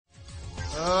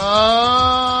All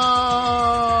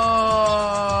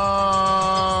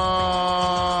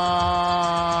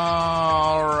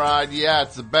right, yeah,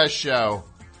 it's the best show.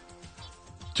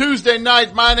 Tuesday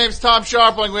night, my name's Tom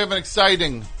Sharpling. We have an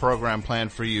exciting program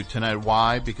planned for you tonight.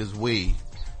 Why? Because we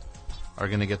are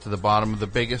going to get to the bottom of the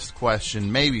biggest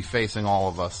question maybe facing all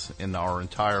of us in our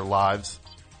entire lives.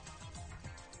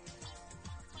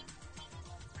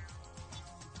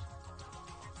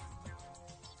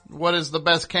 What is the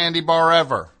best candy bar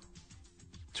ever?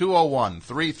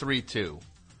 201-332.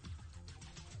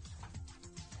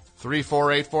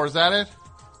 3484, is that it?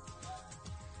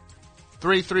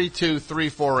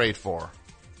 332-3484.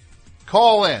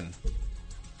 Call in.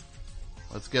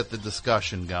 Let's get the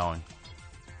discussion going.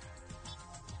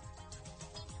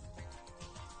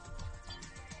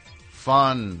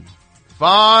 Fun.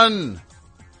 Fun!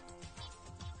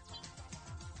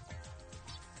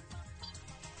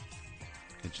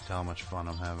 Can't you tell how much fun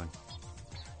I'm having?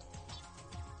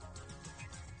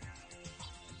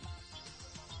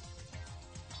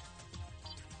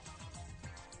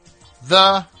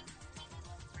 The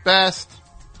best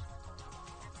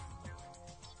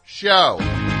show. No!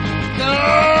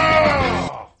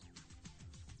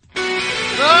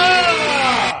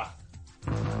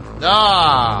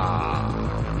 Ah!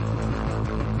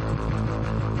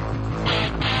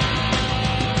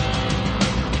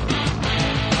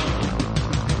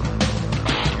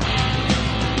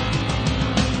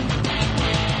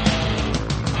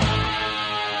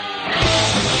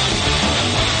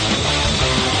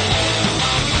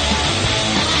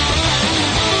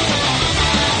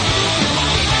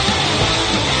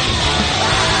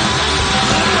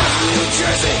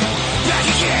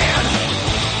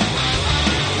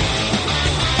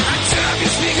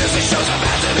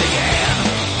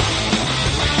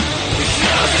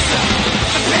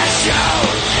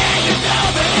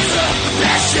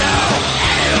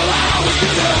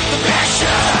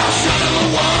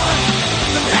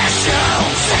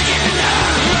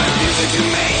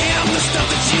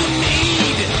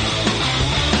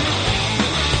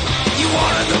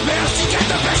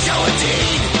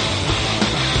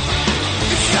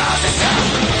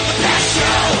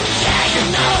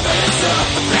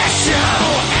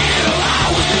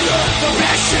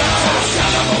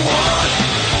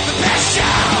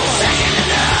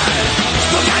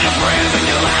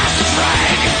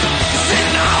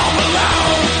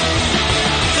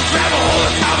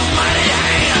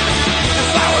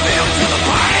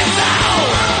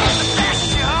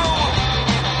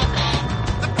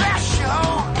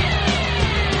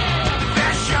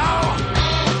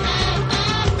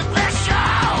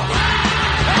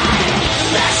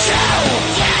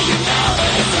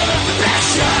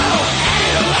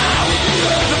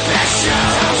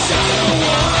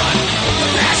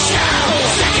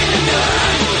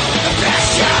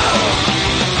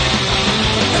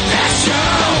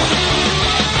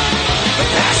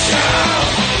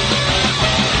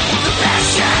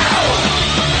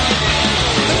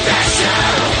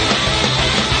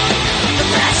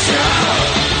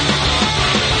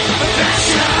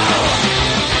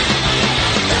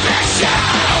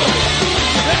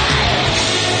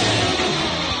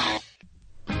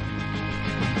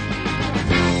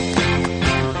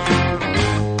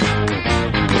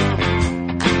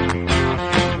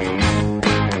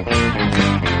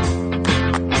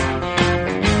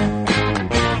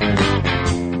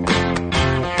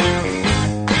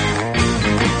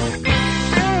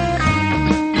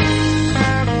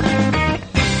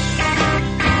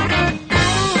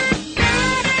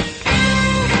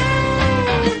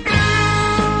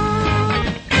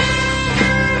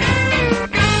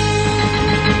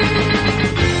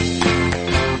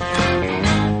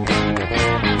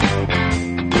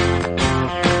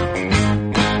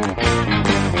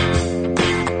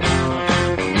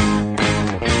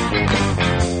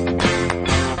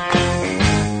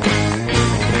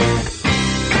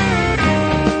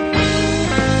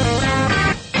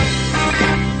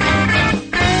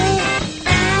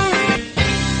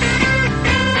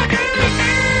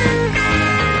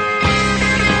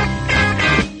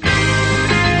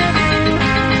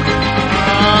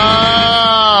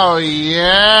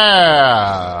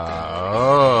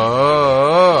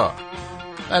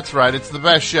 That's right, it's the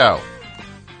best show.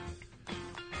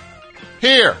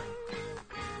 Here,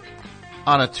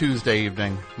 on a Tuesday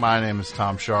evening, my name is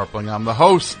Tom Sharpling. I'm the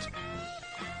host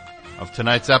of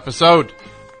tonight's episode.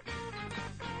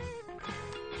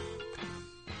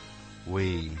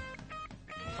 We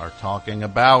are talking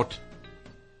about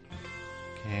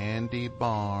candy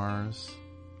bars.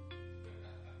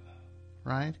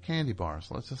 Right? Candy bars.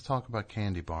 Let's just talk about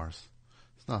candy bars.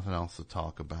 There's nothing else to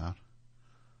talk about.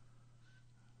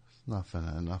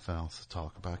 Nothing else to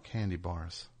talk about. Candy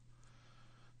bars.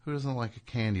 Who doesn't like a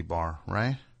candy bar,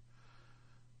 right?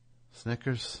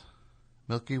 Snickers,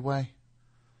 Milky Way.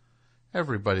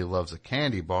 Everybody loves a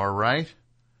candy bar, right?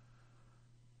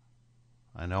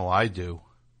 I know I do.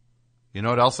 You know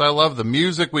what else I love? The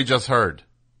music we just heard.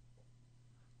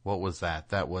 What was that?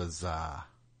 That was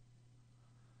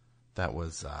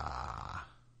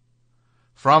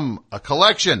from a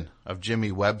collection of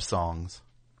Jimmy Webb songs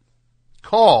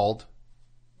called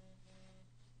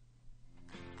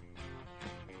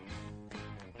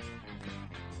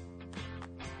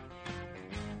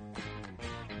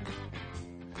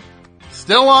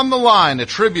Still on the Line, a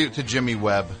tribute to Jimmy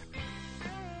Webb.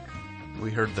 We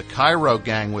heard the Cairo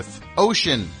Gang with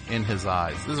Ocean in His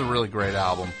Eyes. This is a really great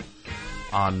album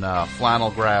on Flannel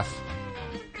Graph.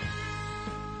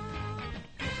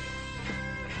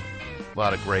 A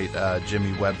lot of great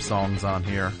Jimmy Webb songs on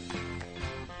here.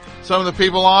 Some of the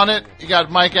people on it, you got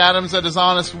Mike Adams at His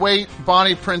Honest Weight,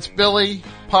 Bonnie Prince Billy,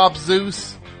 Pop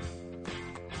Zeus,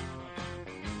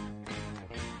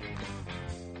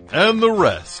 and the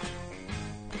rest.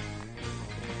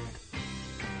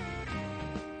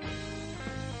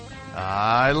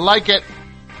 I like it.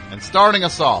 And starting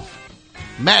us off,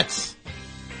 Mets.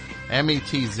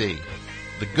 M-E-T-Z.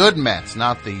 The good Mets,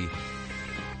 not the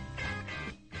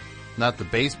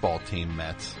baseball team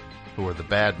Mets, who are the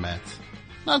bad Mets.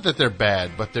 Not that they're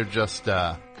bad, but they're just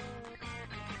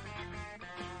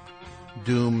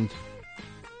doomed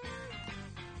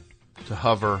to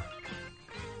hover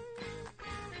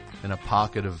in a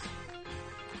pocket of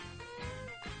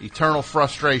eternal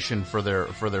frustration for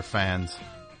their fans.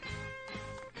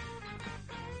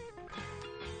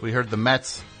 We heard the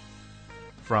Mets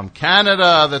from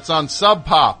Canada that's on Sub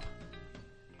Pop.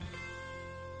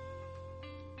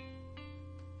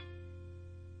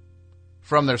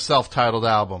 From their self-titled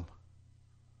album.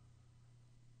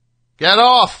 Get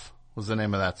Off was the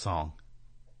name of that song.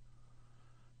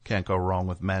 Can't go wrong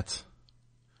with Mets.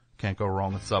 Can't go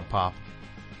wrong with Sub Pop.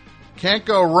 Can't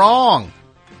go wrong.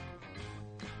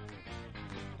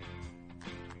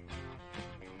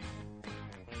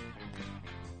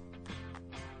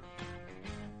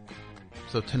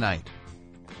 So tonight,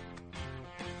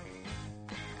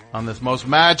 on this most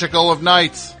magical of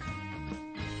nights,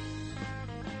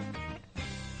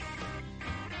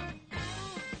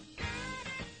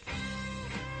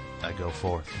 I go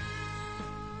forth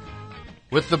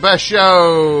with the best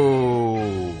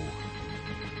show.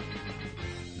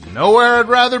 Nowhere I'd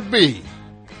rather be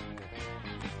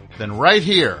than right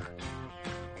here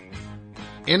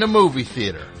in a movie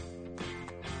theater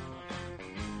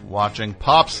watching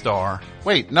Pop Star.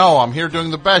 Wait, no, I'm here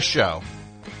doing the best show.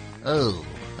 Oh,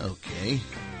 okay.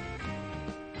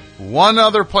 One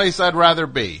other place I'd rather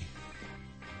be.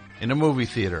 In a movie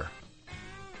theater.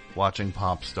 Watching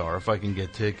Pop Star, if I can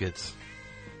get tickets.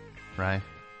 Right?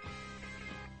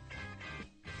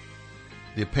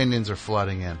 The opinions are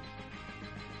flooding in.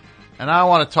 And I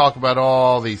want to talk about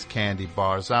all these candy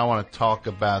bars. I want to talk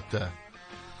about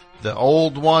the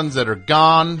old ones that are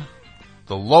gone.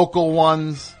 The local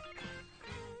ones.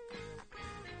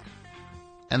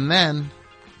 And then,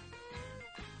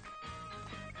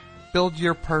 build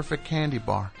your perfect candy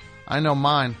bar. I know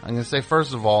mine. I'm going to say,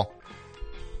 first of all,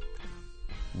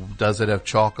 does it have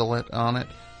chocolate on it?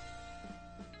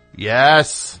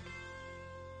 Yes.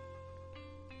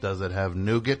 Does it have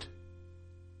nougat?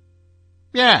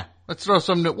 Yeah. Let's throw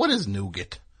some nougat. What is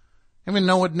nougat? I don't even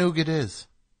know what nougat is.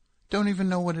 Don't even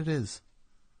know what it is.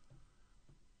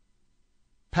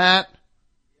 Pat,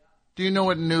 do you know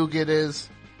what nougat is?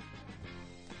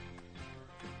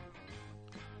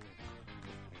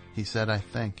 He said, I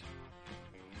think.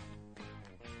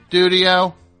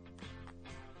 Dudio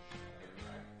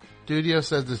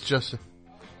says it's just...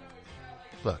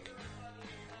 Look,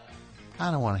 I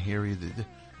don't want to hear you.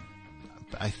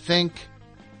 I think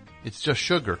it's just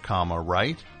sugar,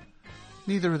 right?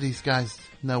 Neither of these guys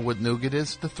know what nougat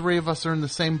is. The three of us are in the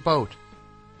same boat.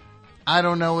 I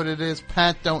don't know what it is.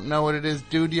 Pat don't know what it is.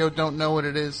 Dudio don't know what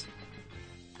it is.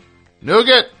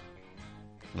 Nougat!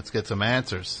 Let's get some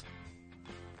answers.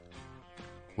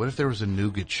 What if there was a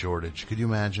nougat shortage? Could you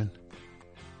imagine?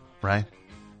 Right?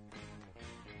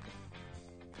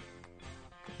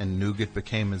 And nougat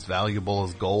became as valuable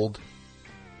as gold?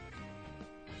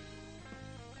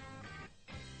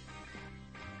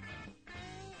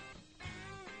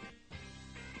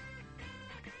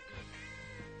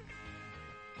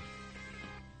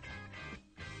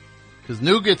 Because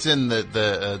nougat's in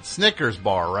the Snickers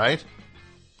bar, right?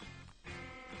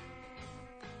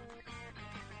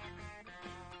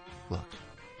 Look.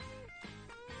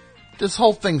 this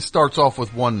whole thing starts off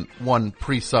with one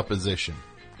presupposition.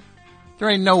 There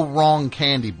ain't no wrong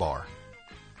candy bar.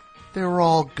 They're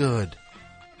all good.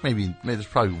 Maybe there's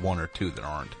probably one or two that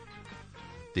aren't.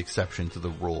 The exception to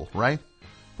the rule, right?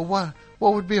 But what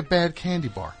would be a bad candy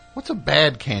bar? What's a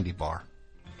bad candy bar?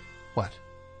 What?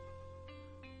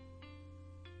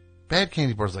 Bad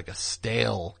candy bar is like a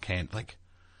stale candy,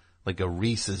 like a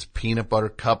Reese's peanut butter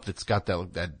cup that's got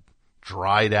that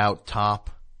dried out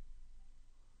top.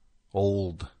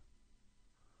 Old,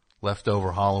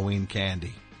 leftover Halloween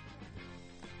candy.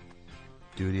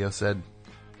 Dudio said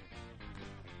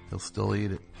he'll still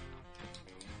eat it.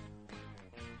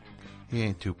 He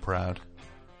ain't too proud.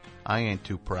 I ain't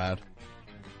too proud.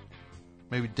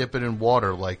 Maybe dip it in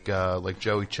water like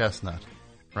Joey Chestnut,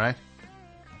 right?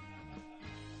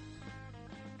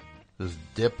 Just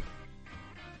dip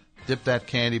that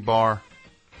candy bar,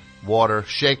 water,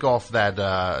 shake off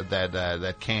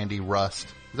that candy rust.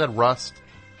 Is that rust?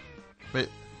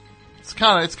 It's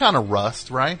kind of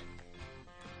rust, right?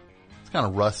 It's kind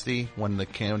of rusty when the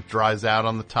can dries out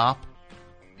on the top.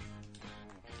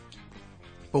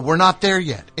 But we're not there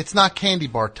yet. It's not candy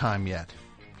bar time yet.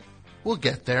 We'll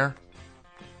get there.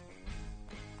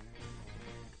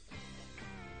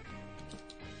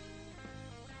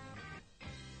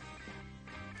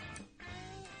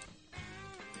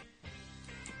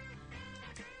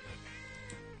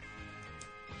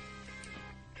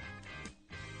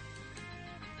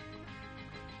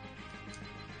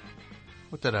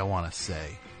 What did I want to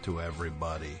say to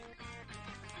everybody?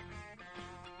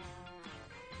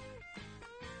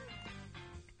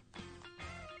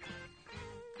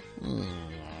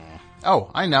 Oh,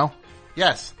 I know.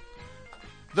 Yes.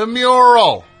 The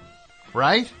mural.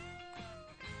 Right?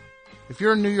 If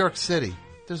you're in New York City,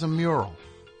 there's a mural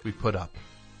we put up.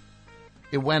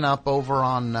 It went up over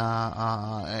on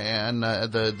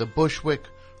the Bushwick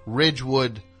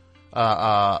Ridgewood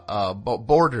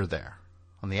border there.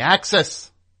 On the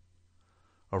axis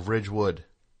of Ridgewood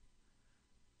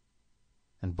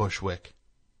and Bushwick.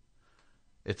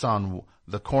 It's on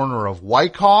the corner of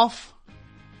Wyckoff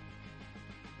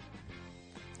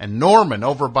and Norman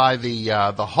over by the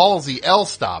Halsey L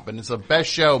stop, and it's a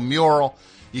Best Show mural.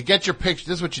 You get your picture.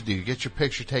 This is what you do. You get your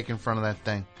picture taken in front of that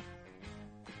thing.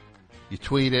 You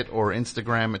tweet it or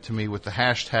Instagram it to me with the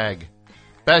hashtag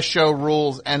Best Show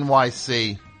Rules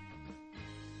NYC.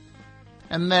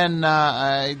 And then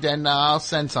I'll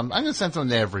send some. I'm going to send some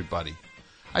to everybody.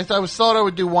 I thought I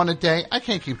would do one a day. I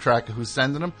can't keep track of who's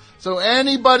sending them. So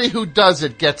anybody who does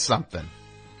it gets something.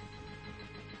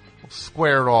 We'll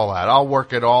square it all out. I'll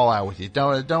work it all out with you.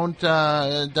 Don't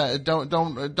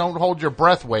hold your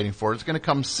breath waiting for it. It's going to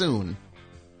come soon.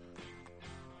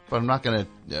 But I'm not going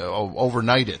to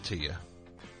overnight it to you.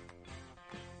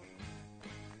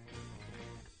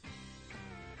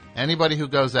 Anybody who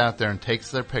goes out there and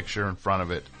takes their picture in front of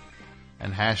it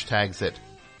and hashtags it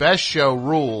Best Show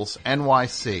Rules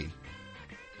NYC,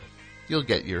 you'll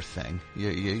get your thing.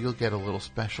 You'll get a little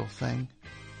special thing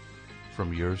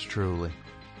from yours truly.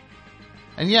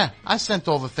 And yeah, I sent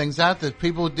all the things out that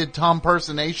people who did Tom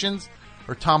impersonations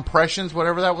or Tom impressions,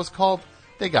 whatever that was called,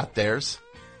 they got theirs.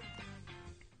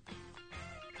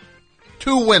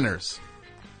 2 winners.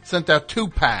 Sent out 2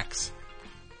 packs.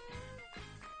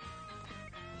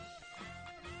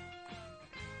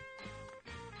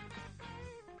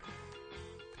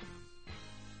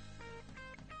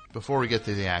 Before we get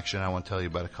to the action, I want to tell you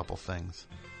about a couple things.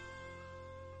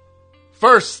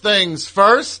 First things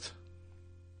first,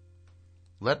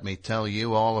 let me tell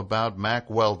you all about Mack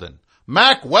Weldon.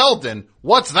 Mack Weldon?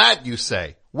 What's that, you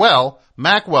say? Well,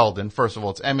 Mack Weldon, first of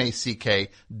all, it's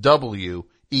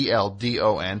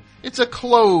MACKWELDON. It's a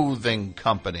clothing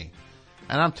company.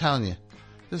 And I'm telling you,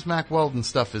 this Mack Weldon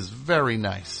stuff is very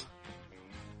nice.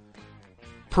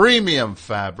 Premium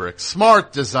fabric,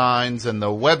 smart designs, and the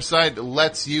website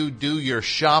lets you do your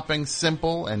shopping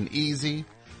simple and easy.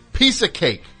 Piece of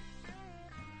cake.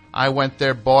 I went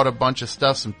there, bought a bunch of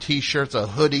stuff, some t-shirts, a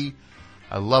hoodie.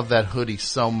 I love that hoodie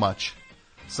so much.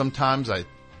 Sometimes I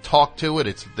talk to it.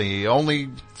 It's the only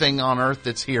thing on earth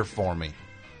that's here for me.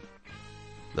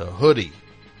 The hoodie.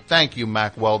 Thank you,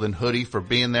 Mack Weldon Hoodie, for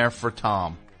being there for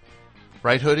Tom.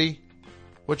 Right, Hoodie?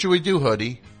 What should we do,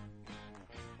 Hoodie?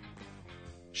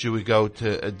 Should we go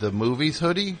to the movies,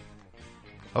 Hoodie?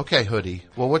 Okay, Hoodie.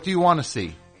 Well, what do you want to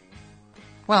see?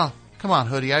 Well, come on,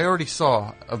 Hoodie. I already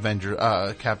saw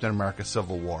Captain America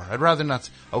Civil War. I'd rather not.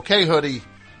 Okay, Hoodie.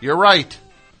 You're right.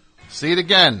 See it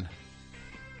again.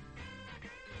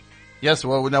 Yes,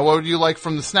 well, now what would you like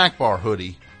from the snack bar,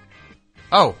 Hoodie?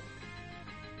 Oh.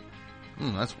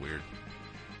 That's weird.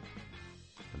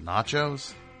 The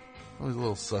nachos? Always a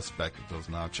little suspect with those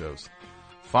nachos.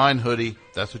 Fine, hoodie.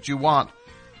 That's what you want.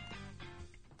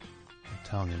 I'm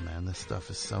telling you, man, this stuff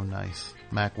is so nice.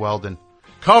 Mack Weldon.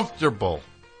 Comfortable.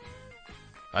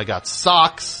 I got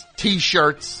socks,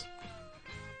 t-shirts.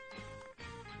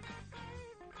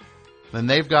 Then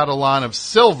they've got a line of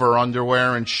silver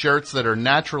underwear and shirts that are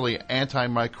naturally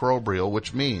antimicrobial,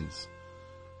 which means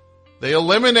they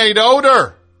eliminate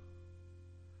odor.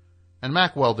 And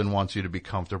Mack Weldon wants you to be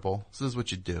comfortable. This is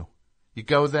what you do. You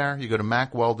go there, you go to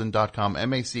MackWeldon.com,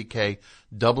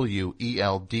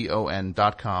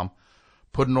 MackWeldon.com,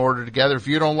 put an order together. If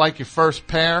you don't like your first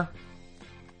pair,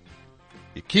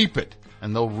 you keep it,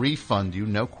 and they'll refund you,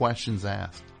 no questions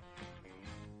asked.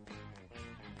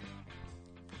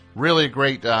 Really a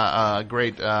great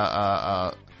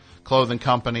clothing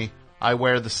company. I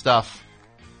wear the stuff.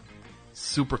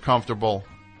 Super comfortable.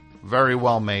 Very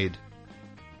well made.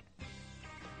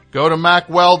 Go to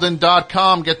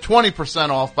MackWeldon.com. Get 20%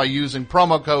 off by using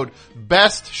promo code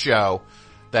BESTSHOW.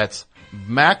 That's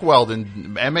Mack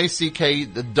Weldon,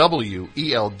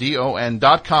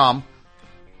 MackWeldon.com.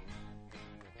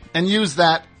 And use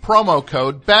that promo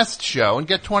code BESTSHOW and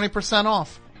get 20%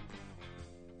 off.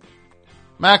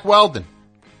 Mack Weldon.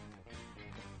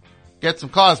 Get some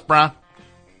cause, bruh.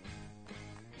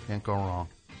 Can't go wrong.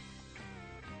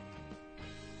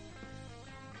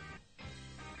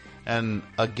 And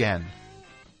again,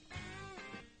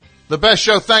 the best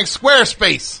show thanks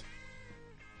Squarespace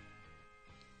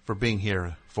for being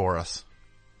here for us.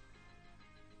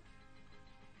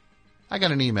 I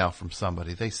got an email from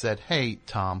somebody. They said, "Hey,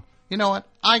 Tom, you know what?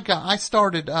 I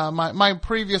started, my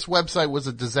previous website was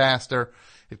a disaster.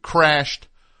 It crashed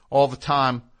all the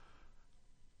time.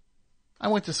 I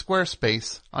went to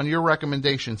Squarespace on your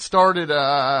recommendation, started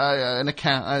an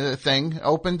account, thing,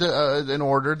 opened an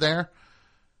order there,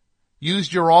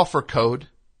 used your offer code,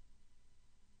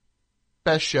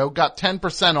 best show, got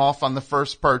 10% off on the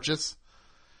first purchase,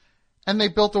 and they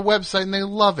built a website and they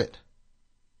love it."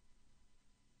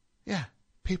 Yeah,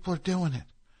 people are doing it.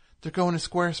 They're going to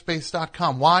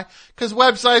squarespace.com. Why? Because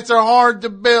websites are hard to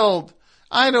build.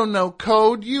 I don't know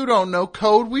code. You don't know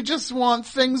code. We just want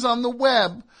things on the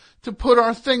web to put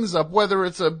our things up, whether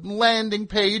it's a landing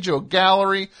page or a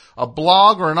gallery, a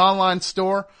blog, or an online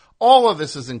store. All of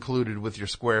this is included with your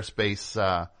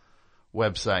Squarespace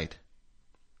website.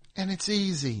 And it's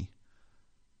easy.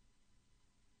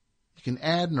 You can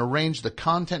add and arrange the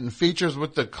content and features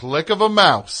with the click of a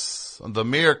mouse. The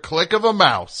mere click of a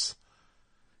mouse.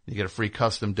 You get a free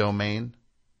custom domain.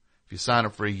 If you sign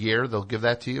up for a year, they'll give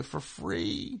that to you for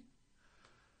free.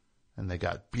 And they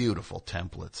got beautiful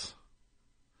templates.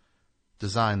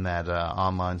 Design that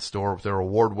online store with their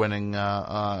award-winning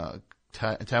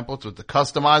templates with the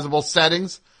customizable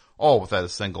settings, all without a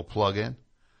single plugin.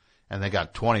 And they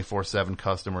got 24/7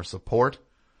 customer support.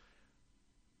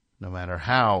 No matter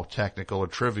how technical or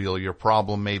trivial your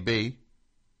problem may be,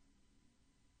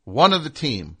 one of the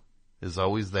team is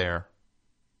always there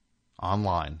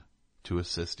online to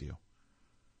assist you.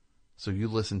 So you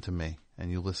listen to me,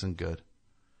 and you listen good.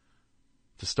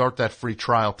 To start that free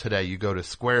trial today, you go to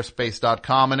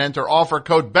squarespace.com and enter offer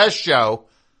code BESTSHOW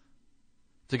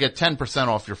to get 10%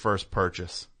 off your first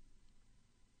purchase.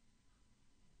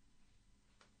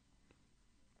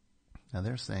 Now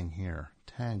they're saying here,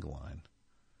 tagline,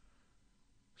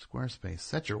 Squarespace,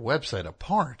 set your website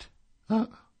apart.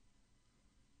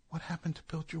 What happened to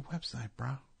build your website,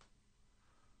 bro?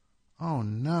 Oh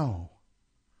no.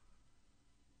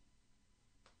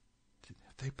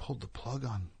 Have they pulled the plug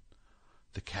on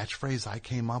the catchphrase I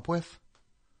came up with?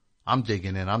 I'm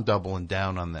digging in. I'm doubling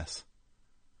down on this.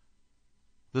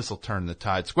 This'll turn the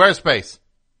tide. Squarespace,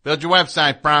 build your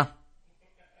website, bro.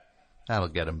 That'll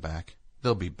get them back.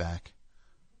 They'll be back.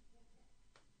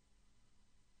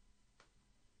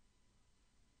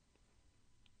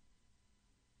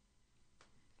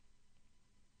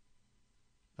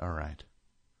 All right.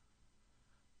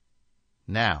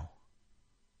 Now,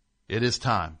 it is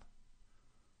time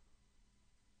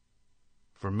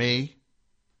for me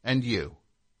and you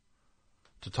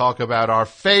to talk about our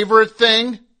favorite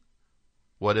thing.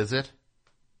 What is it?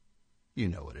 You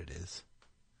know what it is.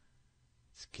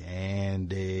 It's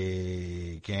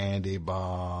candy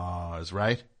bars,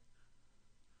 right?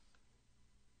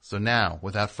 So now,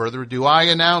 without further ado, I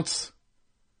announce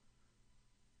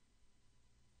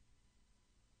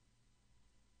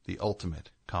the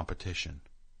ultimate competition.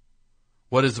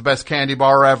 What is the best candy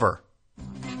bar ever?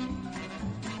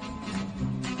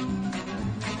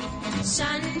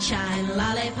 Sunshine,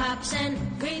 lollipops,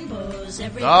 and rainbows.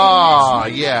 Oh,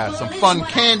 yeah, some fun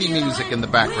candy music in the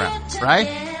background, right?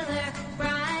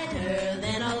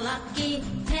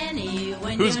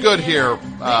 Who's good here,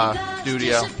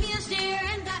 studio?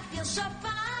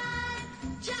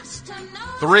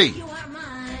 3.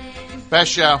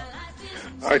 Best show.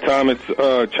 Hi, Tom.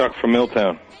 It's Chuck from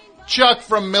Milltown. Chuck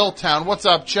from Milltown. What's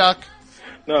up, Chuck?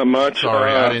 Not much.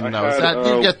 Sorry, I didn't know. Do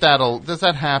you get that? Does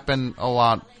that happen a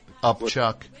lot,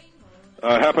 Chuck?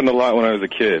 Happened a lot when I was a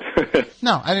kid.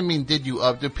 No, I didn't mean did you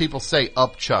up. Did people say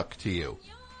up, Chuck, to you?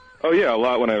 Oh, yeah, a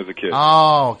lot when I was a kid.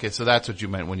 Oh, okay. So that's what you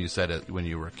meant when you said it when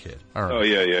you were a kid. All right. Oh,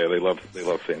 yeah. They love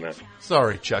saying that.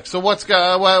 Sorry, Chuck. So what,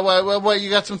 you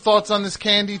got some thoughts on this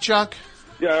candy, Chuck?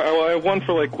 Yeah, I have one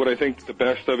for, like, what I think the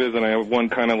best of is, and I have one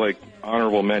kind of, like,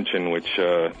 honorable mention, which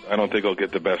I don't think I'll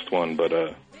get the best one, but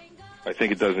I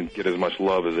think it doesn't get as much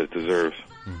love as it deserves.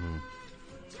 Mm-hmm.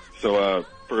 So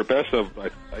for best of,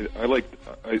 I like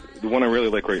the one I really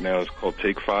like right now is called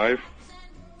Take 5.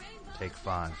 Take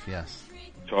 5, yes.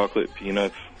 Chocolate,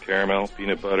 peanuts, caramel,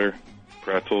 peanut butter,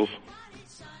 pretzels.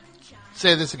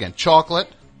 Say this again. Chocolate.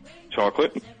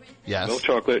 Yes. Milk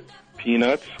chocolate,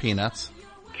 peanuts.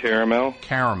 Caramel.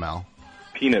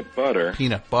 Peanut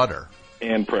butter.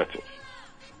 And pretzels.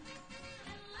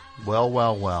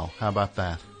 Well. How about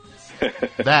that?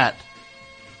 That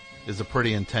is a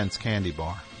pretty intense candy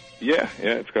bar. Yeah,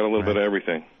 it's got a little bit of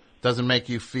everything. Does it make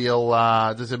you feel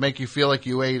like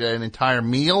you ate an entire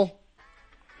meal?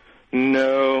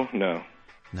 No. No,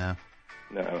 I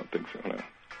don't think so, no. I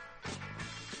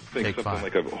think Take something 5.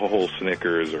 like a whole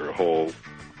Snickers or a whole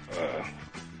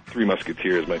Three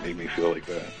Musketeers might make me feel like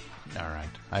that. All right.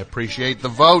 I appreciate the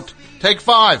vote. Take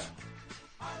 5.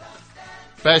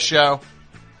 Best show.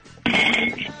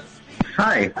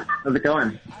 Hi. How's it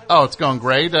going? Oh, it's going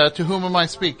great. To whom am I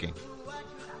speaking?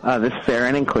 This is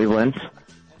Sarah in Cleveland.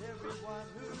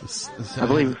 I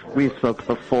believe we spoke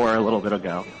before a little bit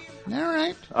ago. All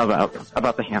right.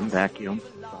 About the ham vacuum.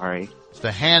 Sorry.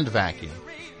 The hand vacuum.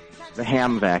 The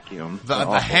ham vacuum.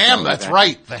 The ham, that's vacuum.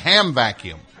 Right. The ham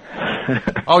vacuum.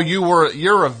 Oh,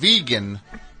 you're a vegan.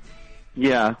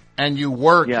 Yeah. And you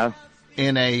work yeah.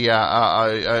 in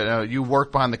you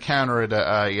work behind the counter at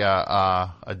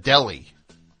a deli.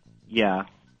 Yeah.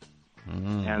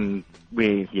 And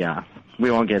we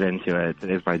won't get into it.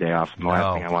 Today's my day off. And the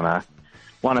last thing I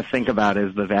want to think about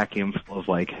is the vacuum full of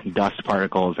like dust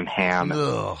particles and ham.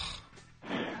 Ugh.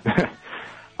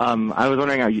 I was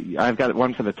wondering, I've got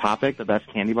one for the topic, the best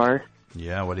candy bar.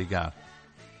 Yeah, what do you got?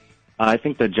 I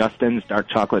think the Justin's dark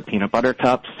chocolate peanut butter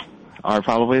cups are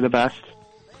probably the best.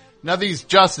 Now these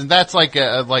Justin, that's like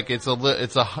it's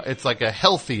like a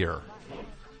healthier.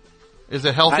 Is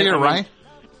it healthier, right?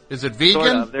 Is it vegan?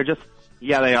 Sort of. They're just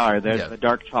they are. They're the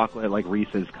dark chocolate like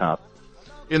Reese's cup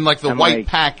in like the white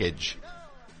package.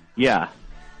 Yeah.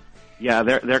 Yeah,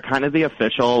 they're kind of the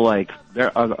official, like,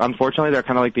 unfortunately they're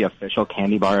kind of like the official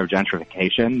candy bar of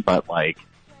gentrification, but like,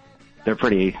 they're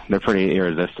pretty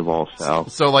irresistible, so.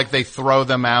 So like they throw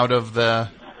them out of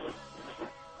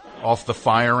off the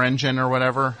fire engine or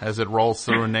whatever as it rolls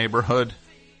through a neighborhood?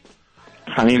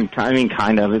 I mean,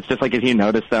 kind of. It's just like if you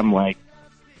notice them like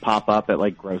pop up at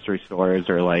like grocery stores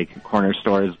or like corner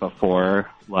stores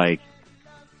before, like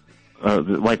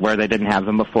where they didn't have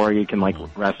them before, you can like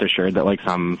rest assured that like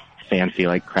some fancy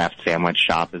like craft sandwich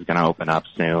shop is going to open up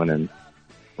soon and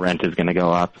rent is going to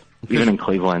go up, even in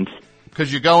Cleveland.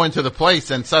 Because you go into the place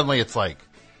and suddenly it's like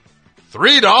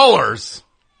 $3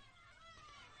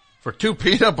 for 2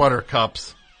 peanut butter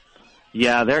cups.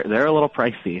 Yeah, they're a little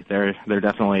pricey. They're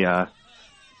definitely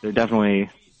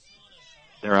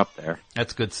they're up there.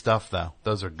 That's good stuff though.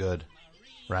 Those are good,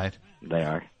 right? They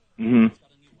are. Mm-hmm.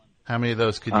 How many of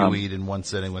those could you eat in one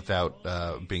sitting without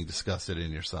being disgusted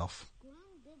in yourself?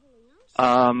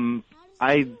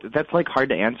 That's like hard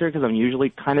to answer because I'm usually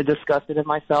kind of disgusted in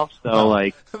myself. So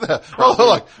like,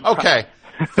 look, okay,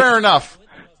 fair enough.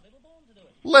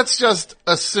 Let's just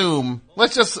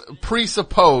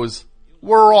presuppose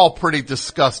we're all pretty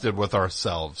disgusted with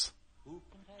ourselves.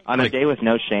 On a day with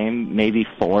no shame, maybe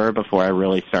 4 before I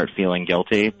really start feeling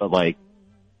guilty. But like,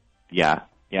 yeah,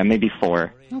 maybe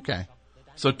 4. Okay,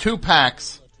 so 2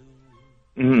 packs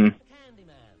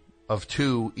of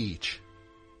 2 each.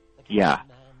 Yeah.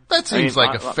 That seems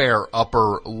like a fair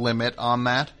upper limit on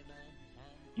that.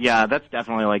 Yeah, that's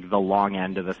definitely like the long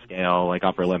end of the scale, like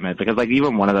upper limit. Because like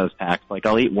even one of those packs, like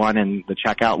I'll eat one in the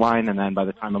checkout line, and then by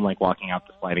the time I'm like walking out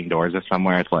the sliding doors or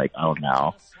somewhere, it's like, oh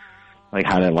no, like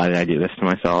why did I do this to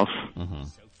myself? Mm-hmm.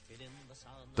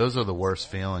 Those are the worst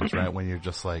feelings, right? When you're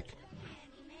just like,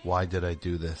 why did I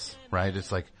do this? Right?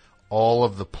 It's like all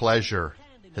of the pleasure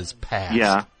has passed.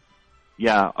 Yeah.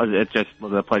 Yeah,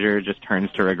 the pleasure just turns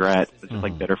to regret. It's just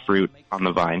like bitter fruit on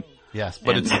the vine. Yes,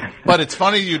 but it's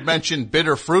funny you'd mention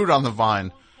bitter fruit on the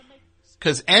vine,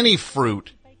 because any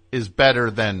fruit is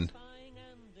better than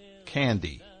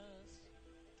Candy.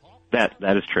 That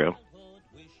is true.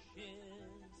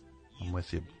 I'm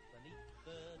with you.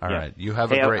 All right, you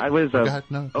have Hey, a great. I was. Go ahead.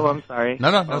 No, Oh, I'm sorry.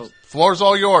 no. Oh. Floor's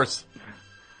all yours.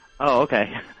 Oh,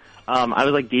 okay. I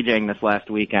was like DJing this last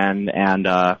weekend, and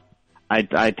I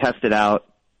tested out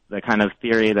the kind of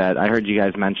theory that I heard you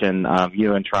guys mention.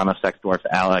 You and Toronto Sex Dwarf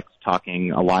Alex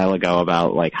talking a while ago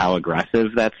about like how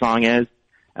aggressive that song is,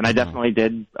 and I definitely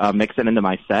did mix it into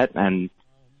my set, and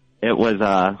it was.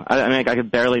 I mean, I could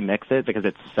barely mix it because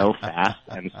it's so fast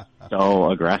and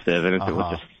so aggressive, and it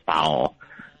was just foul.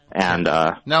 And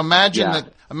now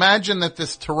imagine that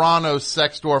this Toronto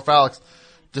Sex Dwarf Alex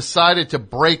decided to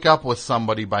break up with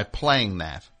somebody by playing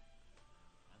that.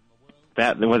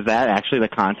 Was that actually the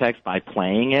context by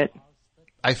playing it?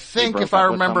 I think, if I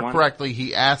remember correctly,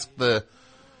 he asked the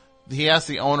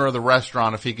owner of the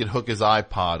restaurant if he could hook his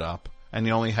iPod up, and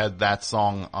he only had that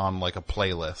song on like a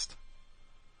playlist.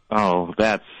 Oh,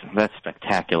 that's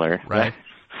spectacular, right?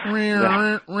 It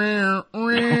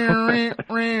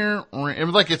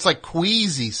was like, it's like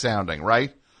queasy sounding,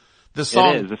 right? The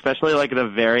song it is, especially like at the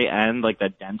very end, like the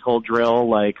dental drill,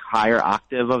 like higher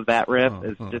octave of that riff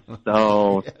is just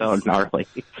so gnarly.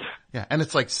 Yeah, and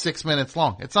it's like 6 minutes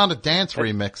long. It's not a dance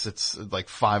remix. It's like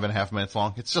 5.5 minutes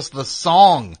long. It's just the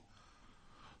song.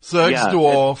 Sex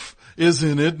Dwarf,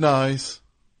 isn't it nice?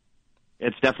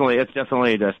 It's definitely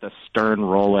just a stern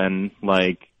rolling,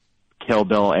 like Kill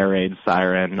Bill air raid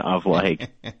siren of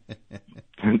like,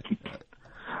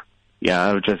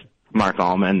 just Mark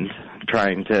Almond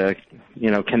trying to,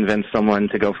 convince someone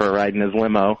to go for a ride in his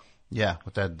limo. Yeah,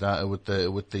 with that, with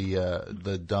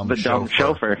the dumb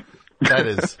chauffeur. That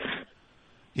is.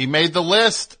 He made the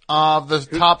list of the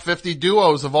top 50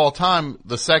 duos of all time: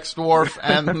 the Sex Dwarf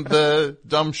and the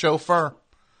dumb chauffeur.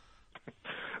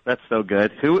 That's so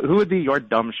good. Who would be your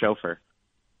dumb chauffeur?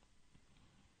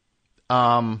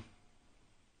 I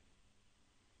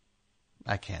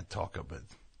can't talk about it.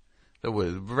 That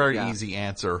was a very easy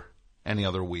answer any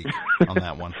other week on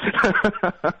that one.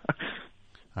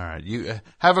 All right. You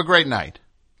have a great night.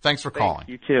 Thanks for calling.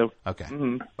 You too. Okay.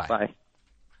 Mm-hmm. Bye.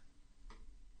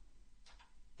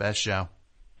 Best show.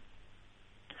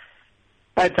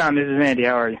 Hi, Tom. This is Andy.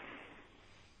 How are you?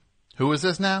 Who is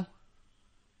this now?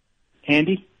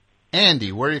 Andy.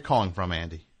 Andy. Where are you calling from,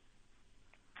 Andy?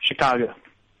 Chicago.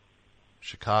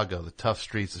 Chicago. The tough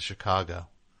streets of Chicago.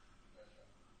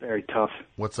 Very tough.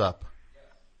 What's up?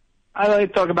 I'd like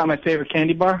to talk about my favorite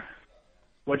candy bar.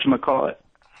 Whatchamacallit.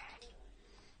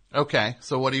 Okay.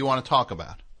 So what do you want to talk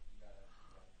about?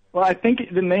 Well, I think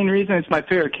the main reason it's my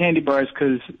favorite candy bar is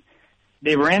because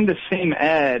they ran the same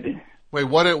ad. Wait,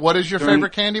 what is your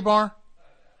favorite candy bar?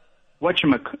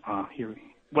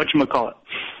 Whatchamacallit.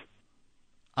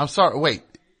 I'm sorry. Wait,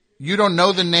 you don't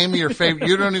know the name of your favorite?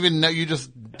 You don't even know? You just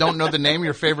don't know the name of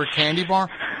your favorite candy bar?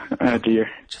 Oh dear.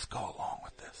 Just go along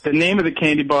with this. The name of the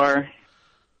candy bar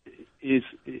is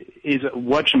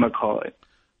Whatchamacallit.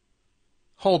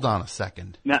 Hold on a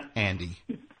second, No. Andy,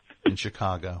 in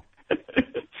Chicago.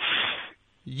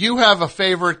 You have a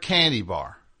favorite candy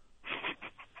bar.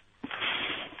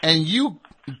 And you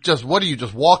just, what do you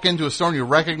just walk into a store and you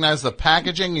recognize the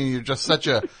packaging and you're just such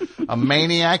a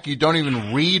maniac? You don't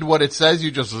even read what it says.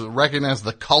 You just recognize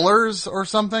the colors or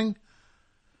something?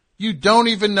 You don't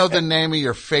even know the name of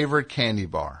your favorite candy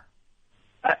bar.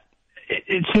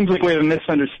 It seems like we have a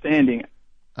misunderstanding.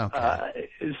 Okay.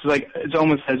 It's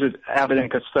almost as if Abbott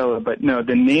and Costello, but no,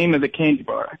 the name of the candy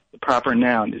bar, the proper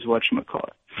noun is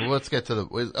whatchamacallit. Well, let's get to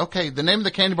the name of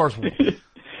the candy bar is,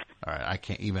 all right, I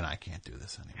can't do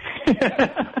this anymore.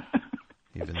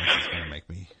 Even this is going to make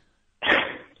me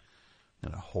a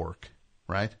hork,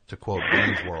 right? To quote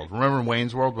Wayne's World. Remember in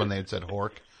Wayne's World when they had said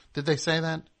hork? Did they say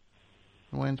that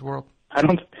in Wayne's World? I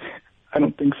don't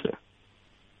think so.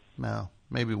 No.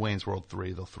 Maybe Wayne's World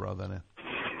 3, they'll throw that in.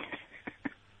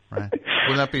 Right?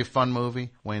 Wouldn't that be a fun movie?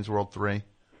 Wayne's World 3?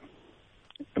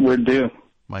 Would do.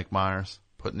 Mike Myers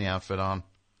putting the outfit on.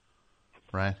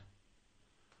 Right?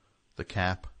 The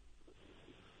cap.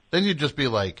 Then you'd just be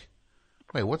like,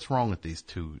 wait, what's wrong with these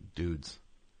two dudes?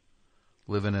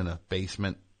 Living in a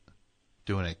basement,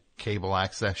 doing a cable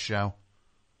access show?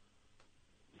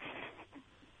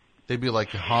 They'd be like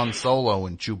Han Solo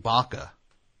and Chewbacca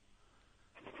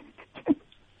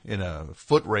in a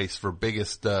foot race for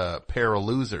biggest pair of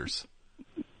losers.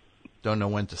 Don't know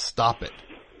when to stop it.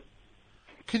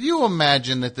 Could you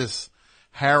imagine that this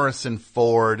Harrison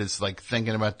Ford is like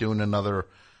thinking about doing another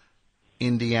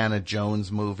Indiana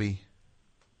Jones movie?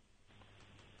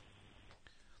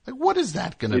 Like, what is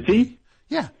that going to be? Is he?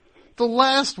 Yeah. The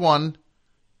last one,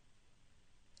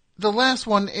 the last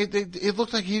one, it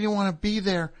looked like he didn't want to be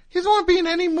there. He doesn't want to be in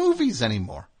any movies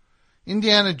anymore.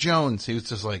 Indiana Jones, he was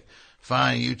just like,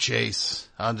 fine, you chase.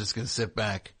 I'm just going to sit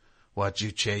back, watch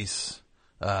you chase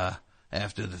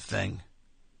after the thing.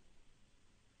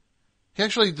 He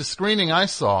actually, the screening I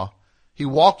saw, he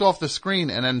walked off the screen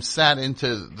and then sat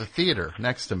into the theater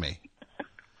next to me.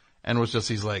 And was just,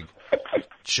 he's like,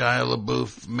 Shia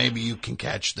LaBeouf, maybe you can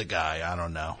catch the guy. I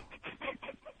don't know.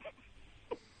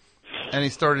 And he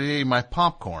started eating my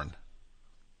popcorn.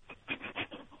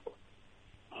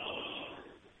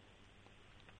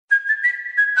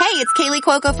 Hey, it's Kaylee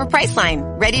Cuoco for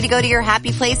Priceline. Ready to go to your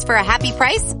happy place for a happy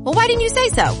price? Well, why didn't you say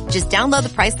so? Just download the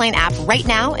Priceline app right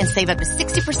now and save up to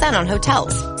 60% on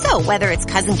hotels. So whether it's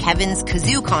Cousin Kevin's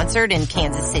Kazoo Concert in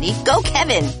Kansas City, go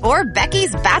Kevin, or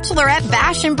Becky's Bachelorette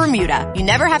Bash in Bermuda, you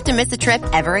never have to miss a trip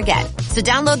ever again. So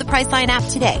download the Priceline app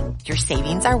today. Your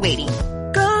savings are waiting.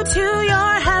 Go to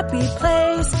your happy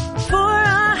place for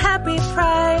a happy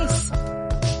price.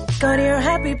 Go to your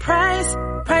happy price,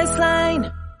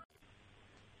 Priceline.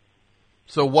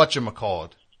 So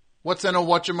whatchamacallit? What's in a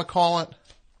whatchamacallit?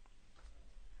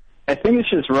 I think it's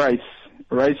just rice.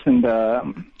 Rice and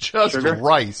Just sugar.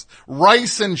 rice.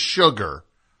 Rice and sugar.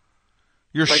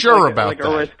 You're sure about that? A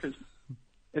Rice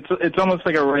it's almost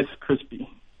like a Rice Krispie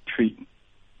treat.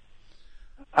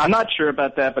 I'm not sure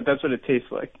about that, but that's what it tastes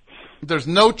like. There's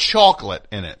no chocolate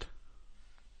in it.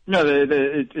 No,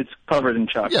 it's covered in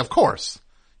chocolate. Yeah, of course.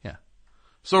 Yeah.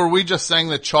 So are we just saying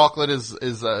that chocolate is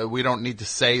we don't need to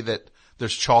say that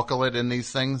there's chocolate in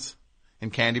these things, in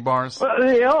candy bars? Well,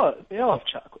 they all have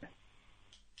chocolate.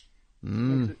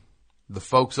 The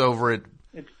folks over at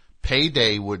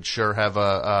Payday would sure have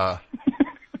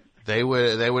they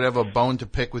would have a bone to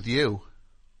pick with you.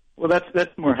 Well,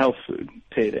 that's more health food.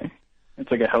 Payday. It's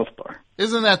like a health bar.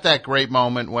 Isn't that great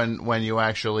moment when you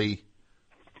actually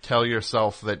tell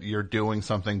yourself that you're doing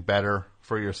something better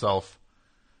for yourself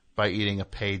by eating a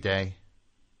Payday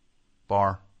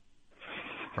bar,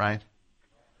 right?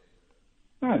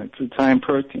 Oh, it's Italian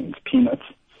proteins, peanuts.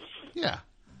 Yeah,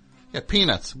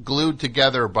 peanuts glued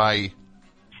together by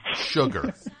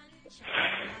sugar.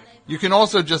 You can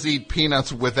also just eat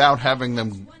peanuts without having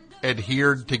them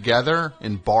adhered together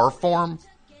in bar form.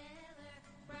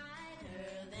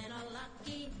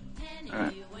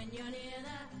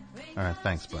 All right,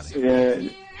 thanks, buddy. Yeah,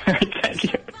 thank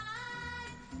you.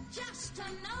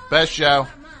 Best show.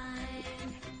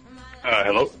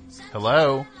 Hello.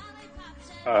 Hello.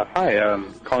 Hi,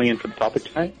 I'm calling in for the topic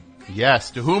tonight.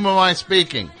 Yes, to whom am I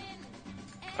speaking?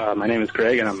 My name is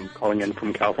Greg, and I'm calling in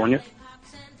from California.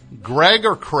 Greg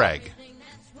or Craig?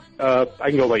 I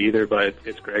can go by either, but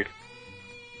it's Greg.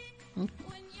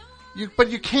 But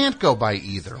you can't go by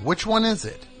either. Which one is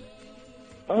it?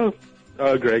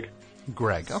 Greg.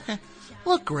 Greg, okay.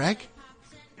 Look, Greg,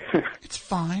 it's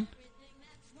fine.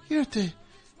 You have to.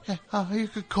 You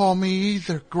could call me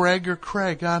either Greg or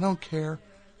Craig. I don't care.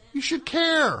 You should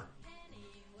care.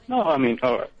 No, I mean,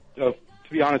 to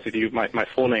be honest with you, my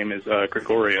full name is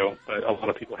Gregorio, but a lot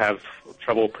of people have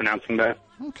trouble pronouncing that.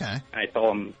 Okay. And I tell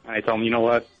them, you know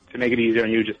what? To make it easier on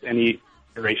you, just any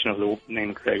iteration of the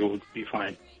name Craig would be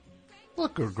fine.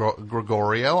 Look,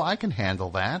 Gregorio, I can handle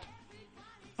that.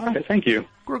 All right, thank you.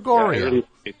 Gregorio. Yeah, I really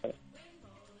appreciate that.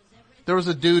 There was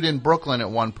a dude in Brooklyn at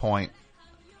one point.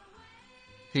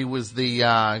 He was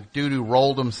the dude who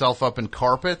rolled himself up in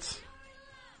carpets.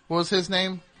 What was his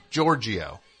name?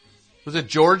 Giorgio. Was it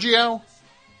Giorgio?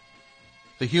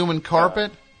 The human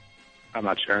carpet? I'm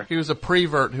not sure. He was a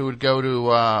prevert who would go to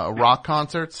rock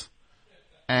concerts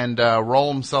and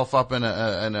roll himself up in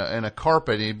a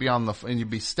carpet. And you'd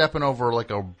be stepping over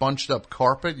like a bunched up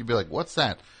carpet. You'd be like, "What's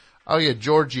that?" Oh yeah,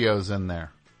 Giorgio's in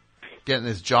there, getting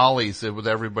his jollies with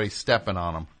everybody stepping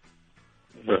on him.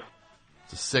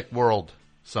 It's a sick world.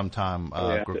 Sometime,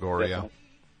 Gregorio. Definitely.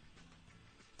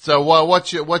 So,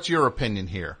 what's your opinion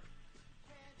here?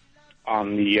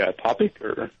 On the topic,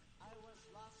 or?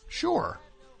 Sure.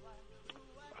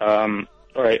 All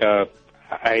right.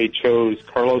 I chose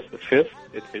Carlos V.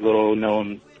 It's a little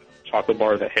known chocolate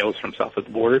bar that hails from south of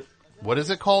the border. What is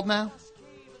it called now?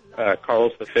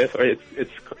 Carlos V.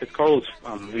 It's Carlos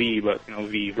V, but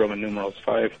V Roman numerals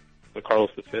 5. So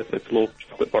Carlos V. It's a little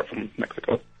chocolate bar from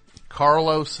Mexico.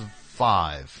 Carlos V.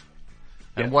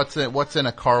 And yeah. what's in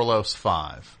a Carlos V?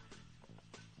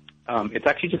 It's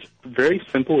actually just very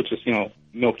simple. It's just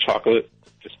milk chocolate,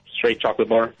 just straight chocolate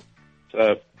bar.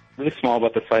 It's really small,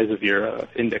 about the size of your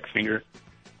index finger.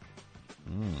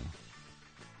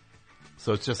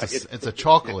 So it's just it's a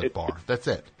chocolate bar. That's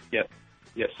it. Yes,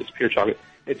 just pure chocolate.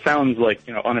 It sounds like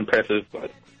unimpressive,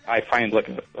 but I find like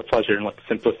a pleasure in like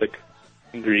simplistic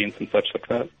ingredients and such like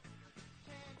that.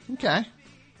 Okay.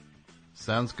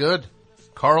 Sounds good.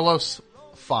 Carlos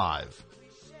 5.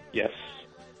 Yes.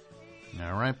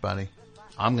 All right, buddy.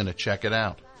 I'm going to check it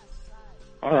out.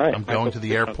 All right. I'm going to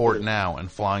the airport now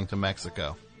and flying to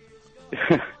Mexico.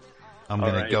 I'm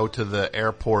going to go to the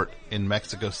airport in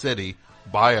Mexico City,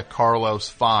 buy a Carlos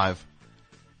 5,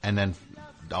 and then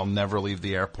I'll never leave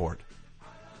the airport.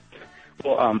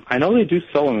 Well, I know they do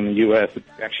sell them in the U.S. It's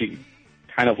actually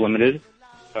kind of limited.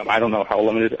 I don't know how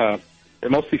limited. They're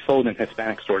mostly sold in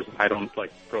Hispanic stores. I don't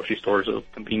like grocery stores or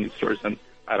convenience stores, and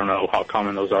I don't know how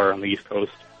common those are on the East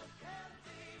Coast.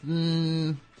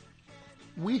 We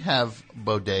have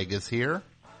bodegas here.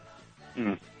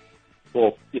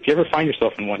 Well, if you ever find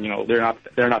yourself in one, they're not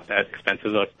that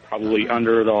expensive. Like probably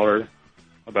under $1.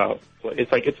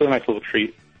 It's a nice little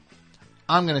treat.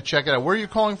 I'm going to check it out. Where are you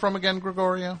calling from again,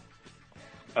 Gregorio?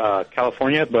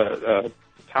 California, but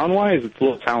town-wise, it's a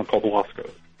little town called Owasco.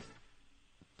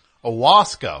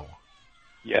 Owasco?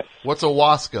 Yes. What's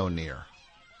Owasco near?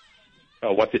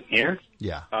 What's it near?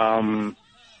 Yeah.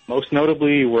 Most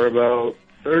notably, we're about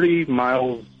 30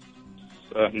 miles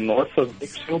north of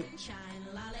Bakersfield.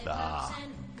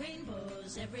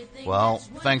 Well,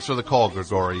 thanks for the call,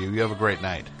 Gregorio. You have a great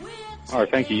night. All right,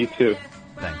 thank you. You too.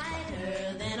 Thanks,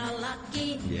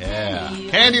 buddy. Yeah.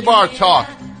 Candy bar talk.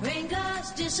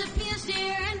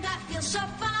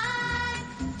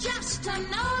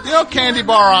 You know candy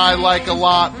bar I like a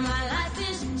lot?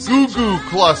 Goo Goo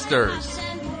Clusters,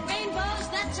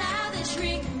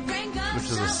 which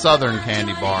is a southern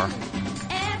candy bar.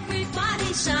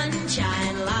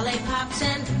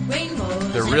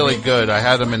 They're really good. I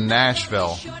had them in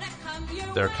Nashville.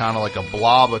 They're kind of like a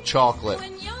blob of chocolate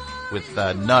with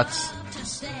nuts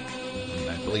and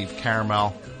I believe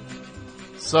caramel.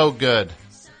 So good.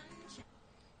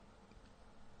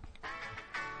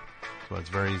 So it's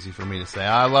very easy for me to say,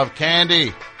 I love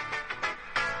candy.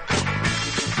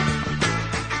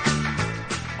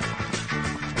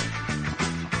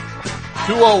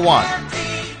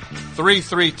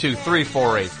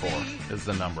 (201-332-3484) is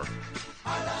the number.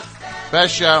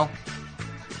 Best show.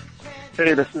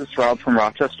 Hey, this is Rob from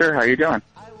Rochester. How you doing?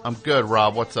 I'm good,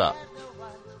 Rob. What's up?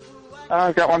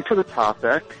 I've got one for the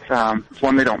topic. It's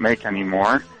one they don't make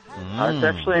anymore. It's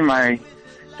actually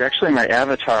my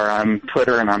avatar on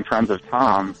Twitter and on Friends of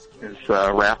Tom is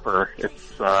a rapper.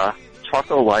 It's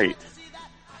Choco Light.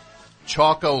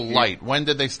 Choco Light. When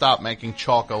did they stop making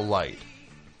Choco Light?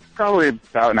 Probably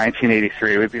about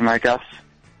 1983 would be my guess.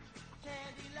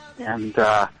 And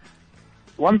there's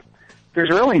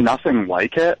really nothing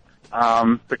like it.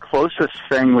 The closest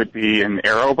thing would be an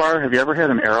Aero Bar. Have you ever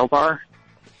had an Aero Bar?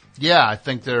 Yeah, I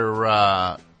think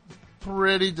they're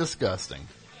pretty disgusting.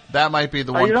 That might be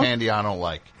the one candy I don't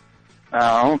like.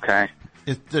 Oh, okay.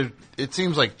 It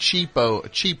seems like cheap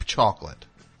chocolate.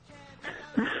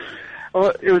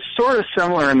 Well, it was sort of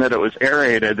similar in that it was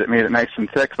aerated that made it nice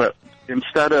and thick, but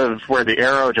instead of where the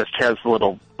Aero just has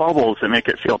little bubbles that make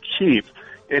it feel cheap,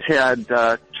 it had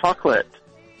chocolate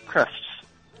crisps.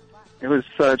 It was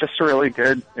just a really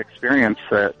good experience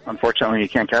that unfortunately you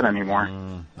can't get anymore.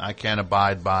 I can't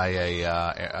abide by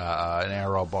an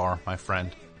Aero Bar, my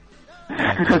friend.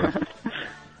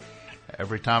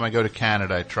 Every time I go to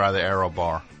Canada, I try the Aero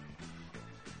Bar.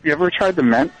 You ever tried the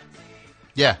mint?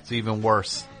 Yeah, it's even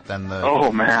worse than the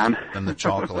than the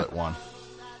chocolate one.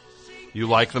 You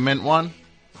like the mint one?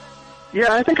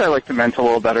 Yeah, I think I like the mint a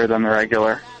little better than the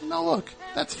regular. No, look,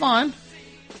 that's fine.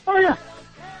 Oh, yeah.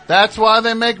 That's why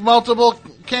they make multiple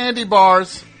candy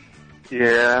bars.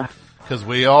 Yeah. Because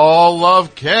we all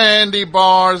love candy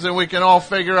bars, and we can all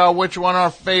figure out which one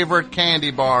our favorite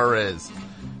candy bar is.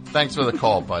 Thanks for the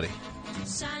call, buddy.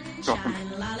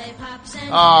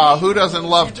 Who doesn't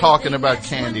love talking about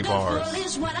candy bars?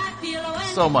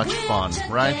 So much fun,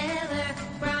 right?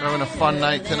 We're having a fun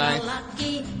night tonight.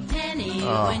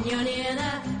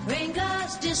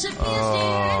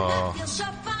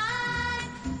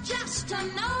 Just to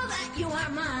know that you are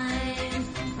mine.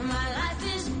 My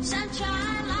life is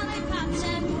sunshine, lollipops,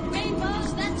 and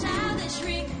rainbows. That's how this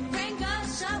ring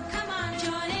goes. So come on,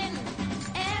 join in.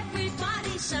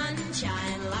 Everybody,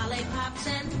 sunshine, lollipops,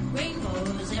 and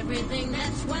rainbows. Everything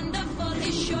that's wonderful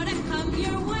is sure to come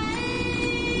your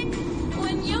way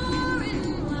when you're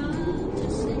in love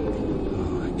to say.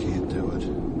 I can't do it.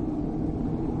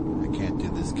 I can't do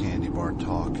this candy bar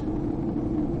talk.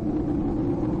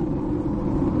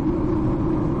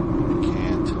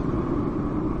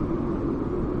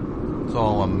 It's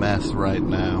all a mess right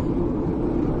now.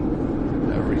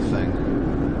 Everything.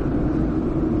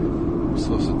 I'm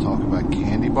supposed to talk about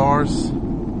candy bars?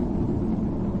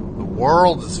 The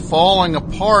world is falling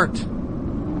apart.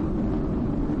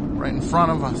 Right in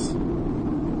front of us.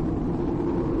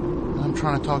 I'm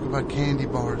trying to talk about candy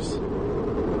bars.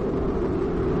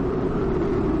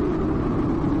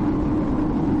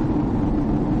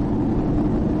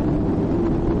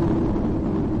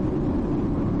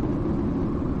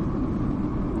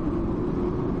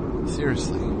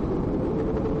 Seriously.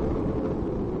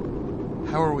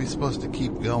 How are we supposed to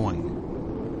keep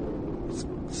going? It's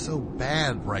so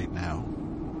bad right now.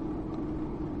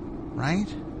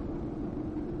 Right?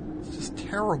 It's just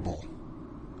terrible.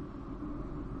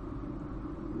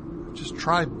 Just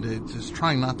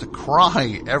trying not to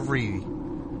cry every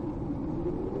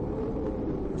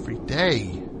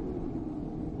day.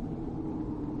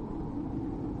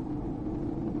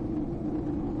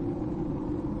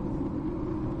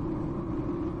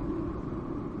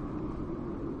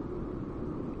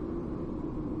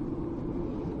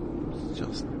 It's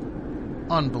just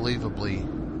unbelievably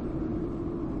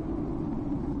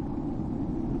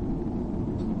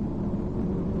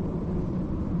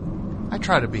I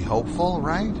try to be hopeful,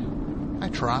 right? I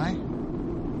try.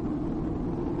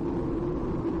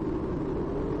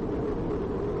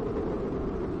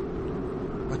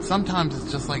 But sometimes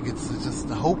it's just like, it's just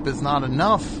the hope is not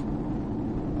enough.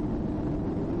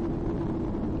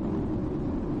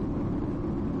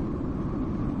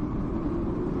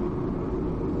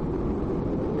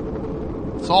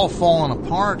 It's all falling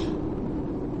apart.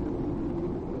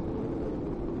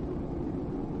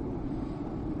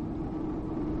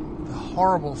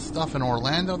 Horrible stuff in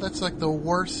Orlando, that's like the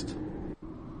worst.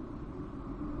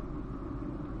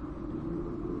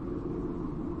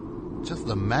 Just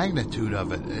the magnitude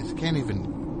of it, I can't even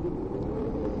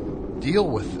deal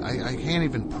with. I can't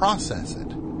even process it.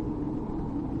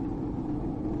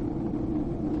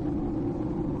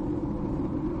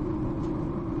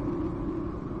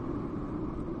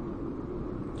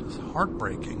 Just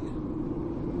heartbreaking.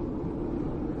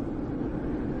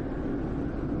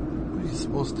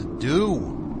 Supposed to do,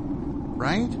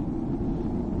 right?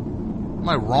 Am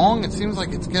I wrong? It seems like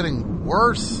it's getting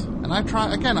worse, and I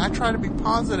try to be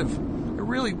positive. I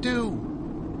really do.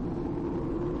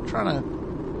 I'm trying to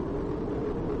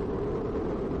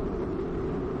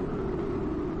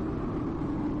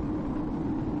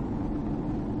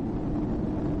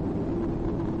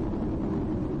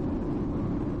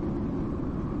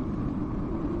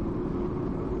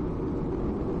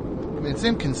it's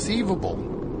inconceivable.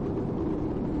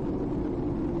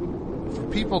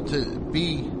 People to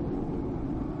be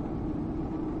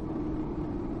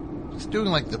just doing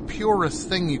like the purest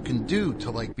thing you can do,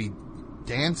 to like be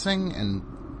dancing and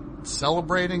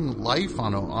celebrating life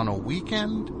on a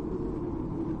weekend.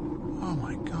 Oh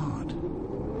my God.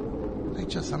 I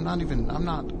just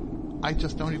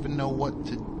don't even know what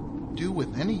to do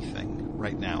with anything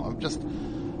right now.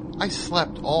 I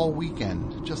slept all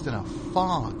weekend just in a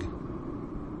fog.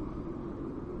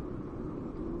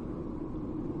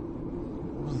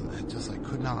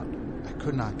 I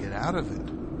could not get out of it.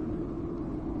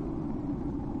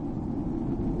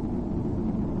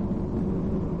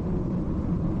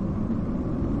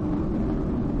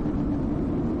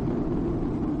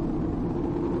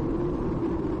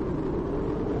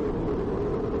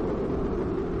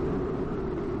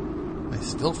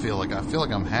 I feel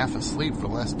like I'm half asleep. For the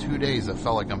last 2 days I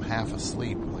felt like I'm half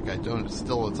asleep. Like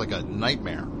it's like a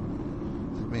nightmare.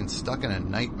 It's like being stuck in a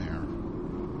nightmare.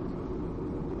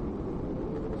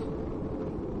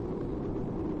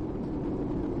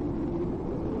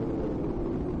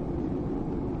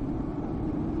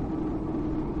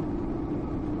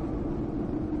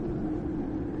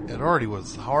 It already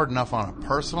was hard enough on a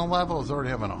personal level. I was already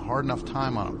having a hard enough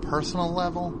time on a personal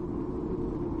level.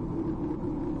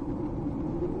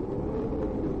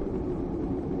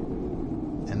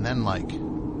 And then, like,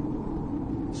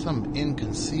 some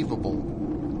inconceivable,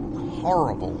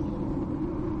 horrible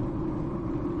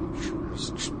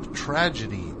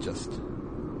tragedy just...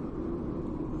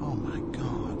 Oh my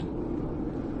God.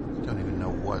 I don't even know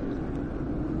what...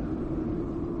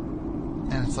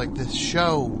 And it's like this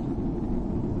show...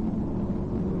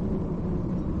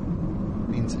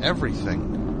 means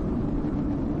everything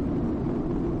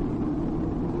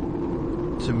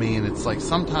to me, and it's like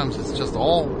sometimes it's just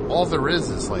all there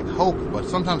is like hope, but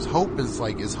sometimes hope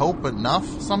is hope enough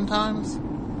sometimes?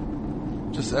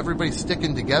 Just everybody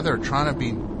sticking together trying to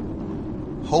be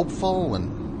hopeful and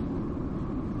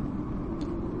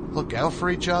look out for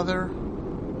each other.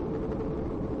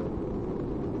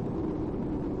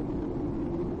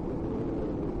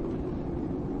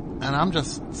 And I'm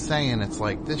just saying, it's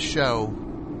like this show,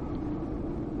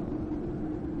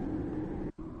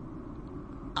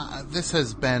 this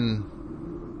has been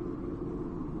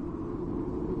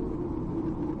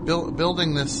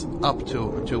building this up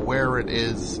to where it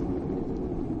is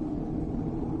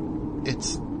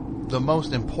it's the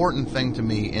most important thing to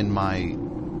me in my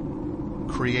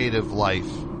creative life.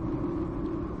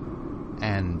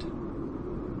 And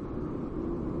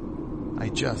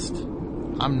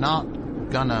I'm not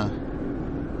gonna,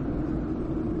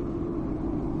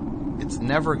 it's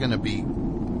never gonna be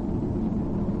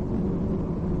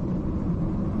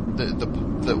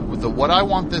the what I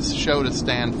want this show to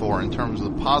stand for in terms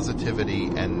of positivity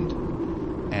and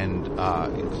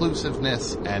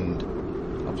inclusiveness and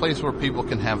a place where people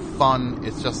can have fun.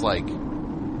 It's just like,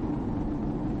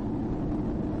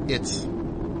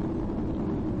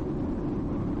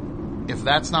 if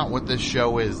that's not what this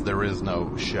show is, there is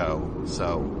no show.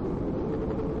 So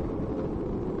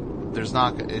there's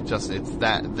not, it's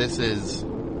that, this is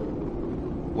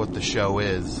what the show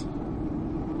is.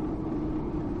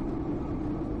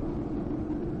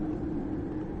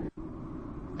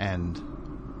 And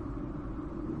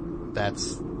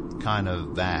that's kind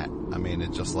of that. I mean,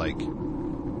 it's just like,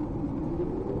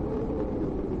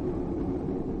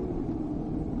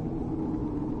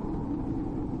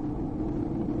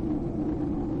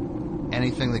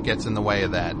 anything that gets in the way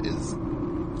of that is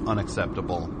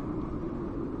unacceptable.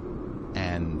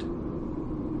 And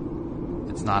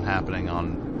it's not happening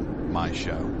on my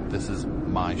show. This is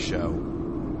my show.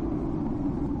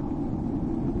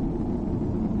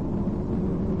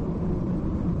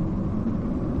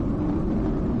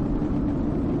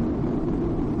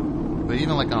 But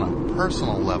even like on a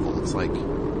personal level, it's like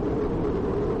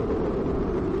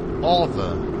all of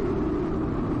the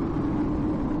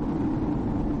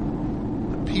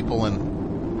people,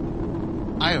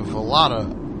 and I have a lot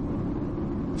of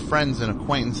friends and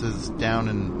acquaintances down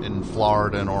in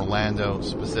Florida and Orlando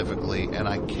specifically, and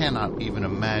I cannot even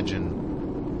imagine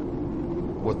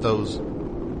what those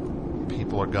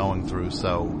people are going through.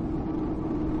 So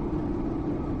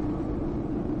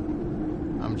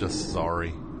I'm just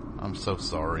sorry. I'm so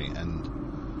sorry,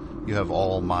 and you have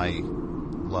all my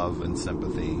love and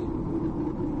sympathy.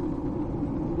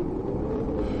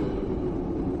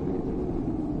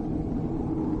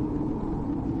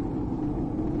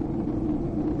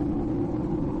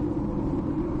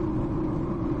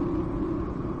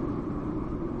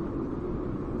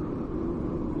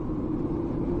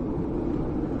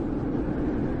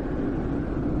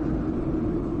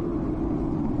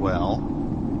 Well,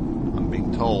 I'm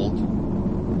being told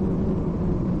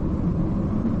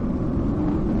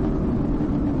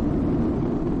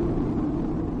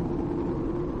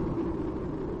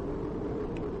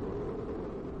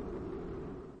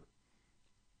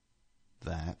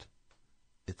that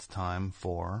it's time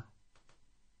for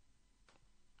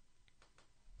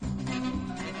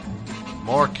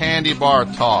more candy bar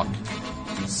talk.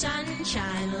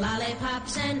 Sunshine,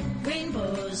 lollipops, and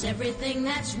rainbows, everything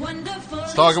that's wonderful.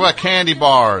 Let's talk about candy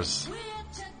bars.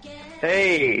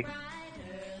 Hey,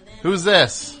 Who's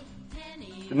this?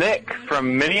 Nick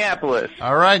from Minneapolis.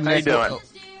 All right, How Nick. you doing?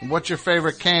 What's your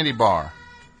favorite candy bar?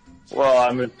 Well,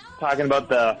 I'm talking about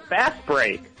the Fast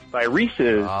Break by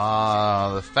Reese's.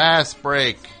 Ah, the Fast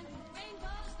Break.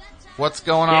 What's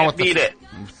going on with Can't beat it.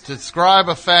 Describe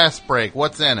a Fast Break.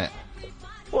 What's in it?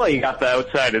 Well, you got the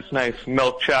outside, it's nice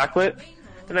milk chocolate,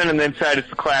 and then on the inside it's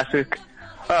the classic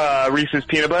Reese's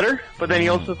peanut butter, but then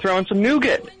you also throw in some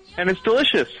nougat, and it's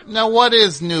delicious. Now, what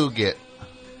is nougat?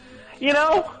 You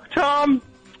know, Tom,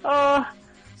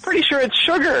 pretty sure it's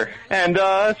sugar and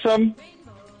some,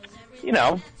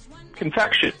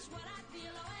 confection.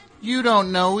 You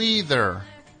don't know either.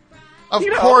 Of You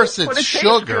know, course but it's it tastes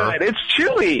sugar. good. It's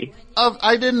chewy.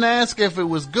 I didn't ask if it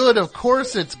was good. Of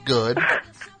course it's good.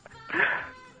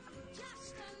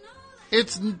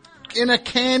 It's in a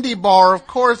candy bar. Of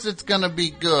course it's going to be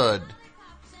good.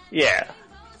 Yeah.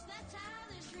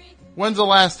 When's the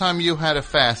last time you had a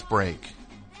Fast Break?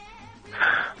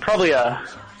 Probably a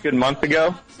good month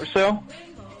ago or so.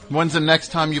 When's the next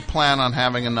time you plan on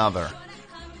having another?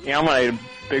 Yeah, I'm gonna eat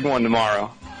a big one tomorrow.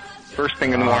 First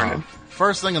thing in the morning.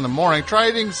 First thing in the morning. Try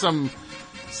eating some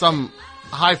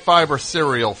high fiber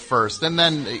cereal first, and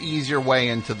then ease your way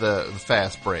into the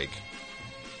Fast Break.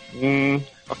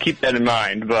 I'll keep that in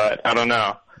mind, but I don't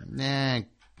know. Nah.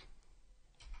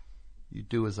 You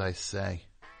do as I say.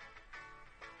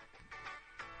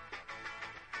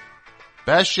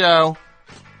 Best show.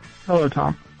 Hello,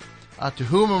 Tom. To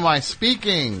whom am I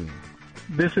speaking?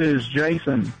 This is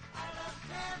Jason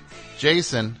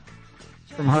Jason.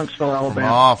 from Huntsville,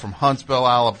 Alabama. From Huntsville,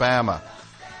 Alabama.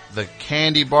 The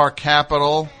candy bar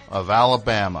capital of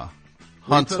Alabama.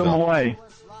 Huntsville.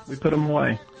 We put them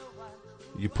away.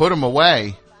 You put them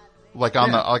away? Like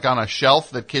on on a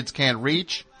shelf that kids can't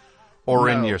reach? Or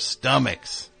in No. your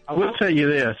stomachs? I will tell you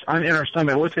this. I'm in our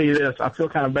stomach. I will tell you this. I feel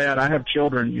kind of bad. I have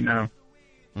children,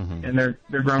 and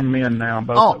they're grown men now,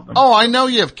 both of them. Oh, I know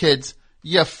you have kids.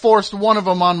 You forced one of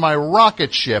them on my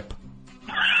rocket ship.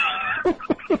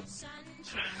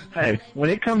 Hey, when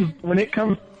it comes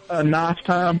knife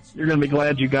time, you're going to be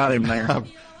glad you got him there.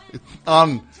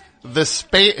 On the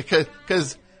space,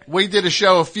 because we did a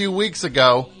show a few weeks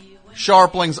ago,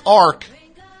 Sharpling's Ark,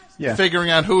 figuring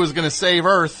out who was going to save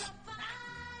Earth.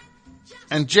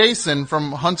 And Jason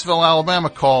from Huntsville, Alabama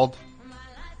called,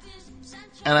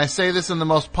 and I say this in the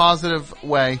most positive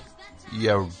way.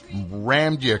 You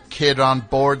rammed your kid on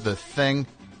board the thing,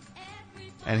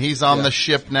 and he's on the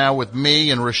ship now with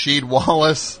me and Rasheed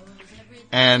Wallace,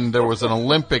 and there was an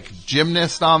Olympic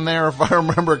gymnast on there, if I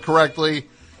remember correctly.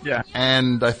 Yeah.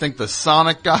 And I think the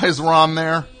Sonic guys were on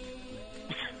there.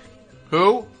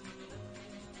 Who?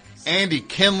 Andy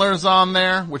Kindler's on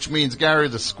there, which means Gary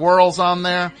the Squirrel's on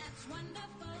there.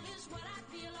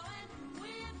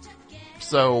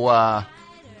 So, well,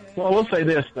 I will say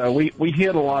this, though. We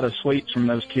hid a lot of sweets from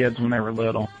those kids when they were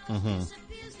little. Mm-hmm.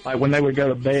 Like, when they would go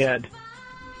to bed,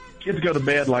 kids go to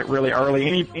bed, like, really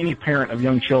early. Any parent of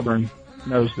young children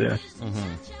knows this.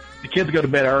 Mm-hmm. The kids go to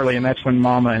bed early, and that's when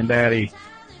Mama and Daddy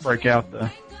break out the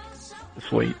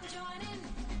sweets.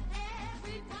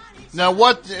 Now,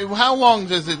 how long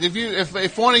does it,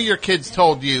 if one of your kids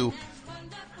told you,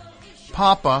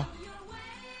 Papa,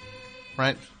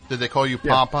 right? Did they call you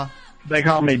Papa? They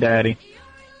call me Daddy.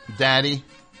 Daddy?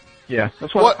 Yeah,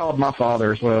 that's what I called my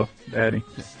father as well, Daddy.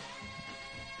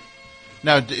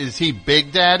 Now, is he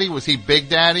Big Daddy? Was he Big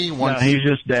Daddy? No, he's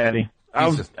just Daddy.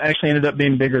 Actually ended up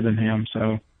being bigger than him,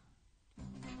 so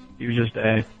he was just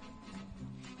Daddy.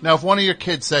 Now, if one of your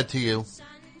kids said to you,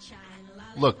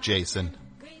 look, Jason,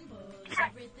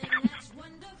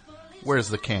 where's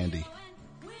the candy?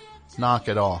 Knock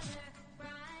it off.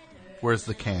 Where's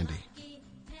the candy?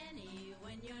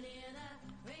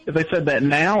 If they said that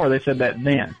now or they said that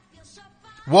then?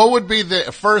 What would be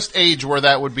the first age where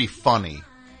that would be funny?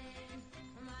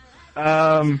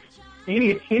 Any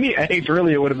age,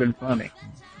 really, it would have been funny.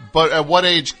 But at what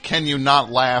age can you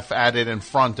not laugh at it in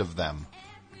front of them?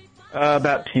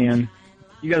 About 10.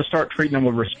 You got to start treating them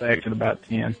with respect at about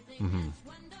 10. Mm-hmm.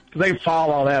 Because they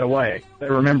file all that away. They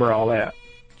remember all that.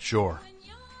 Sure.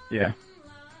 Yeah.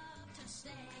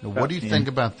 Now, what do you think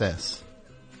about this?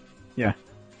 Yeah.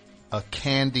 A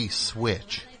candy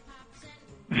switch.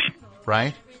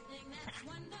 Right?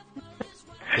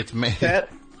 It's made. That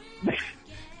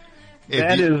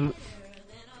is.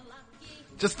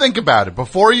 Just think about it.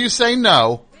 Before you say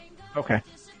no. Okay.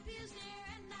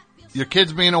 Your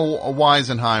kid's being a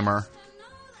Weisenheimer.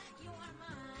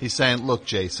 He's saying, look,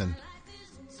 Jason,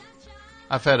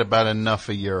 I've had about enough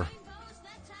of your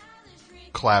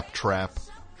claptrap.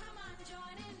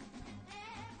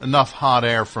 Enough hot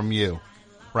air from you.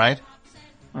 Right?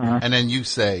 Uh-huh. And then you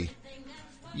say,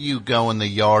 you go in the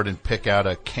yard and pick out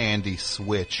a candy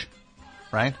switch.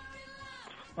 Right?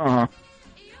 Uh-huh.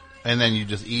 And then you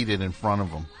just eat it in front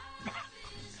of them.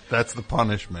 That's the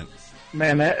punishment.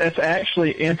 Man, that's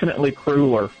actually infinitely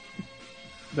crueler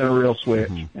than a real switch,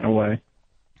 in a way.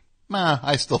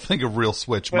 I still think a real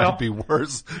switch might be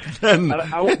worse than...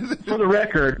 for the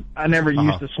record, I never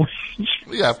used the switch.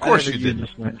 Yeah, of course you didn't.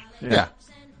 Yeah.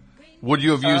 Would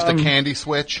you have used a candy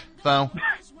switch, though?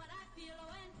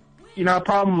 I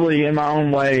probably, in my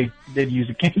own way, did use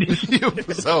a candy switch.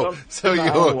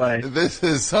 This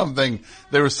is something,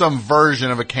 there was some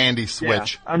version of a candy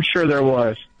switch. Yeah, I'm sure there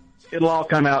was. It'll all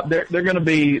come out. They're going to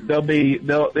be,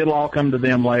 it'll all come to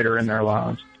them later in their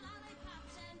lives.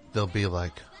 They'll be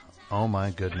like, oh my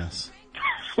goodness.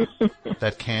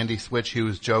 That candy switch he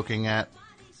was joking at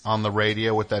on the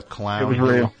radio with that clown. It was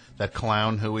real. That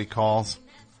clown who he calls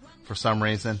for some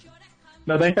reason.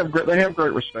 No, they have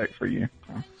great respect for you.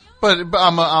 But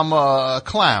I'm a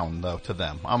clown though to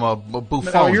them. I'm a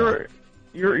buffoon. No,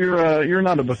 you're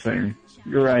not a buffoon.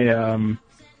 You're a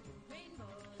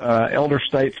elder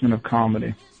statesman of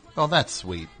comedy. Oh, that's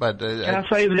sweet. But can I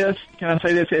say this?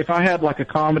 If I had like a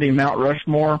comedy Mount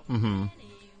Rushmore,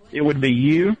 it would be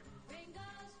you.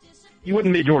 You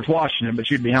wouldn't be George Washington, but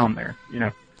you'd be on there.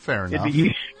 Fair enough.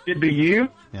 It'd be you.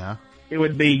 Yeah. It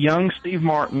would be young Steve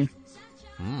Martin.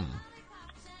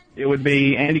 It would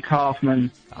be Andy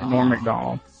Kaufman and Norm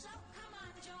Macdonald.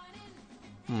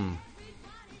 And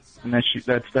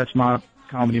that's my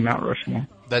comedy Mount Rushmore.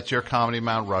 That's your comedy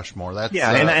Mount Rushmore. That's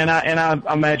and I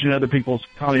imagine other people's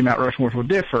comedy Mount Rushmores will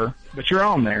differ, but you're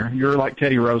on there. You're like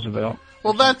Teddy Roosevelt.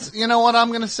 Well, that's what I'm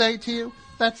going to say to you.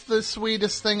 That's the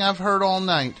sweetest thing I've heard all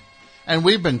night. And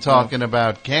we've been talking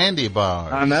about candy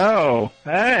bars. I know.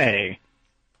 Hey.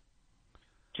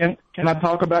 Can I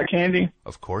talk about candy?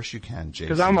 Of course you can,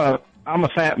 Jason. Because I'm a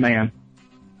fat man,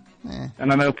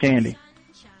 and I know candy.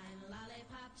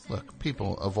 Look,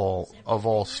 people of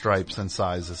all stripes and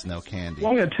sizes know candy.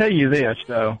 Well, I'm going to tell you this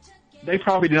though, they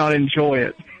probably do not enjoy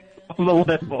it on the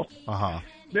level.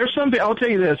 There's some. I'll tell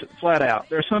you this flat out.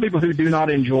 There are some people who do not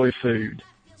enjoy food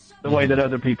the way that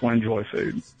other people enjoy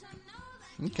food.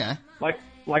 Okay. Like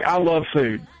I love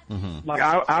food. Like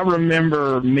I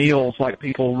remember meals like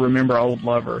people remember old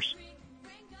lovers.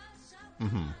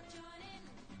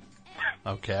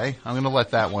 Okay, I'm going to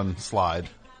let that one slide.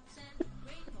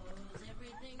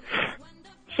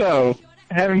 So,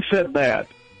 having said that,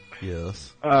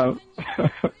 yes, the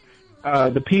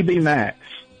PB Max.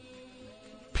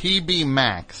 PB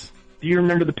Max. Do you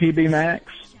remember the PB Max?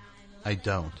 I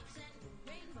don't.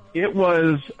 It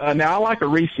was, now I like a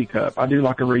Reese cup. I do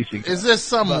like a Reese cup. Is this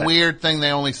some weird thing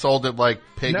they only sold at like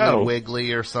Piggly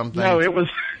Wiggly or something? No, it was,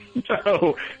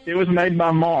 it was made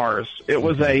by Mars. It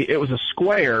was a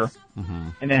square,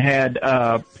 and it had,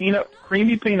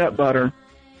 creamy peanut butter,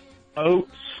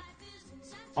 oats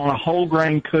on a whole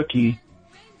grain cookie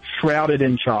shrouded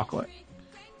in chocolate.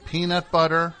 Peanut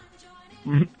butter?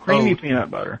 Creamy peanut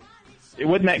butter. It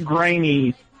wasn't that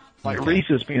grainy, like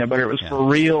Reese's peanut butter. It was for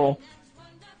real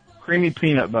creamy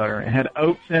peanut butter. It had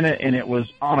oats in it, and it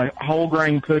was on a whole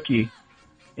grain cookie,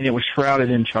 and it was shrouded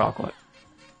in chocolate.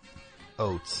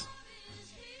 Oats.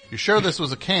 You sure this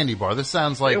was a candy bar? This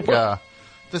sounds like the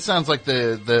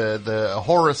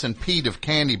Horace and Pete of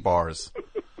candy bars.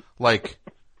 Like,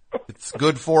 it's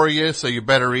good for you, so you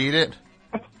better eat it.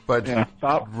 But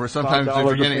sometimes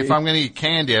if I'm going to eat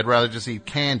candy, I'd rather just eat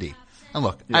candy. And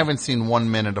look, I haven't seen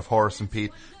 1 minute of Horace and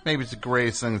Pete. Maybe it's the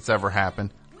greatest thing that's ever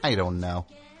happened. I don't know.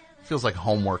 Feels like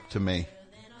homework to me.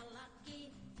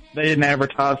 They didn't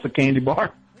advertise the candy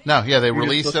bar? No, they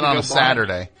released it on a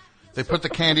Saturday. They put the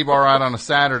candy bar out on a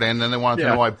Saturday, and then they wanted to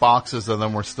know why boxes of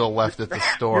them were still left at the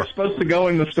store. You're supposed to go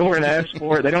in the store and ask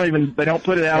for it. They don't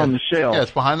put it out on the shelf. Yeah,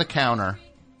 it's behind the counter.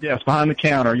 Yeah, it's behind the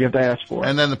counter. You have to ask for it.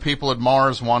 And then the people at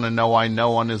Mars want to know why no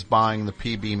one is buying the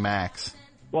PB Max.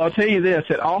 Well, I'll tell you this.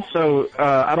 It also,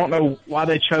 I don't know why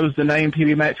they chose the name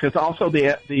PB Max, because also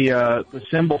the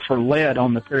symbol for lead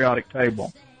on the periodic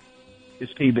table is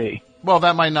PB. Well,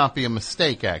 that might not be a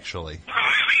mistake, actually.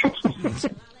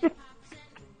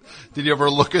 Did you ever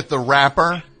look at the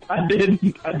wrapper? I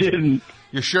didn't.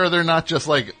 You're sure they're not just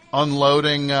like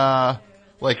unloading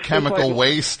like chemical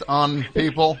waste on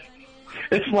people?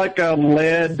 It's like a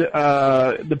lead,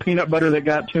 the peanut butter that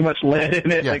got too much lead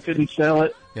in it. They couldn't sell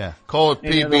it. Yeah, call it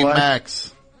PB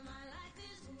Max.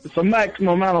 It's a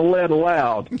maximum amount of lead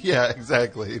allowed. Yeah,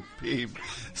 exactly.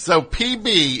 So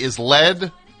PB is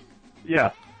lead?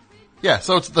 Yeah. Yeah,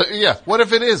 so it's what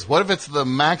if it is? What if it's the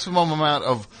maximum amount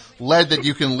of lead that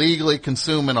you can legally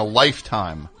consume in a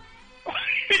lifetime?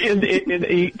 in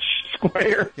each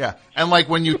square? Yeah, and like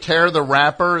when you tear the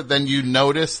wrapper, then you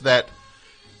notice that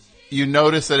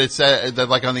it says that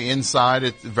like on the inside,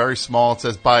 it's very small. It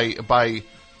says by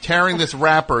tearing this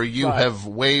wrapper, you have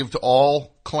waived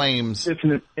all claims. It's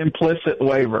an implicit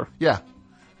waiver. Yeah,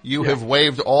 you have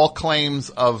waived all claims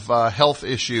of health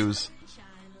issues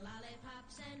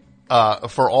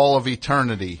for all of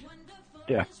eternity.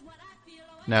 Yeah.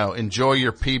 Now enjoy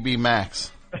your PB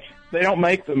Max. They don't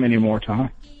make them anymore,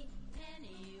 Tom.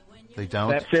 They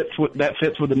don't? That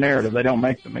fits with the narrative. They don't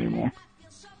make them anymore.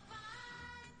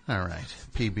 All right,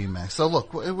 PB Max. So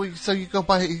look, so you go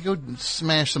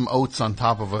smash some oats on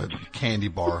top of a candy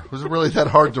bar. Was it really that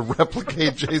hard to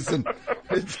replicate, Jason?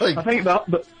 It's like, I think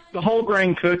the whole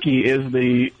grain cookie is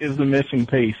the missing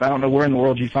piece. I don't know where in the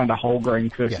world you find a whole grain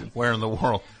cookie. Yeah, where in the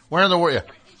world? Where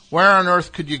on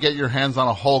earth could you get your hands on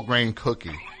a whole grain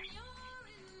cookie?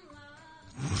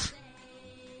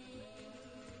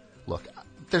 Look,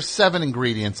 there's 7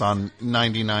 ingredients on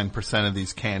 99% of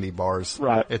these candy bars.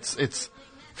 Right.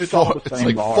 It's all the same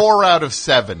like bar. 4 out of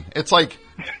 7. It's like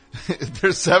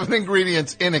there's 7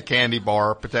 ingredients in a candy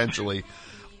bar, potentially.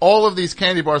 All of these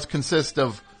candy bars consist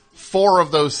of 4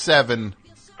 of those 7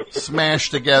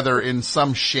 smashed together in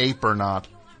some shape or not.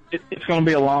 It's going to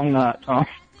be a long night, Tom.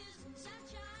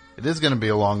 It is going to be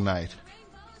a long night.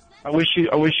 I wish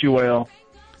you well.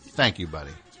 Thank you,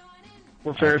 buddy.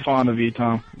 We're very fond of you,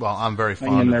 Tom. Well, I'm very Hang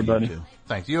fond in of there, you, buddy. too.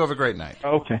 Thanks. You have a great night.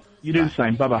 Okay. You do the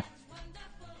same. Bye-bye.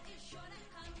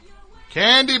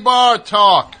 Candy bar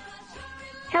talk.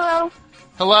 Hello.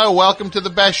 Hello. Welcome to the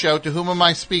best show. To whom am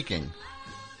I speaking?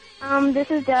 This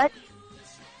is Dutch.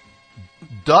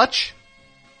 Dutch?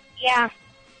 Yeah.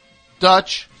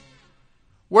 Dutch?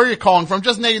 Where are you calling from?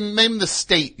 Just name the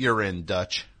state you're in,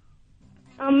 Dutch.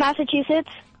 Massachusetts.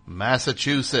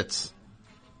 Massachusetts.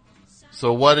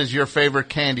 So what is your favorite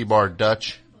candy bar,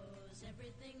 Dutch?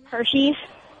 Hershey's.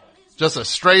 Just a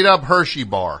straight up Hershey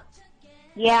bar.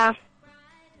 Yeah,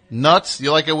 Nuts?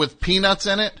 You like it with peanuts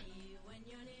in it?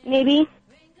 maybe.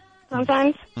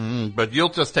 Sometimes. But you'll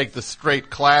just take the straight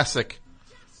classic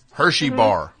Hershey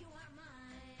bar.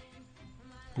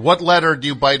 What letter do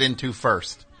you bite into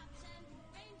first?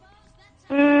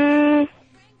 I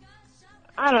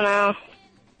don't know.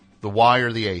 The Y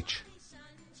or the H?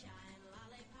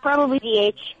 Probably the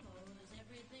H.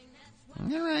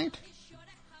 All right.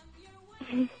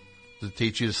 Did it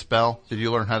teach you to spell? Did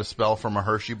you learn how to spell from a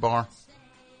Hershey bar?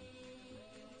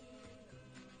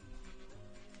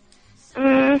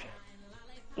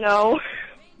 No.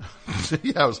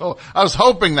 Yeah, I was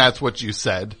hoping that's what you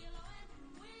said.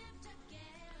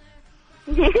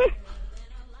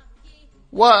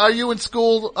 What, are you in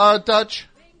school, Dutch?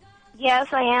 Yes,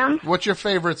 I am. What's your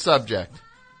favorite subject?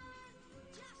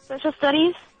 Social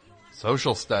studies.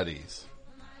 Social studies.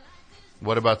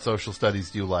 What about social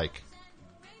studies do you like?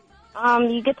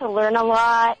 You get to learn a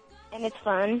lot, and it's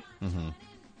fun.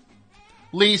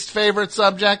 Least favorite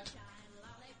subject?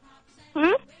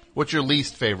 Hmm? What's your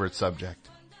least favorite subject?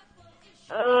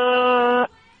 I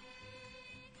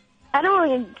don't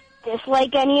really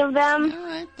dislike any of them. All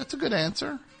right, that's a good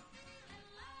answer.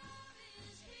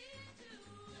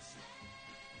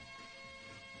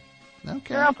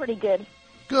 Okay. They're all pretty good.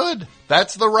 Good.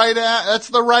 That's the right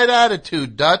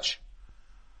attitude, Dutch.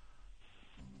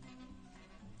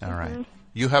 All right.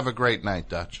 You have a great night,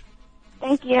 Dutch.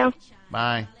 Thank you.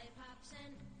 Bye.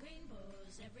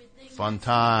 Fun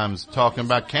times talking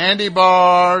about candy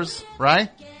bars, right?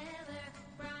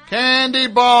 Candy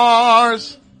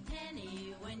bars.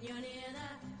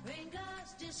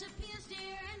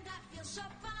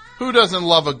 Who doesn't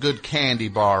love a good candy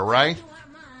bar, right?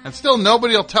 And still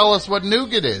nobody will tell us what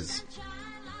nougat is.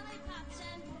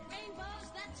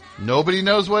 Nobody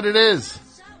knows what it is.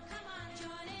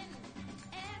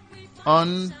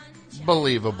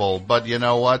 Unbelievable. But you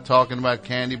know what? Talking about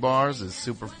candy bars is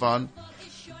super fun.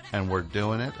 And we're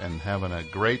doing it and having a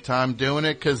great time doing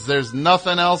it because there's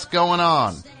nothing else going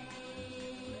on.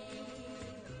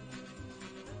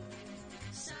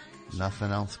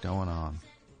 Nothing else going on.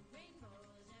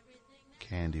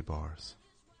 Candy bars.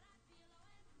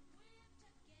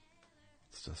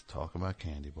 Let's just talk about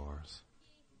candy bars.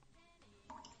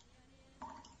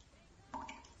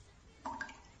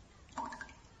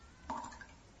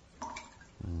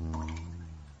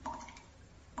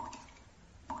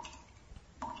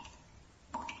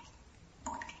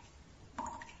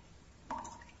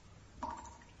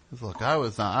 Look, I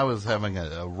was having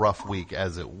a rough week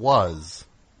as it was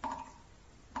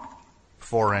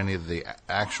before any of the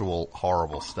actual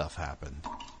horrible stuff happened.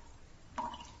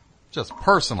 Just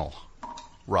personal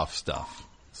rough stuff.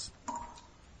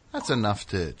 That's enough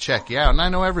to check you out. And I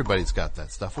know everybody's got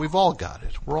that stuff. We've all got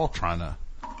it. We're all trying to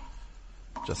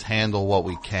just handle what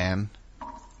we can.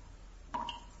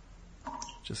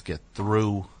 Just get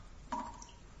through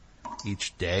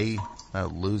each day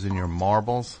without losing your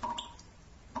marbles.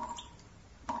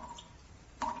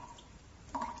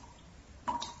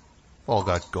 All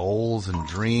got goals and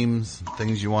dreams and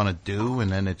things you want to do,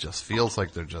 and then it just feels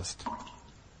like they're just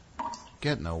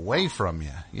getting away from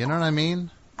you. You know what I mean?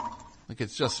 Like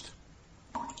it's just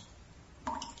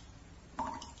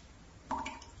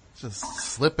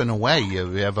slipping away. You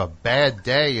have a bad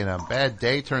day, and a bad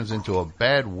day turns into a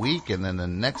bad week, and then the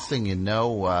next thing you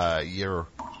know, you're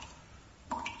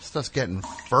just getting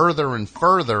further and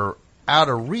further out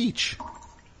of reach.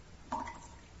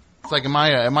 It's like, am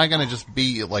I going to just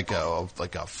be like a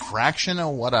fraction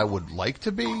of what I would like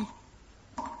to be?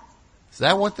 Is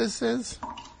that what this is?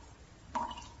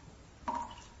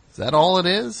 Is that all it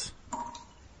is?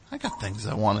 I got things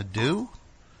I want to do.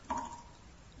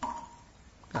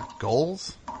 Got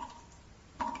goals.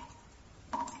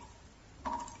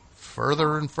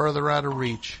 Further and further out of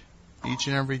reach each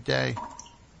and every day.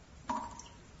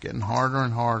 Getting harder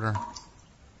and harder.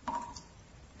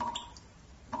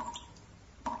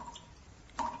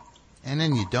 And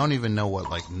then you don't even know what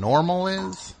like normal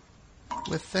is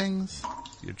with things.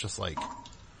 You're just like,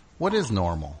 what is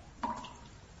normal?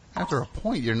 After a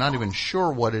point, you're not even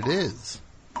sure what it is.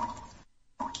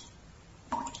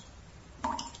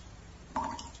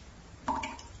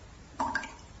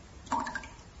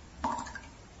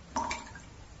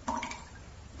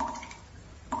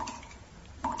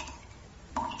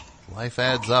 Life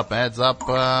adds up.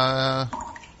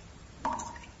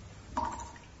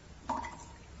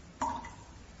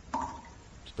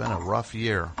 It's been a rough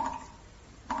year.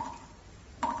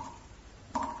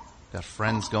 Got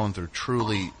friends going through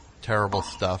truly terrible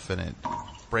stuff, and it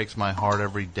breaks my heart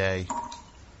every day.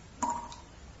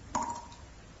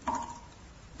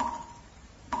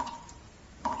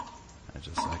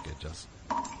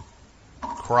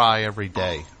 cry every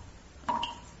day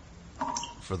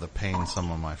for the pain some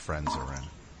of my friends are in.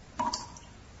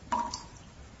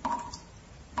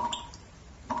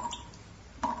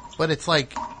 But it's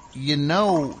like, you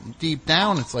know, deep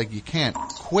down, it's like you can't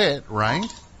quit,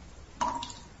 right?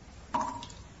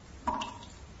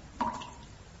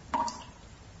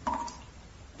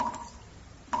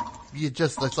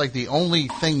 It's like the only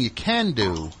thing you can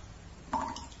do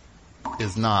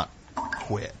is not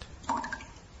quit.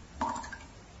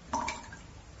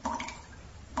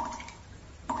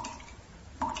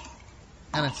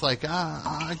 And it's like,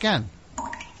 again,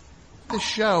 this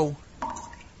show,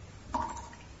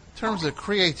 in terms of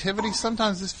creativity,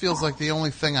 sometimes this feels like the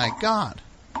only thing I got.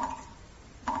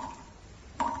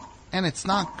 And it's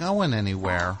not going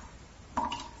anywhere.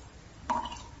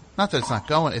 Not that it's not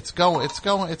going, it's going,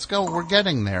 we're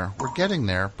getting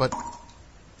there, but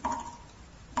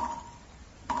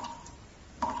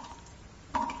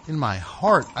in my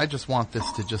heart, I just want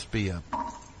this to just be a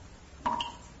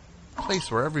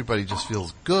place where everybody just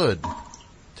feels good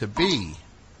to be.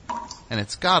 And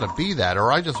it's gotta be that,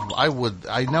 or I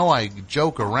know I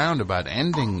joke around about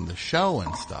ending the show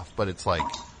and stuff, but it's like,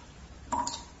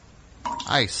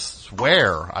 I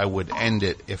swear I would end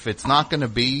it if it's not going to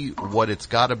be what it's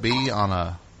got to be on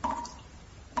a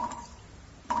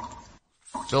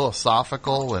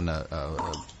philosophical and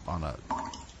on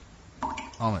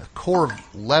a core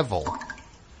level.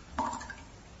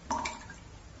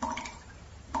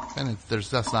 And there's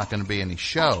just not going to be any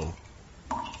show.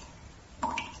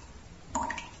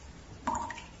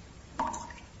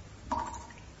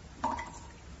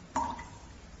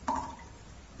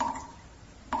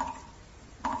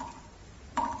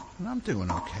 I'm doing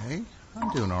okay. I'm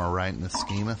doing all right in the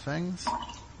scheme of things.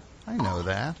 I know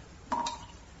that.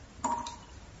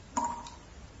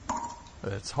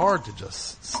 But it's hard to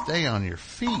just stay on your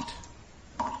feet.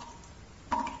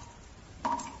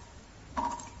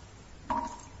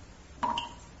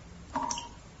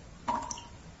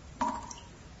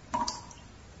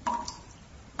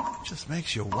 It just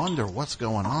makes you wonder what's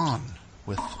going on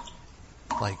with,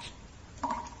 like,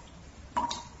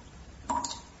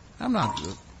 I'm not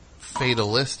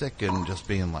fatalistic and just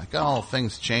being like, oh,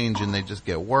 things change and they just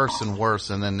get worse and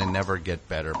worse and then they never get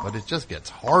better. But it just gets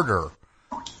harder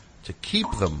to keep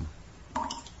them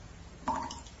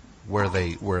where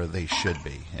they should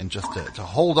be, and just to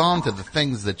hold on to the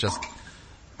things that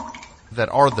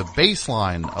are the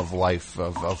baseline of life,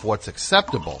 of what's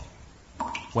acceptable.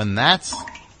 When that's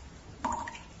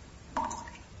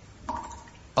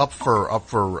up for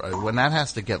when that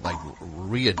has to get like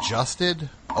readjusted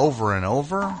over and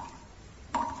over.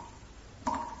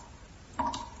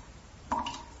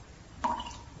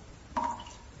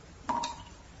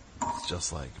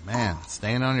 Just like, man,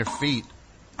 staying on your feet,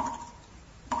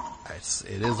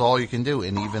 it is all you can do.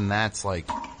 And even that's like,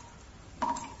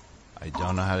 I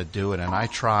don't know how to do it. And I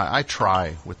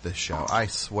try with this show. I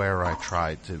swear I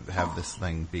try to have this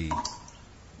thing be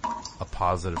a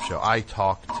positive show. I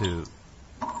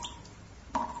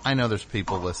know there's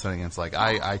people listening. It's like,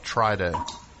 I try to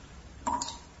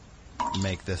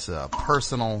make this a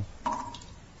personal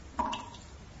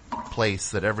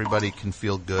place that everybody can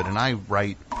feel good, and I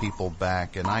write people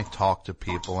back and I talk to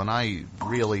people and I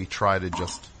really try to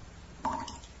just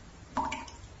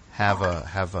have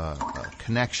a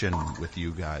connection with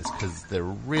you guys, because there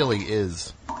really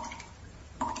is.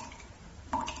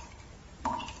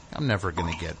 I'm never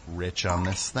going to get rich on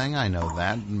this thing. I know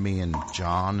that. Me and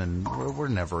John, and we're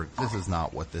never, this is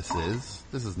not what this is.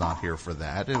 This is not here for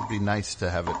that. It would be nice to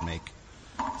have it make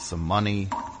some money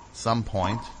some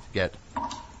point. Get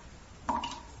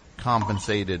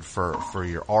compensated for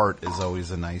your art is always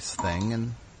a nice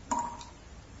thing,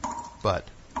 but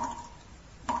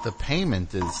the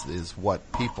payment is what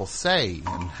people say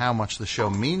and how much the show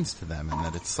means to them, and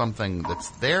that it's something that's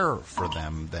there for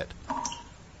them, that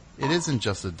it isn't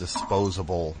just a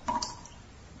disposable.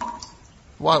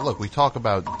 Well, look, we talk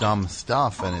about dumb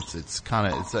stuff, and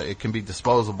it can be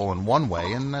disposable in one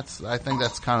way, and I think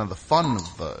that's kind of the fun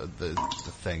of the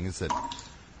thing, is that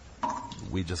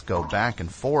we just go back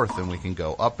and forth, and we can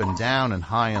go up and down and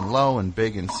high and low and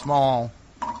big and small.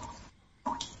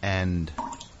 And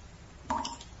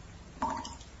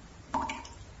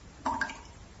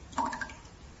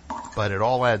but it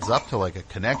all adds up to like a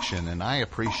connection, and I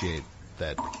appreciate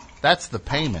that. That's the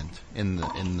payment in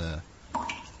the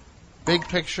big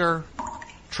picture,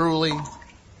 truly,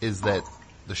 is that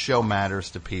the show matters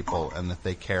to people and that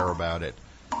they care about it,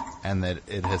 and that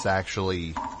it has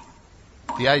actually,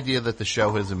 the idea that the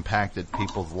show has impacted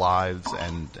people's lives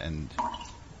and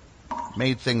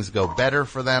made things go better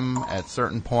for them at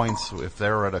certain points, if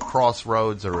they're at a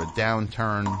crossroads or a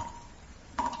downturn.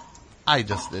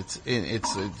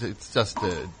 It's just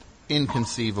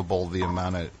inconceivable the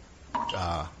amount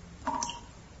of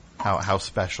how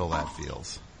special that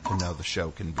feels to know the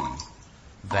show can be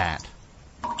that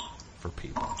for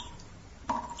people.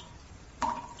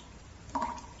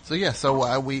 So yeah,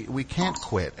 we can't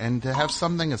quit, and to have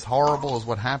something as horrible as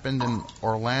what happened in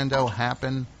Orlando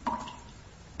happen,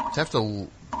 to have to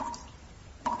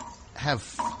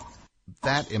have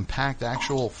that impact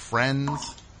actual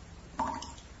friends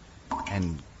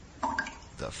and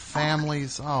the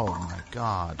families, oh my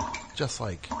God, just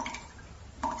like,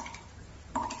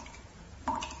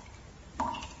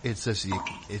 it's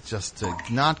just to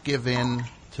not give in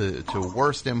to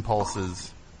worst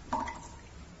impulses.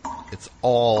 It's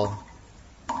all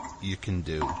you can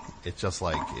do. It's just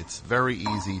like, it's very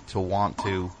easy to want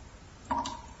to,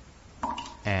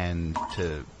 and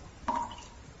to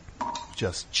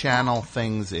just channel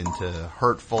things into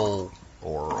hurtful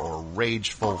or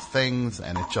rageful things,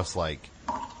 and it's just like,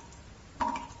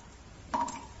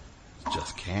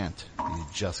 just can't. You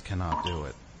just cannot do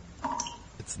it.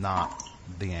 It's not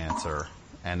the answer,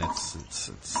 and it's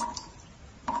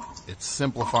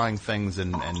simplifying things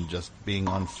and just being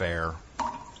unfair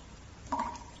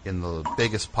in the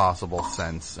biggest possible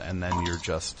sense, and then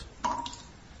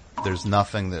there's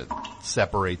nothing that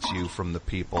separates you from the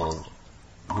people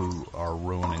who are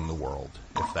ruining the world,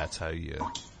 if that's how you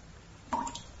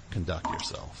conduct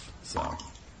yourself. So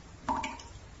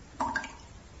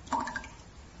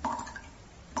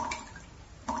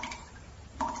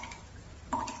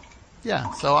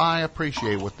yeah, so I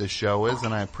appreciate what this show is,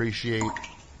 and I appreciate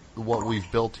what we've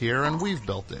built here, and we've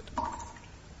built it.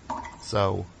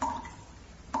 So,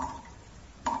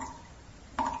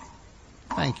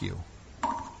 thank you.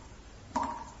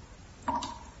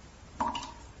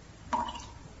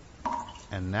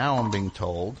 And now I'm being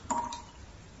told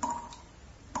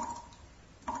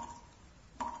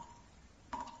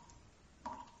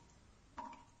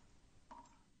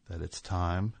that it's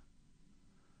time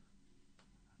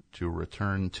to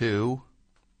return to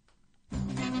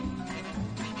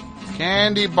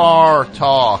Candy Bar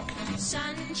Talk.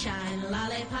 Sunshine,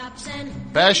 lollipops,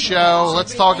 and Best show.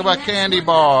 Let's talk about candy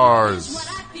bars.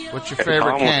 What's your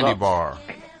favorite Tom, candy what's up? bar?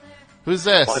 Who's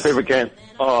this? My favorite candy.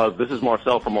 This is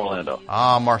Marcel from Orlando.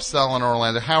 Marcel in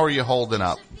Orlando. How are you holding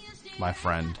up, my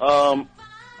friend? I'm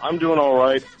doing all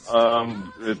right.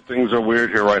 Things are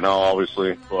weird here right now,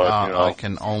 obviously, but you know. I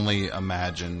can only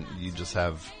imagine. You just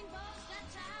have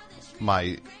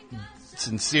my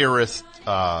sincerest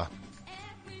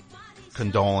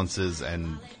condolences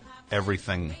and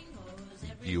everything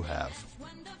you have.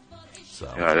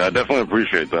 So Yeah, I definitely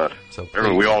appreciate that. So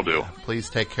we all do. Please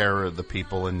take care of the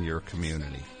people in your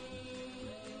community.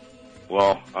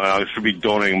 Well, I should be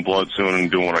donating blood soon and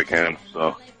doing what I can.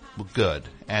 So Well, good.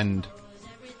 And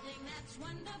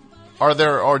are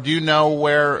there, or do you know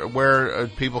where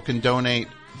people can donate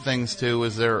things to?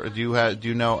 Is there? Do you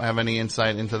have any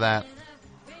insight into that?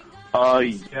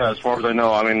 Yeah, as far as I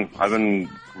know, I mean, I've been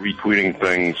retweeting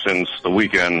things since the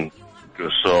weekend,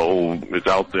 just so it's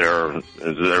out there, as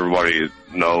everybody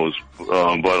knows. But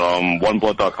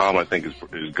oneblood.com, I think,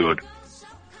 is good.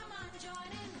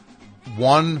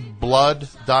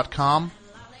 Oneblood.com?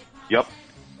 Yep.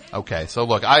 Okay, so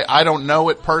look, I don't know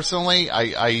it personally.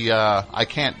 I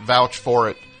can't vouch for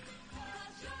it,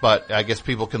 but I guess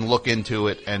people can look into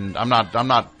it. And I'm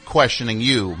not questioning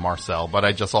you, Marcel, but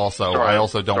I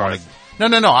also don't want to.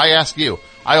 No. I ask you.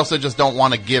 I also just don't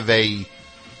want to give a. You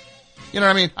know what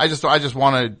I mean? I just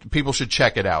want to. People should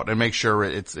check it out and make sure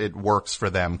it works for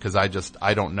them, because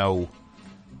I don't know.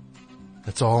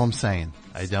 That's all I'm saying.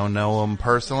 I don't know them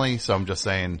personally, so I'm just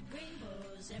saying.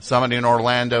 Somebody in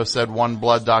Orlando said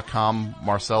oneblood.com.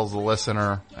 Marcel's a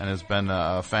listener and has been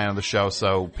a fan of the show,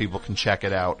 so people can check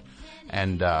it out.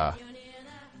 And,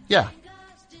 yeah.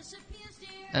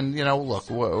 And, look,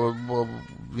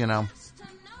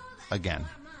 again,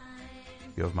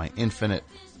 you have my infinite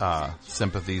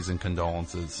sympathies and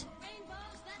condolences.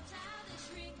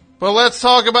 But let's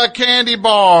talk about candy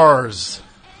bars.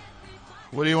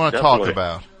 What do you want to talk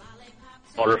about?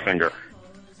 Butterfinger.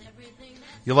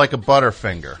 You like a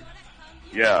Butterfinger?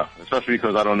 Yeah, especially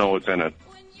because I don't know what's in it.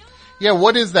 Yeah,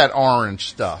 what is that orange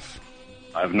stuff?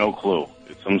 I have no clue.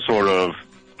 It's some sort of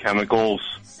chemicals,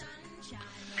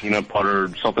 peanut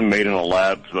butter, something made in a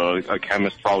lab. A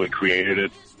chemist probably created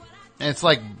it. And it's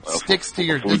like sticks to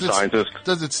your... Food scientist.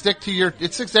 Does it stick to your...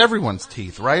 It sticks to everyone's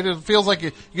teeth, right? It feels like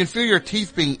you can feel your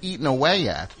teeth being eaten away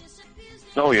at.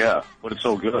 Oh, yeah, but it's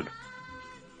so good.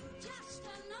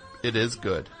 It is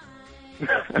good.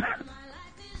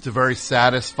 It's a very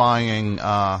satisfying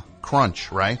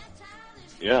crunch, right?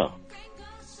 Yeah.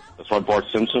 That's why Bart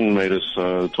Simpson made us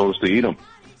told us to eat them.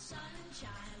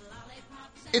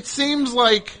 It seems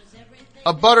like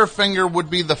a Butterfinger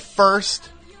would be the first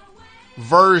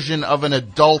version of an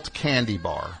adult candy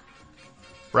bar,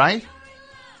 right?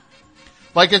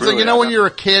 Like it's Really, like, when you're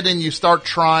a kid and you start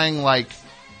trying like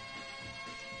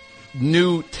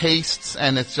new tastes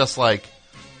and it's just like,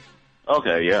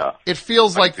 Okay, yeah. it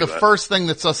feels like the first thing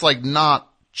that's just like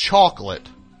not chocolate,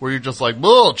 where you're just like,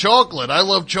 "Whoa, chocolate! I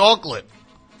love chocolate."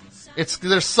 It's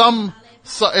it's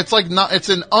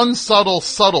an unsubtle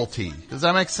subtlety. Does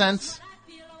that make sense?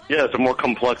 Yeah, it's a more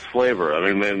complex flavor.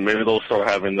 I mean, maybe they'll start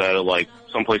having that at, like,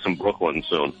 someplace in Brooklyn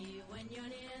soon.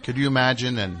 Could you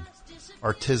imagine an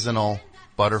artisanal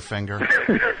Butterfinger?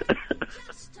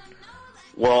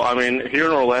 Well, I mean, here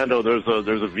in Orlando, there's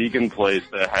a vegan place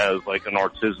that has, like, an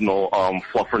artisanal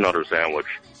fluffernutter sandwich.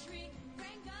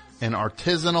 An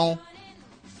artisanal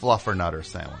fluffernutter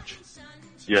sandwich.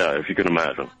 Yeah, if you can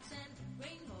imagine.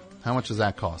 How much does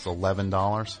that cost?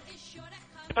 $11?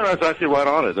 Yeah, that's actually right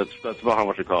on it. That's about how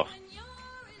much it costs.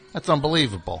 That's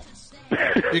unbelievable.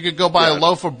 You could go buy a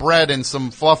loaf of bread and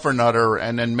some fluffernutter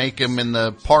and then make them in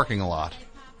the parking lot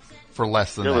for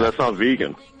less than that. Yeah, but that's not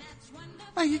vegan.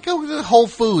 Well, you go to Whole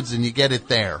Foods and you get it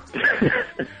there.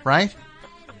 Right?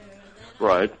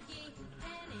 Right.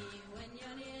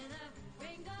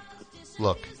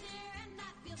 Look,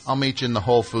 I'll meet you in the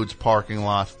Whole Foods parking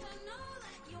lot.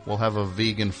 We'll have a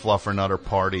vegan fluffernutter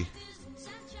party.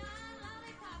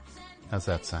 How's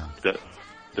that sound?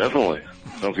 Definitely.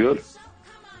 Sounds good.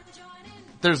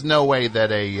 There's no way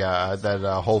that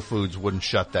a Whole Foods wouldn't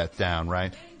shut that down,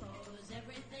 right?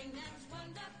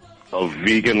 A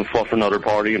vegan fluffernutter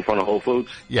party in front of Whole Foods?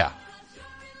 Yeah.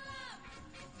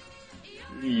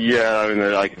 Yeah,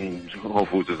 I mean, Whole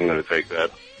Foods isn't going to take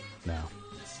that. No.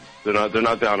 They're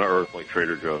not down to earth like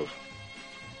Trader Joe's.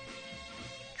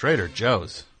 Trader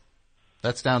Joe's?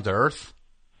 That's down to earth?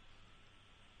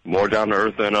 More down to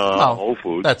earth than Whole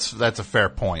Foods. That's a fair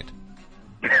point.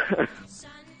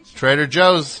 Trader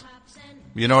Joe's.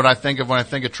 You know what I think of when I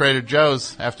think of Trader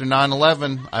Joe's? After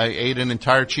 9/11, I ate an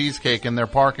entire cheesecake in their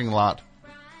parking lot.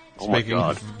 Oh my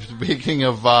God. Speaking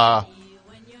of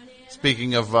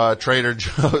Trader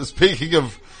Joe's, speaking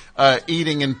of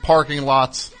eating in parking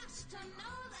lots.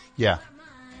 Yeah.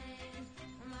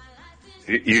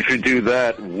 You should do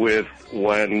that with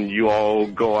when you all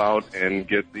go out and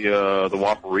get the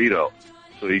Whopperito.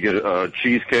 So you get a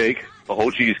cheesecake, a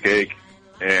whole cheesecake,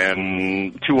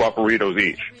 and 2 Whopperitos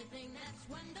each.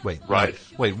 Wait, right.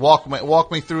 Wait,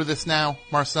 walk me through this now,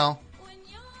 Marcel.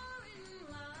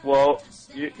 Well,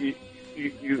 you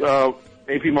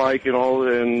AP Mike and all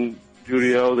and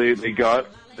Studio, they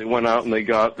went out and they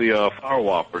got the Flower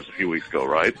Whoppers a few weeks ago,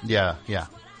 right? Yeah.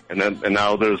 And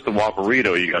now there's the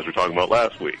Whopperito you guys were talking about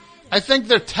last week. I think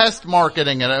they're test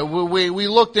marketing it. We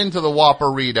looked into the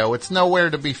Whopperito. It's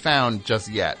nowhere to be found just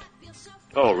yet.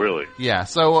 Oh, really? Yeah.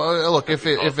 So look, if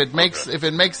it makes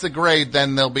the grade,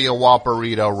 then there'll be a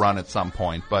Whopperito run at some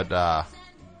point. But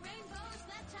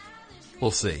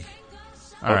we'll see.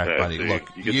 All right, buddy. So Look,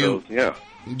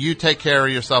 you take care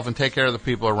of yourself and take care of the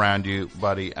people around you,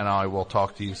 buddy. And I will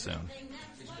talk to you soon.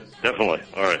 Definitely.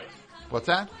 All right. What's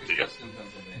that? Yes.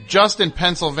 Just in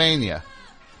Pennsylvania.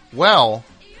 Well,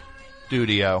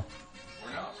 Dudio.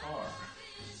 We're not far.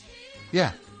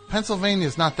 Yeah,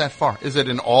 Pennsylvania's not that far. Is it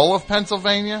in all of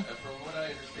Pennsylvania? From what I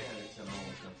understand, it's in all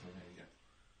of Pennsylvania.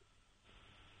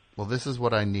 Well, this is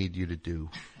what I need you to do,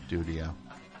 Dudio.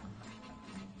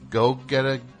 Go get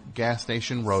a gas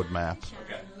station road map.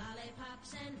 Okay.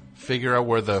 Figure out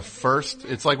where the first...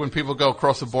 It's like when people go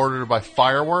across the border to buy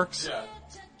fireworks. Yeah.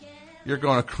 You're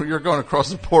going across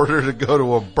the border to go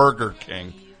to a Burger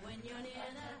King.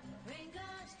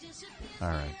 All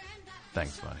right.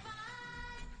 Thanks, buddy.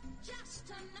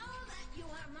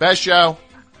 Best show.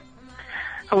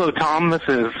 Hello, Tom. This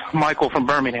is Michael from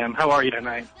Birmingham. How are you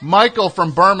tonight? Michael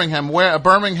from Birmingham. Where?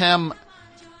 Birmingham,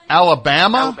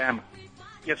 Alabama? Alabama.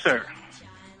 Yes, sir.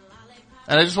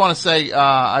 And I just want to say,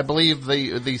 I believe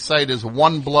the site is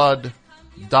oneblood.org,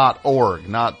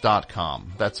 not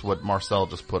 .com. That's what Marcel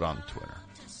just put on Twitter.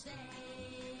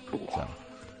 Cool.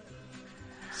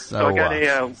 So I got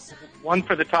a one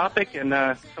for the topic and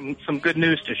some good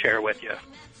news to share with you.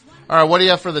 All right, what do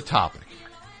you have for the topic?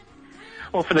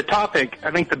 Well, for the topic,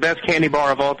 I think the best candy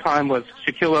bar of all time was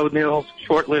Shaquille O'Neal's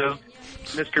short-lived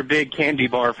Mr. Big candy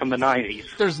bar from the 90s.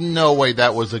 There's no way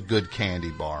that was a good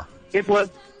candy bar. It was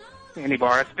a candy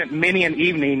bar. I spent many an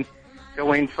evening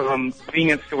going from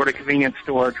convenience store to convenience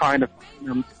store trying to find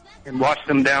them and wash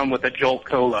them down with a Jolt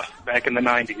Cola back in the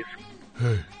 90s.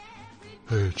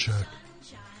 Hey, Jack.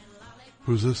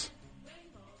 Who's this?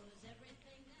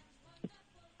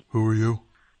 Who are you?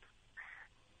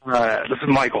 This is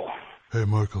Michael. Hey,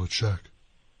 Michael, it's Shaq.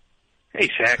 Hey,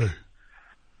 Shaq. Hey.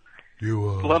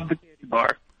 You, Love the candy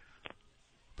bar.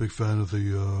 big fan of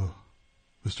the,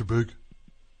 Mr. Big?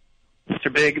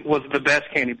 Mr. Big was the best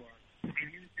candy bar.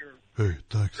 Hey,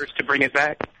 thanks. First to bring it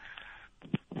back.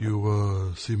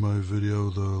 You, see my video,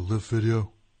 the lift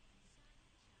video?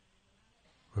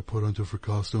 I put on different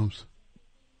costumes.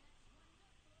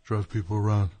 Drive people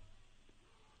around.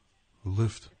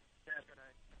 Lift.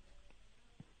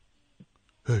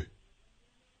 Hey.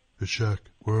 It's Shaq.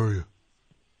 Where are you?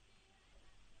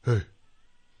 Hey.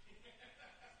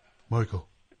 Michael.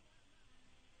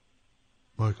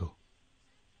 Michael.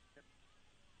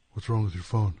 What's wrong with your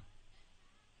phone?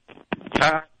 I'm in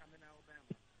Alabama.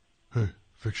 Hey,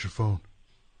 fix your phone.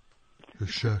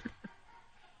 It's Shaq.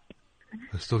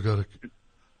 I still got a...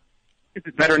 Is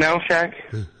it better now, Shaq?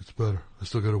 Yeah, it's better. I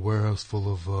still got a warehouse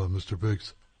full of Mr.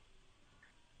 Bigs.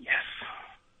 Yes.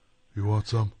 You want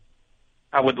some?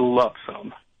 I would love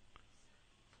some.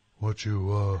 Why don't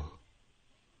you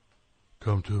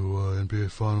come to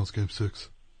NBA Finals Game 6?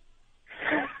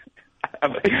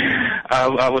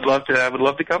 I would love to. I would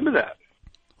love to come to that.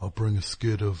 I'll bring a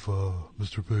skid of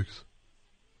Mr. Biggs.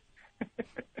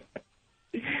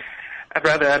 I'd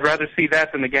rather see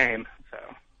that than the game. So.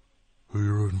 Who are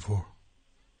you rooting for?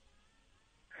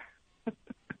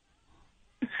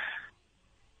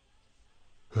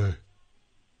 Hey.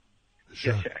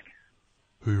 Yes, Shaq.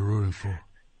 Who are you rooting for?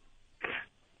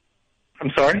 I'm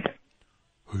sorry?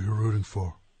 Who are you rooting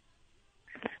for?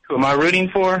 Who am I rooting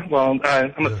for? Well,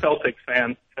 I'm a Celtics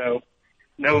fan, so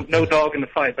no dog in the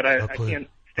fight, but I can't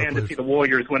stand to see the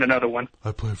Warriors win another one.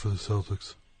 I played for the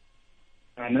Celtics.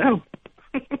 I know.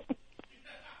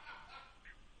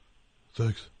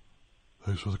 Thanks.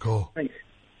 Thanks for the call. Thanks.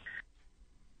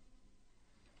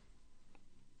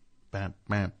 Bam,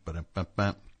 bam, ba-dum, bam,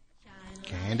 bam.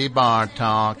 Candy bar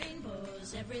talk.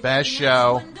 Best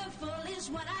show.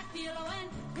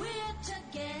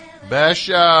 Best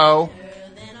show.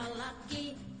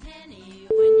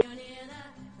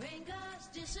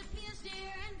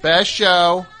 Best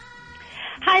show.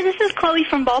 Hi, this is Chloe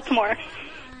from Baltimore.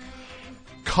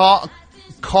 Chloe?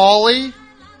 Chloe.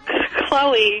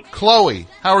 Chloe.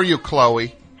 How are you,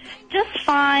 Chloe? Just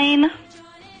fine.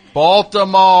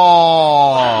 Baltimore.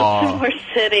 Baltimore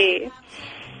City.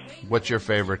 What's your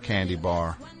favorite candy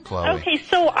bar, Chloe? Okay,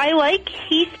 so I like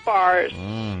Heath bars.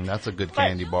 That's a good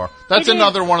candy bar. That's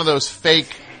another one of those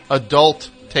fake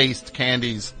adult taste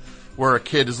candies where a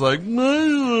kid is like, I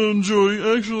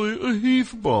enjoy actually a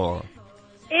Heath bar.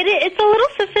 It's a little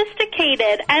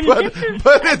sophisticated, and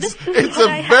it's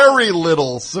a very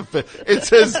little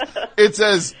it's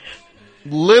as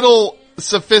little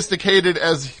sophisticated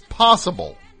as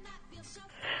possible.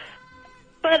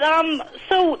 But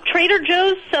so Trader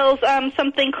Joe's sells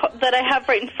something that I have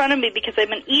right in front of me because I've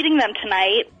been eating them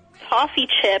tonight. Toffee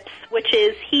chips, which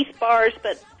is Heath bars,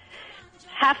 but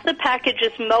half the package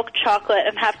is milk chocolate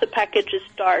and half the package is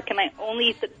dark, and I only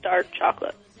eat the dark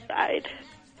chocolate side.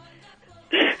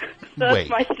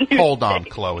 Wait, hold on,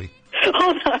 Chloe.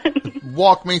 Hold on.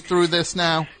 Walk me through this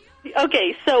now.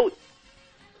 Okay, so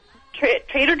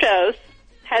Trader Joe's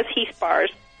has Heath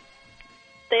bars.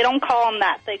 They don't call them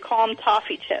that. They call them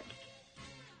toffee chips.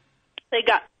 They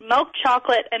got milk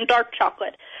chocolate and dark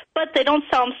chocolate, but they don't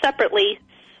sell them separately,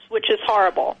 which is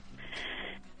horrible.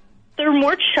 They're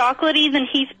more chocolatey than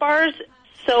Heath bars,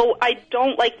 so I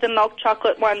don't like the milk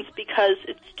chocolate ones because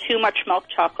it's too much milk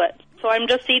chocolate. So I'm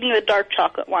just eating the dark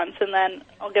chocolate ones, and then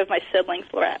I'll give my siblings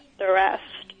the rest.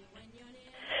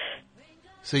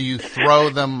 So you throw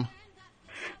them,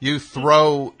 you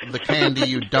throw the candy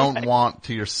you don't want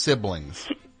to your siblings.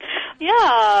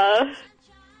 Yeah.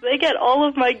 They get all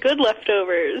of my good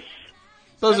leftovers.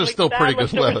 Those are still pretty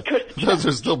good leftovers. Those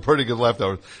are still pretty good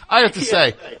leftovers. I have to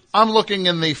say, I'm looking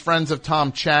in the Friends of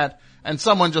Tom chat, and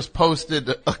someone just posted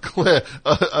a clip,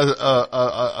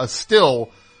 a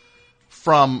still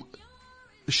from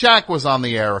Shaq was on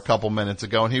the air a couple minutes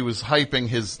ago, and he was hyping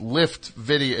his Lyft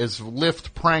video, his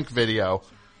Lyft prank video.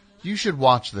 You should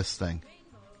watch this thing.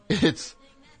 It's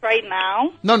right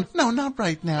now. No, not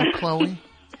right now, Chloe.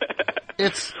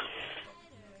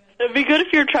 It'd be good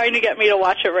if you're trying to get me to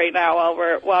watch it right now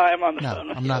while I'm on the phone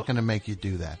with I'm not going to make you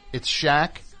do that. It's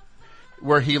Shaq,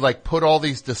 where he put all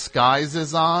these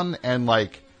disguises on and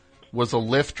was a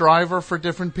Lyft driver for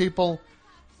different people.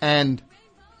 And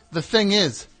the thing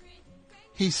is,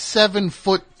 he's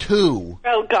 7'2".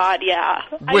 Oh God, yeah.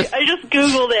 I just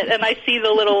Googled it and I see the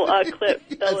little clip,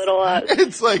 the little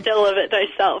it's still of it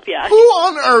myself. Yeah. Who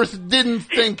on earth didn't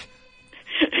think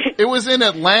It was in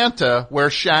Atlanta where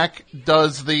Shaq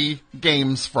does the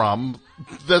games from.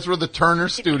 That's where the Turner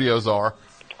Studios are.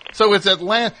 So it's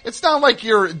Atlanta. It's not like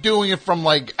you're doing it from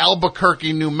like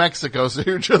Albuquerque, New Mexico. So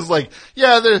you're just like,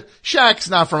 yeah, the Shaq's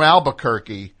not from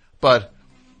Albuquerque, but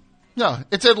no,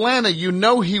 it's Atlanta. You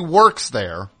know he works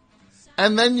there.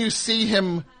 And then you see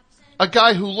him, a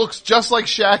guy who looks just like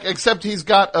Shaq, except he's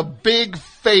got a big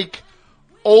fake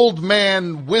old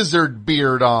man wizard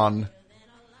beard on.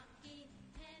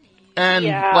 And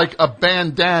like a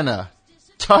bandana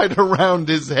tied around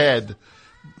his head.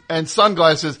 And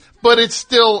sunglasses, but it's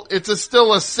still a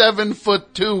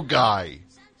 7'2" guy.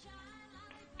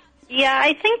 Yeah,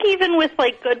 I think even with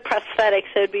like good prosthetics,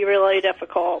 it would be really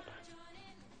difficult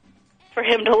for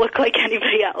him to look like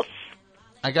anybody else.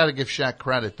 I got to give Shaq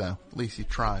credit, though. At least he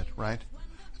tried, right?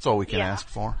 That's all we can ask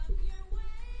for.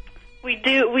 We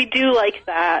do like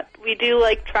that. We do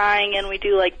like trying, and we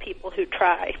do like people who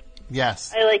try.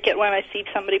 Yes. I like it when I see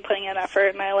somebody putting in effort,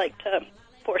 and I like to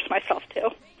force myself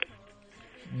to.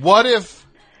 What if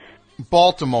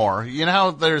Baltimore, you know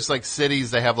how there's like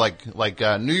cities, they have like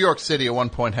New York City at one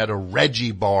point had a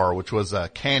Reggie bar, which was a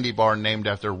candy bar named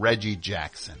after Reggie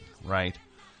Jackson, right?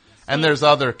 And there's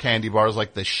other candy bars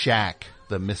like the Shack,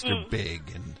 the Mr. Big,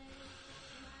 and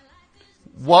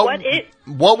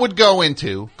what would go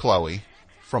into, Chloe,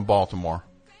 from Baltimore?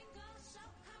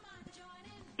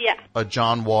 Yeah. A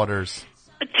John Waters.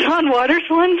 A John Waters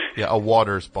one? Yeah, a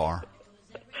Waters bar.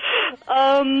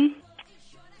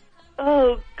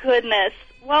 Oh, goodness.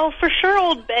 Well, for sure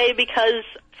Old Bay, because,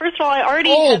 first of all, I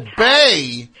already Old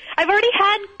Bay? I've already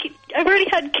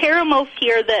had caramels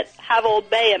here that have Old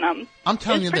Bay in them. I'm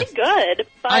telling you this. It's pretty good,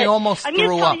 but I almost I'm going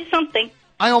threw to tell up. you something.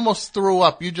 I almost threw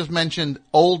up. You just mentioned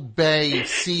Old Bay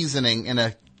seasoning in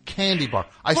a candy bar.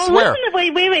 I swear.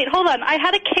 Listen, wait, hold on. I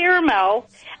had a caramel,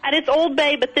 and it's Old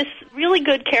Bay, but this really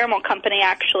good caramel company,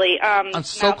 actually. I'm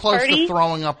so close to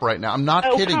throwing up right now. I'm not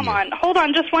kidding you. Oh, come on. Hold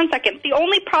on just one second. The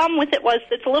only problem with it was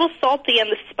it's a little salty,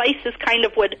 and the spices kind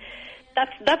of would...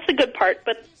 That's the good part,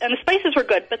 and the spices were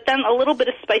good, but then a little bit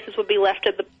of spices would be left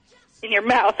in your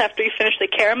mouth after you finish the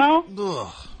caramel.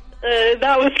 Ugh.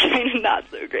 That was kind of not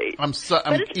so great. I'm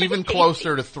even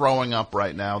closer to throwing up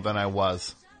right now than I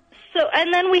was. So,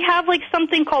 and then we have like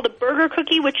something called a burger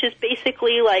cookie, which is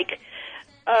basically like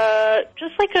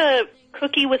just like a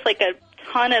cookie with like a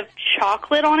ton of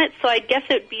chocolate on it. So I guess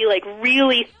it'd be like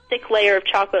really thick layer of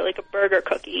chocolate, like a burger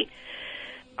cookie.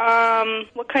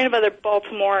 What kind of other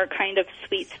Baltimore kind of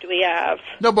sweets do we have?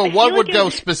 No, but what would go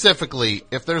specifically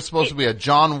if there's supposed to be a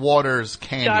John Waters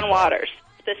candy bar? John Waters,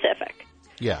 specific.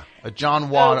 Yeah, a John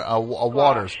Waters, a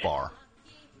Waters bar.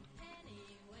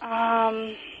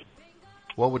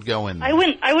 What would go in there?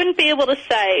 I wouldn't be able to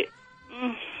say.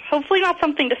 Hopefully not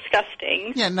something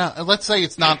disgusting. Yeah, no, let's say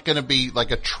it's not going to be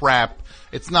like a trap.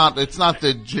 It's not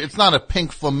a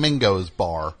Pink Flamingos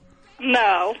bar.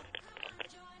 No.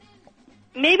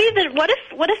 Maybe what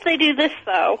if they do this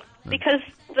though? Because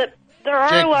there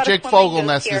are a lot of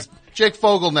flamingos here. Jake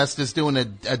Fogelnest is doing a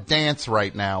dance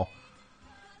right now.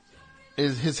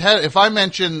 Is his head? If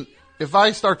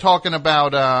I start talking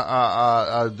about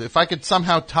if I could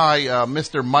somehow tie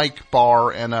Mr. Mike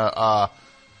bar and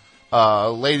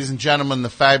Ladies and Gentlemen, the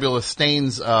Fabulous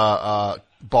Stains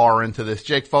bar into this,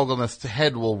 Jake Fogelnest's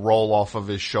head will roll off of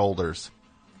his shoulders.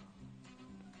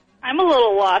 I'm a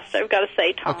little lost, I've got to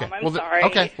say, Tom. Okay. I'm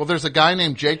sorry. Well, there's a guy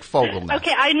named Jake Fogelnest.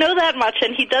 Okay, I know that much,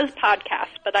 and he does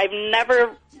podcasts, but I've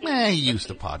never... He used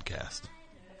to podcast.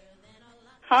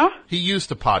 Huh? He used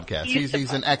to podcast.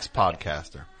 He's an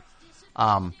ex-podcaster.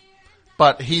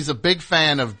 But he's a big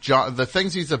fan of the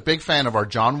things he's a big fan of are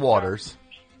John Waters.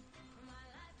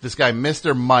 This guy,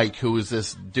 Mr. Mike, who is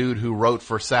this dude who wrote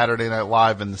for Saturday Night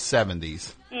Live in the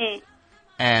 70s.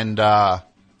 And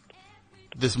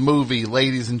this movie,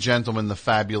 Ladies and Gentlemen, the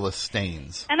Fabulous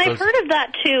Stains. And I've heard of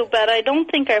that too, but I don't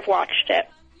think I've watched it.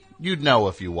 You'd know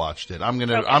if you watched it. I'm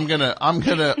gonna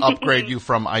upgrade you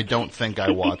from I don't think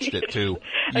I watched it to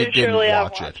you didn't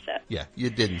watch it. Yeah, you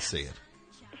didn't see it.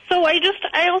 So I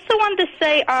also wanted to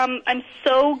say, I'm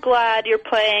so glad you're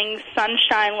playing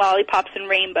Sunshine, Lollipops, and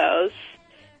Rainbows.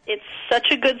 It's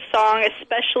such a good song,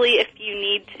 especially if you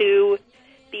need to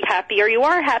be happy or you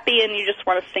are happy and you just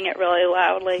want to sing it really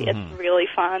loudly. It's really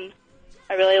fun.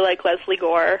 I really like Leslie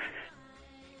Gore.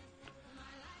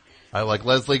 I like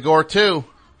Leslie Gore too.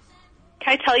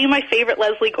 Can I tell you my favorite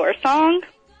Leslie Gore song?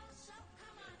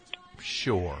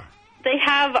 Sure. They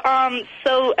have,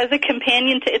 so as a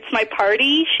companion to It's My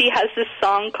Party, she has this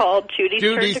song called Judy's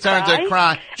Turn to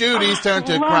Cry. Judy's Turn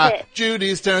to Cry.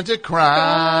 Judy's Turn to Cry.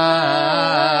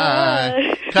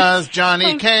 'Cause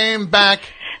Johnny came back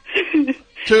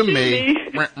to me.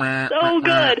 so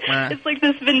good. It's like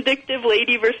this vindictive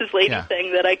lady versus lady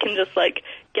thing that I can just like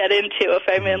get into if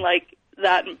I'm in like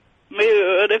that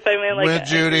mood. If I'm in like with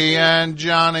Judy and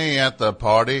Johnny at the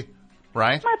party,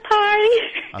 right? My party.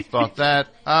 I thought that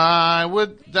I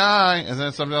would die. Is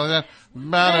that something like that?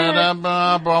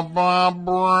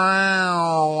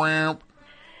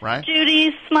 Right?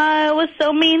 Judy's smile was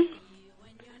so mean.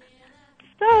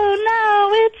 So now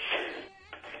it's.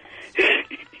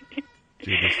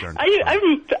 Judy's turn.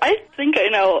 I think I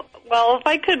know. Well, if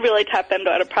I could really tap into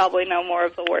it, I'd probably know more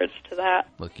of the words to that.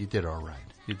 Look, you did all right.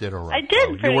 You did all right. I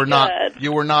did pretty you were good. not.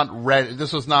 You were not ready.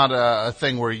 This was not a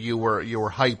thing where you were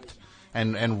hyped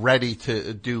and ready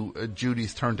to do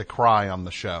Judy's turn to cry on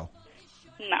the show.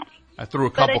 No. I threw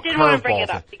a couple curveballs. But I did want to bring it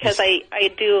up because I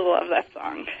do love that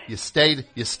song. You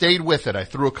stayed with it. I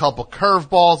threw a couple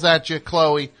curveballs at you,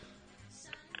 Chloe.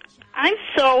 I'm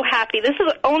so happy. This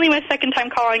is only my second time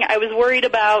calling. I was worried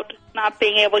about not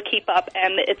being able to keep up,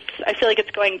 and I feel like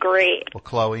it's going great. Well,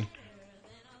 Chloe,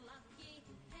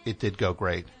 it did go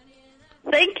great.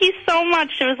 Thank you so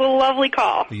much. It was a lovely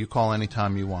call. You call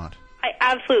anytime you want. I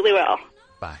absolutely will.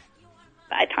 Bye.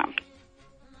 Bye, Tom.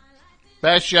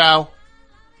 Best show.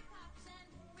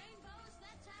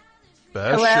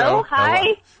 Best Hello? show.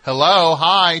 Hi? Hello.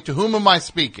 Hi. To whom am I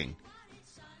speaking?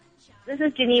 This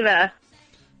is Geneva.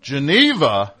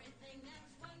 Geneva?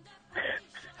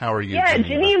 How are you, Yeah,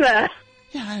 Geneva.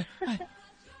 Yeah.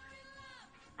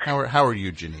 How are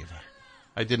you, Geneva?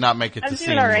 I did not make it I'm to doing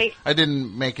seem. all right. I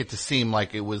didn't make it to seem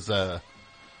like it was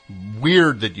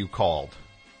weird that you called.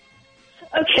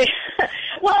 Okay.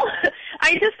 Well,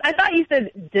 I thought you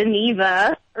said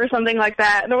Geneva or something like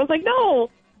that, and I was like, no.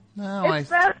 No, I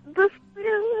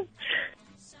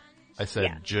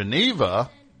said Geneva.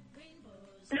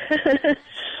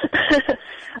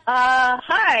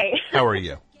 Hi. How are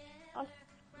you?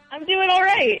 I'm doing all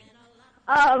right.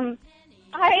 I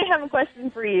have a question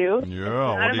for you.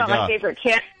 Yeah, It's not about my favorite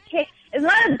It's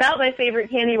not about my favorite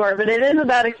candy bar, but it is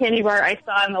about a candy bar I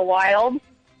saw in the wild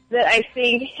that I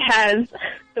think has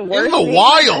the worst. In the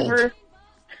wild? Ever.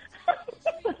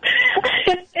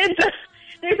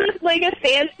 There's this like a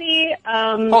fancy.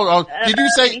 Hold on.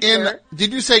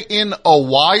 Did you say in a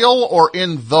while or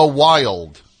in the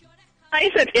wild? I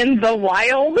said in the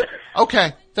wild.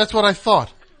 Okay, that's what I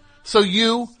thought. So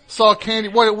you saw a candy.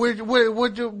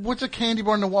 What's a candy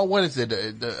bar in the wild? What is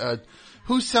it?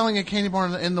 Who's selling a candy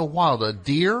bar in the wild? A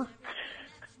deer?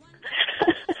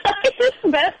 I just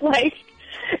meant like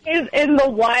is in the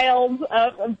wilds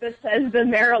of Bethesda,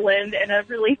 Maryland, in a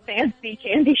really fancy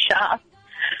candy shop.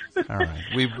 All right,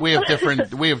 we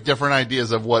have different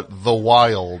ideas of what the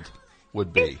wild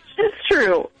would be. It's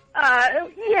true.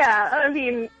 Yeah, I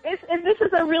mean, this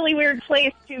is a really weird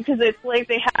place too because it's like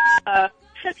they have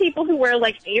people who wear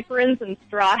like aprons and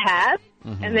straw hats,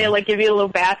 and they like give you a little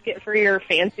basket for your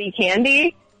fancy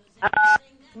candy.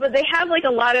 But they have like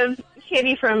a lot of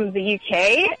candy from the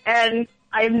UK, and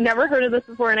I've never heard of this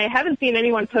before, and I haven't seen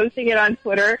anyone posting it on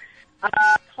Twitter.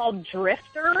 Called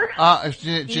Drifter.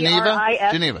 Geneva.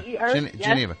 Yes.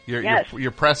 Geneva.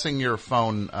 You're pressing your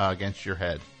phone against your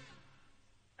head.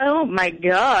 Oh my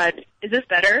God! Is this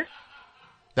better?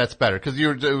 That's better because there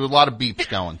were a lot of beeps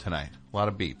going tonight. A lot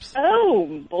of beeps.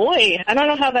 Oh boy, I don't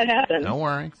know how that happened. Don't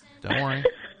worry.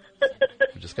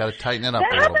 We just got to tighten it up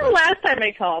That a little happened bit. last time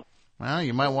I called. Well,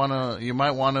 you might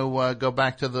want to go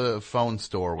back to the phone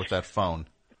store with that phone.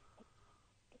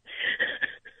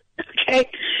 Okay,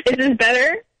 is this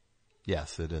better?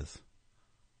 Yes, it is.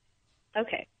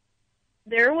 Okay.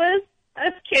 There was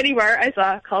a candy bar I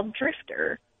saw called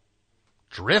Drifter.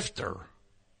 Drifter?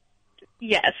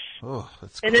 Yes. Oh,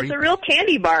 that's and creepy. it's a real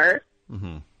candy bar.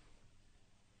 Mm-hmm.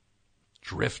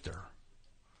 Drifter.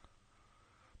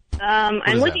 I'm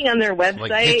looking on their website.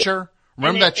 Like Hitcher?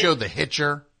 Remember that show, The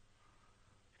Hitcher?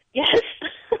 Yes.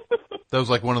 That was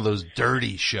like one of those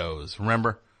dirty shows.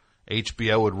 Remember?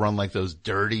 HBO would run like those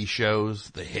dirty shows,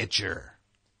 The Hitcher.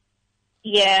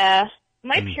 Yeah.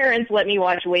 My parents let me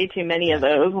watch way too many of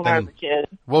those when I was a kid.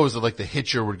 What was it, like The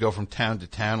Hitcher would go from town to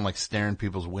town, like staring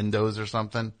people's windows or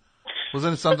something?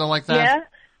 Wasn't it something like that? Yeah.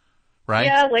 Right?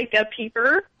 Yeah, like a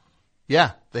peeper.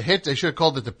 Yeah, The Hit. They should have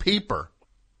called it The Peeper.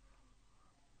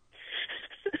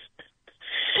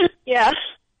 Yeah.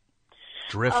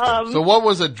 Drifter. So what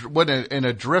was in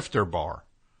a Drifter bar?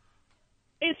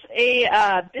 It's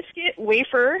a biscuit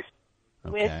wafer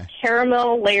with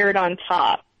caramel layered on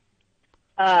top.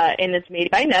 And it's made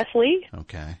by Nestle.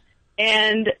 Okay.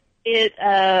 And it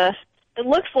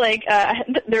looks like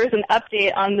there was an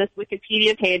update on this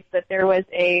Wikipedia page that there was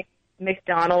a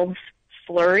McDonald's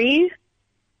flurry.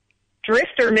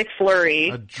 Drifter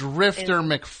McFlurry. A Drifter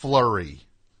McFlurry.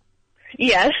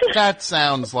 Yes. That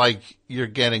sounds like you're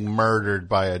getting murdered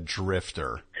by a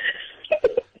drifter.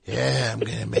 Yeah, I'm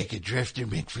going to make a Drifter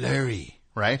McFlurry,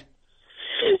 right?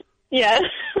 Yes.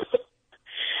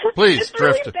 Please, It's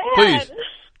really Drifter, bad. please.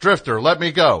 Drifter, let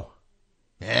me go.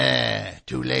 Yeah,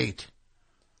 too late.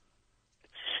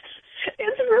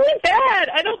 It's really bad.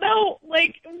 I don't know,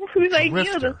 like, whose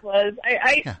idea this was.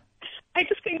 I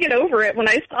just couldn't get over it when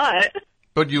I saw it.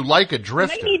 But you like a And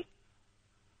drifter.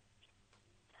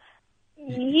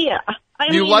 Yeah.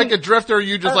 You like a drifter, or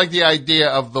you just like the idea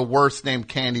of the worst named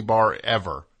candy bar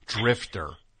ever?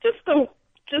 Drifter. Just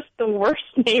the worst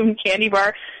named candy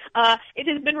bar. It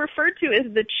has been referred to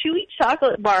as the chewy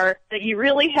chocolate bar that you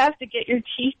really have to get your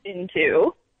teeth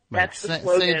into. That's the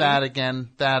slogan. Say that again.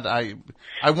 That I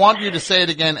want you to say it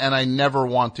again, and I never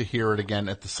want to hear it again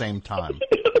at the same time.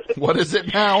 What is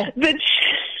it now? The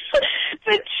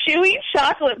chewy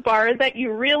chocolate bar that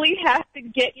you really have to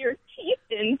get your teeth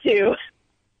into.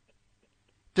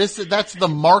 That's the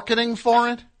marketing for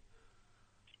it?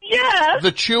 Yeah.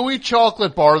 The chewy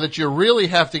chocolate bar that you really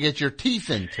have to get your teeth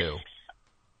into.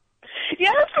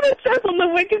 Yeah, that's what it says on the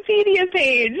Wikipedia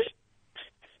page.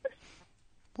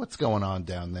 What's going on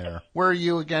down there? Where are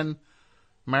you again?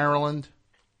 Maryland?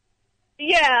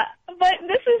 Yeah, but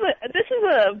this is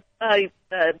a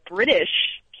British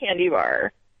candy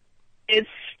bar. It's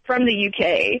from the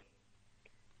UK.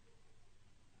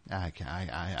 I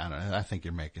don't know. I think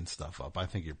you're making stuff up. I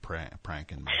think you're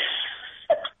pranking me.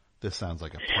 This sounds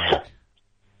like a prank.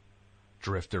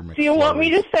 Drifter McFlurry. Do you want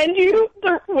me to send you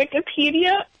the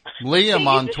Wikipedia?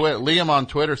 Liam on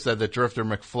Twitter said that Drifter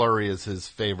McFlurry is his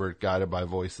favorite Guided by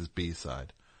Voices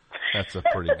B-side. That's a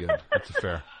pretty good. That's a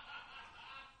fair.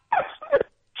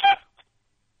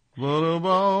 But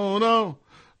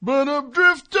a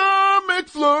Drifter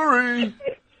McFlurry.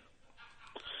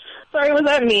 Sorry, was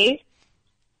that me?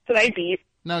 Did I beep?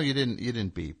 No, you didn't. You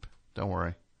didn't beep. Don't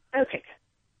worry. Okay.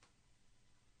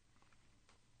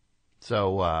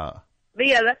 So, But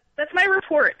yeah, that's my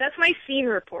report. That's my scene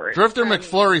report. Drifter from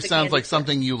McFlurry the sounds candy like store.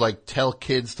 something you like tell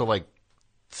kids to like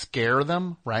scare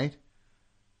them, right?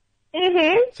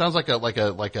 Mhm. Sounds like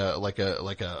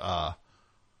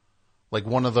like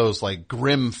one of those like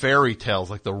grim fairy tales,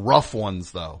 like the rough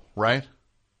ones though, right?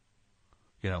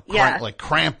 You know, Yeah. like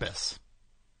Krampus.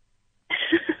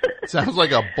 Sounds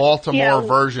like a Baltimore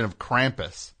version of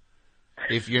Krampus.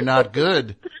 If you're not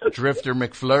good, Drifter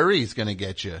McFlurry's gonna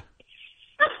get you.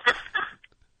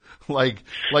 Like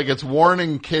it's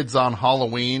warning kids on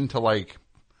Halloween to like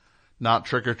not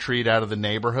trick or treat out of the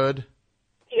neighborhood.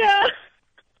 Yeah.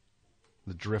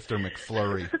 The Drifter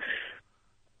McFlurry.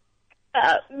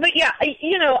 But yeah,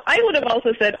 I would have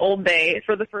also said Old Bay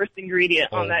for the first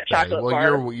ingredient on that chocolate Well,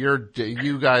 bar.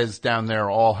 you guys down there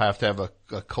all have to have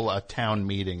a town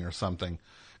meeting or something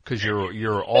because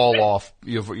you're all off.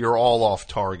 You're all off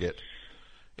target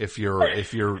if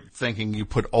you're thinking you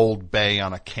put Old Bay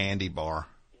on a candy bar.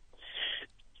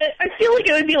 I feel like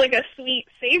it would be like a sweet,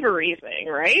 savory thing,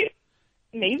 right?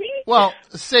 Maybe? Well,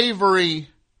 savory,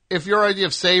 if your idea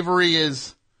of savory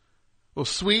is, well,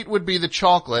 sweet would be the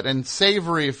chocolate, and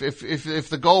savory, if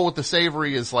the goal with the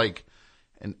savory is like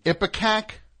an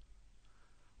ipecac,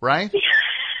 right?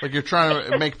 Like you're trying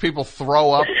to make people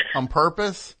throw up on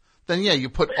purpose, then yeah, you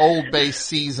put Old Bay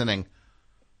seasoning.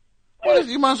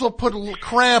 You might as well put a little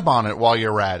crab on it while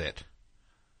you're at it.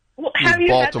 Well, You have you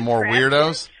Baltimore had the crab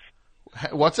weirdos.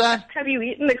 What's that? Have you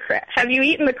eaten the crab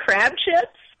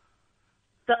chips?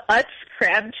 The Utz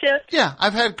crab chips? Yeah,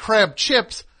 I've had crab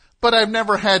chips, but I've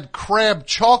never had crab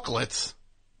chocolates.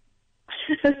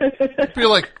 Be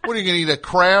like, what are you going to eat, a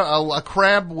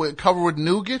crab covered with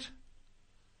nougat?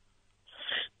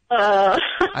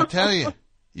 I tell you,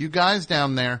 you guys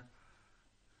down there,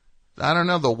 I don't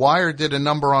know, The Wire did a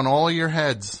number on all your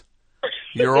heads.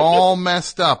 You're all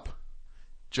messed up.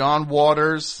 John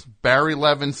Waters, Barry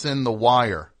Levinson, The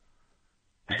Wire.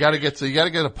 You got to get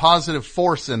a positive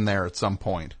force in there at some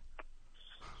point,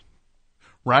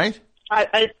 right?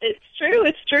 It's true.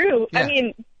 It's true. Yeah. I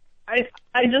mean,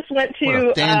 I just went to What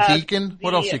else? Dan Deacon.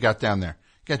 What else you got down there?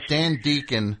 You got Dan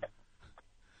Deacon.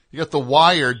 You got The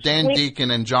Wire, Dan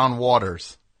Deacon, and John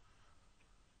Waters.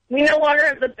 We no longer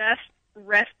have the best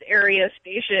rest area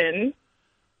station.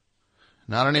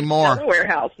 Not anymore. Delaware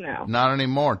House now. Not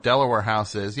anymore. Delaware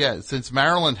House is. Yeah, since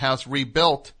Maryland House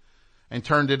rebuilt and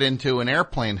turned it into an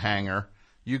airplane hangar,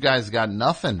 you guys got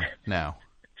nothing now.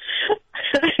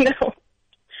 I know.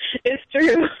 It's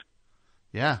true.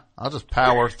 Yeah, I'll just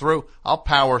power through. I'll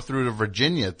power through to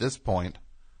Virginia at this point.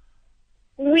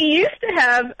 We used to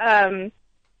have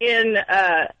in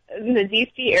the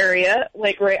D.C. area,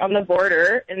 like right on the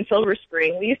border in Silver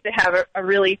Spring, we used to have a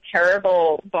really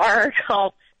terrible bar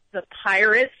called the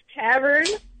Pirates Tavern.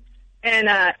 And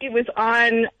it was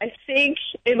on, I think,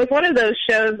 it was one of those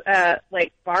shows,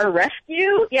 like Bar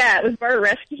Rescue. Yeah, it was Bar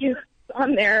Rescue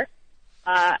on there.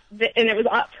 And it was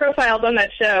profiled on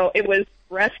that show. It was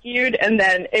rescued, and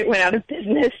then it went out of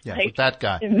business with that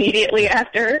guy immediately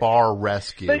after. Bar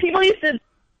Rescue. But people used to...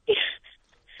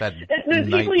 That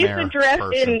people used to dress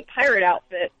person. in pirate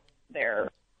outfits there.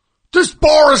 This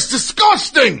bar is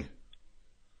disgusting!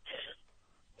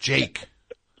 Jake.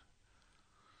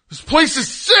 This place is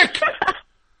sick!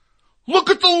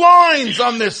 Look at the lines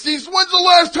on this. When's the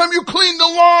last time you cleaned the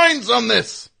lines on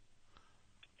this?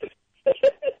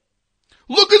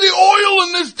 Look at the oil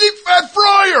in this deep fat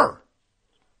fryer!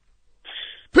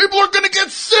 People are gonna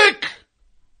get sick!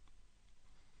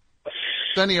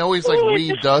 Then he always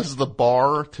redoes the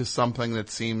bar to something that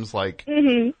seems like,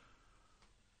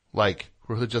 like,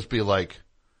 where he'll just be like,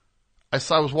 I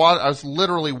was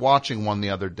literally watching one the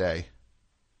other day.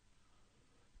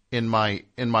 In my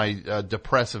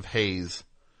depressive haze,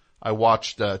 I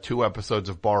watched 2 episodes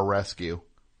of Bar Rescue,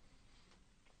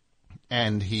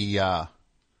 and he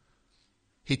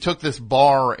took this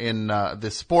bar in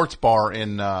this sports bar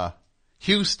in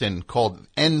Houston called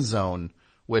End Zone,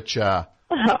 which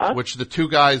the 2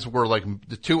 guys were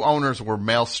the 2 owners were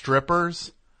male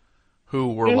strippers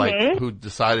who were who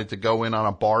decided to go in on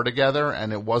a bar together,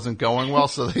 and it wasn't going well,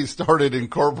 so they started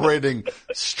incorporating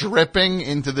stripping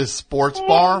into this sports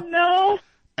bar. No.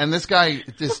 And this guy,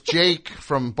 this Jake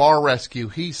from Bar Rescue,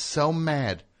 he's so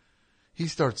mad. He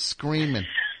starts screaming.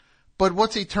 But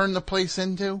what's he turned the place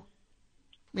into?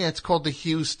 Yeah, it's called the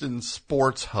Houston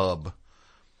Sports Hub.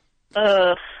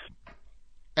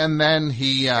 And then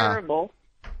he terrible.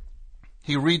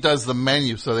 He redoes the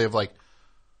menu, so they have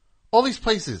all these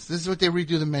places. This is what they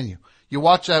redo the menu. You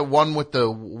watch that one with the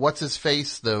what's his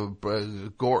face, the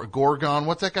Gorgon.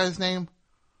 What's that guy's name?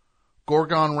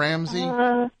 Gorgon Ramsay.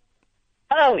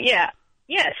 Oh yeah,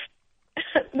 yes.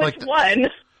 Which one?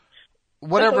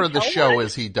 Whatever the show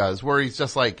is, he does where he's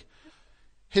just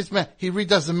he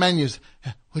redoes the menus.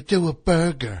 We'll do a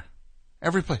burger.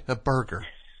 Every place a burger.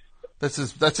 That's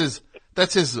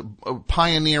his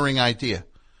pioneering idea.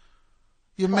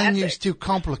 Your menu's too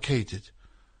complicated.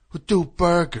 We'll do a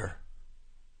burger.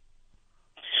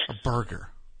 A burger.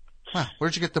 Wow,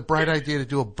 where'd you get the bright idea to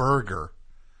do a burger?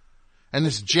 And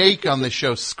this Jake on the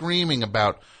show screaming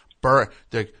about they're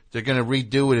going to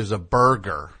redo it as a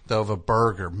burger. They'll have a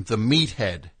burger. The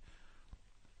meathead.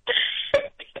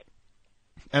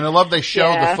 And I love they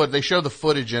show the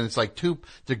footage, and it's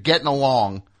they're getting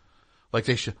along.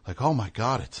 Oh my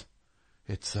God,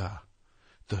 it's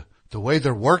the way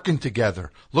they're working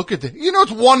together. Look at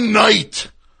it's one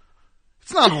night.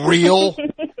 It's not real.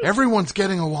 Everyone's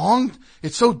getting along.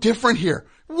 It's so different here.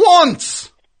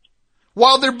 Once!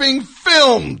 While they're being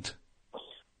filmed.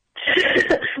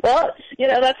 Well,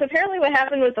 that's apparently what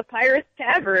happened with the Pirates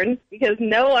Tavern, because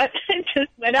no one just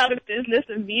went out of business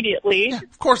immediately. Yeah,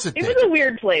 of course it did. It was a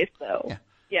weird place, though.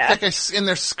 Yeah. That guy's in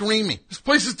there screaming. This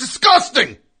place is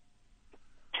disgusting!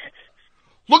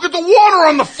 Look at the water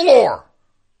on the floor!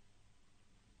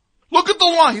 Look at the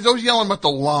line. He's always yelling about the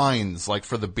lines,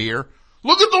 for the beer.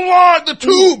 Look at the line, the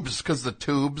tubes, because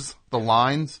the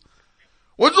lines.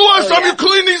 When's the last time you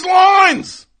cleaned these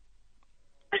lines?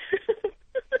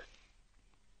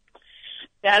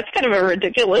 Yeah, it's kind of a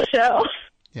ridiculous show.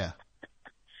 Yeah.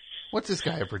 What's this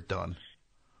guy ever done?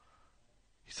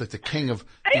 He's like the king of...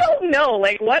 I don't know.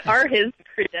 What are his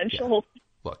credentials? Yeah.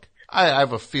 Look, I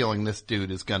have a feeling this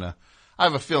dude is gonna... I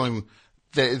have a feeling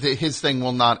that his thing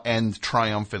will not end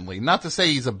triumphantly. Not to say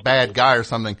he's a bad guy or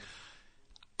something.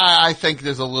 I think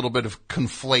there's a little bit of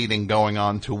conflating going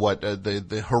on to what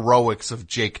the heroics of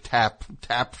Jake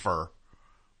Tapfer.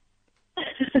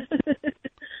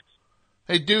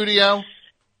 Hey, Dudio,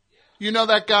 you know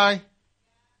that guy?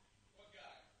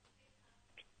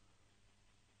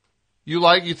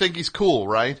 You think he's cool,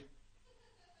 right?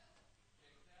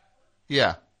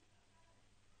 Yeah.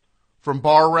 From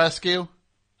Bar Rescue?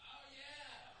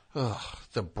 Ugh,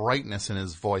 the brightness in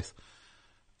his voice.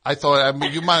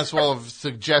 You might as well have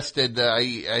suggested I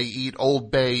eat Old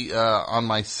Bay on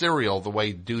my cereal the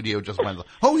way Dudio just went,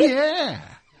 oh yeah!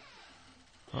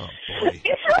 Oh boy.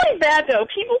 It's really bad though.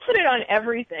 People put it on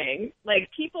everything.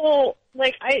 I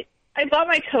bought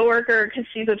my coworker, because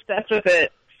she's obsessed with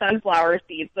it, sunflower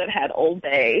seeds that had Old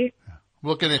Bay.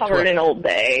 Looking at covered in Old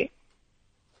Bay.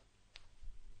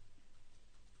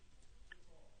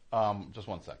 Just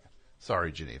one second.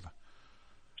 Sorry, Geneva.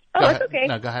 Oh, it's okay.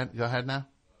 No, go ahead now.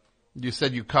 You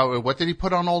said what did he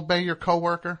put on Old Bay, your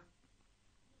coworker?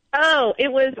 Oh,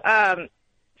 it was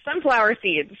sunflower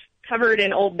seeds covered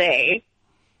in Old Bay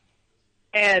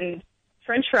and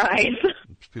French fries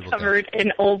covered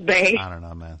in Old Bay. I don't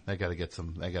know, man. They got to get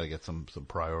some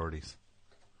priorities.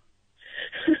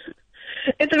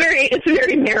 It's a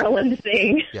very Maryland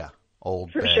thing. Yeah,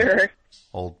 Old for Bay. sure.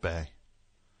 Old Bay.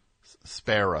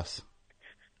 Spare us,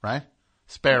 right?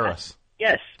 Spare us.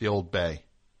 Yes. The Old Bay.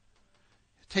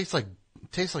 It tastes like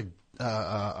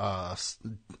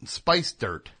spice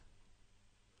dirt.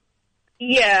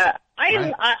 Yeah,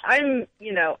 Right. I'm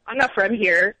not from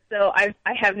here, so I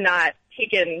have not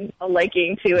taken a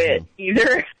liking to it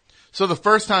either. So the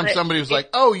first time But somebody was like,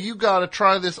 "Oh, you got to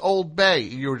try this Old Bay,"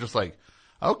 you were just like,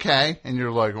 "Okay," and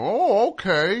you're like, "Oh,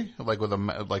 okay," like with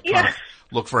trying to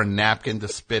look for a napkin to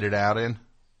spit it out in.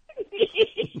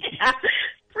 Yeah,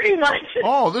 pretty much.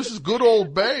 Oh, this is good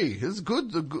Old Bay. This is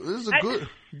good. This is a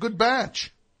good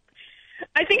batch.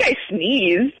 I think I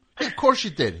sneezed. Yeah, of course you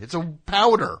did. It's a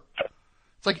powder.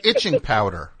 It's like itching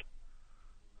powder.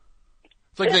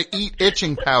 It's like they eat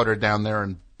itching powder down there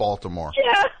in Baltimore.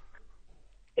 Yeah.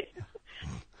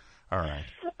 All right.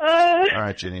 All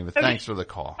right, Geneva. Okay. Thanks for the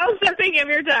call. I'll stop thinking of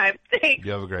your time. Thanks.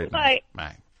 You have a great Bye. night.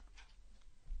 Bye.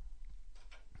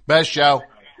 Best show.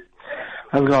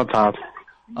 How's it going, Tom?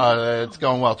 It's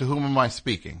going well. To whom am I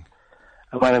speaking?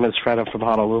 My name is Fred. I'm from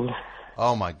Honolulu.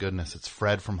 Oh, my goodness. It's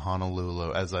Fred from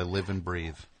Honolulu, as I live and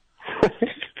breathe.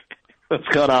 What's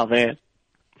going on, man?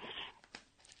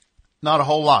 Not a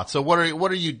whole lot. So what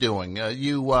are you doing?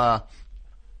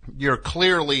 You're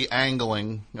clearly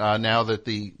angling now that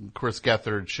the Chris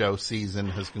Gethard show season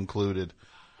has concluded.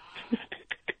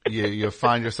 You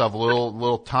find yourself a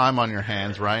little time on your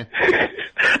hands, right?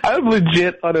 I'm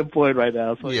legit unemployed right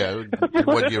now. So Yeah.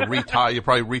 What you probably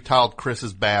retiled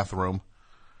Chris's bathroom.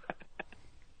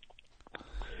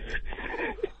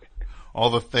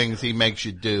 All the things he makes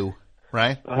you do,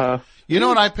 right? Uh-huh. You know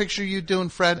what I picture you doing,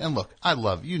 Fred? And look, I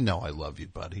love you,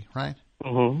 buddy, right?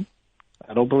 Mm-hmm.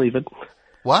 I don't believe it.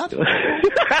 What?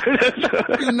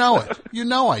 You know it. You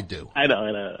know I do. I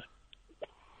know.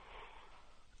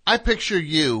 I picture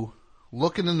you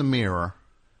looking in the mirror.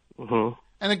 Mm-hmm.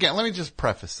 And again, let me just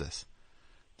preface this.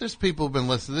 There's people who've been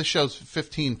listening. This show's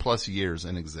 15 plus years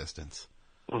in existence.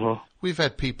 Mm-hmm. We've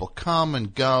had people come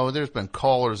and go. There's been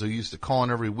callers who used to call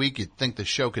in every week. You'd think the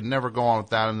show could never go on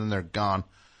without them, and then they're gone.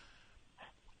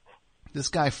 This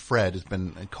guy, Fred, has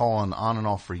been calling on and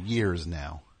off for years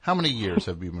now. How many years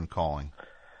have you been calling?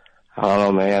 I don't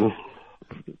know, man.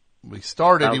 We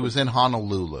started, he was in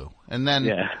Honolulu. And then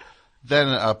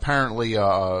apparently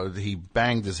he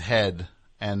banged his head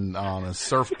and on a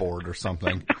surfboard or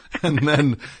something, and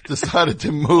then decided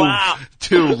to move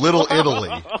to Little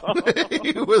Italy.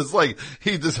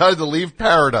 He decided to leave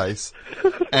paradise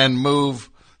and move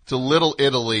to Little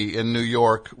Italy in New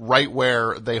York, right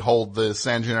where they hold the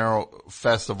San Gennaro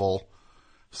Festival,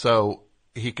 so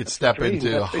he could step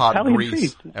into hot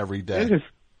Greece every day.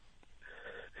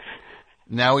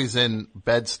 Now he's in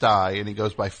Bed-Stuy, and he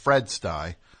goes by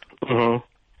Fred-Stuy.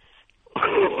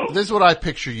 Mm-hmm. This is what I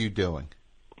picture you doing.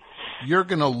 You're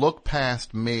going to look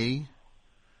past me.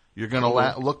 You're going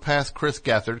to look past Chris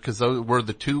Gethard, because we're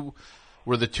the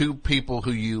two people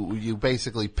who you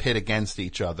basically pit against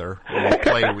each other.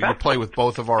 You play with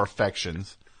both of our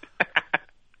affections.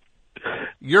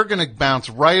 You're going to bounce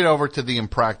right over to the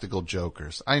Impractical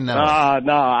Jokers. I know.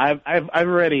 No, I'm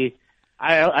ready.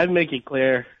 I'd make it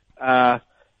clear. I'd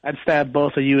stab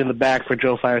both of you in the back for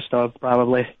Joe Firestone,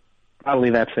 probably.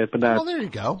 Probably that's it, but not. Well, there you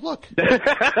go. Look,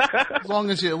 as long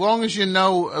as you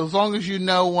know,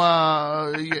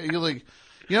 you're like,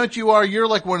 you know what you are? You're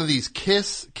like one of these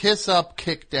kiss up,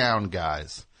 kick down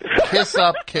guys. Kiss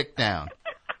up, kick down.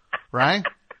 Right?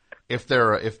 If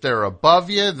they're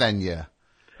above you, then you're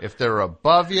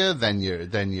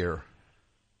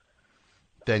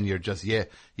just,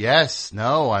 yes,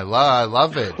 no, I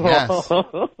love it. Yes.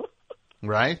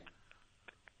 Right?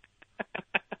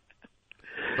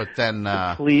 But then,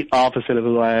 complete opposite of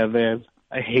who I am, man.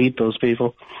 I hate those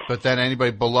people. But then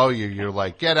anybody below you, you're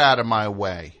like, get out of my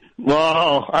way.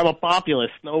 Whoa, I'm a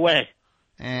populist. No way.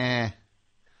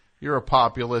 You're a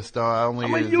populist. Only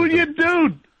I'm a union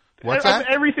dude. What's I'm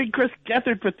that? Everything Chris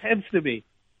Gethard pretends to be.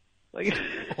 Like,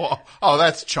 oh,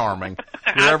 that's charming.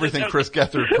 You're everything Chris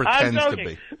Gethard pretends to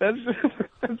be. That's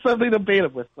something to bait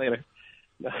him with later.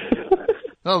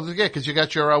 No, yeah, because you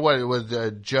got your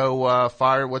with Joe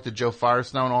Fire. What did Joe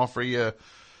Firestone offer you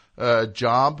a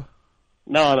job?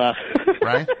 No.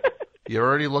 Right? You're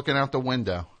already looking out the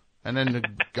window, and then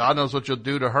God knows what you'll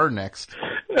do to her next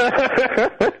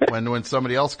when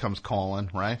somebody else comes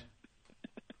calling, right?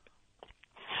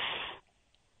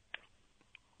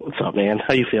 up, man?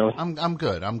 How you feeling? I'm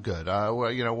good. I'm good.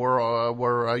 We're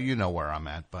you know where I'm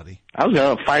at, buddy. I was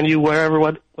gonna find you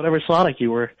whatever Sonic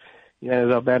you were. You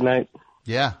ended up that night.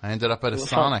 Yeah, I ended up at a It was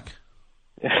Sonic.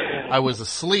 I was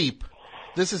asleep.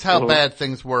 This is how bad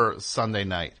things were Sunday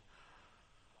night.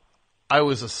 I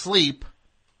was asleep,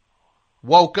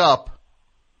 woke up,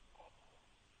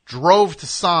 drove to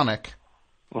Sonic,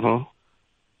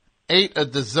 ate a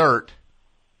dessert,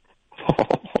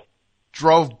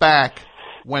 drove back,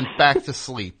 went back to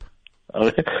sleep.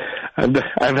 I've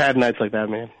had nights like that,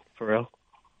 man. For real.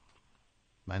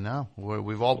 I know.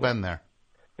 We've all been there.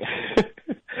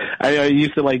 I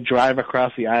used to like drive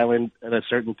across the island at a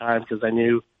certain time because I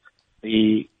knew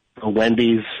the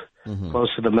Wendy's close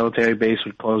to the military base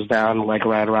would close down like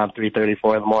around 3:30,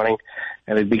 4 in the morning,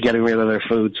 and they'd be getting rid of their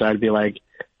food. So I'd be like,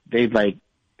 they'd like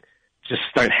just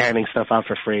start handing stuff out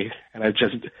for free, and I'd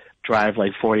just drive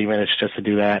like 40 minutes just to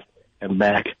do that and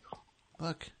back.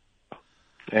 Look.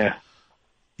 Yeah.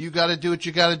 You got to do what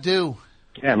you got to do.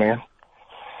 Yeah, man.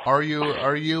 Are you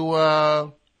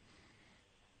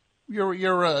You're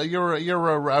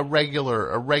a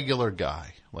regular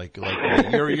guy. Like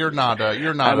you're not a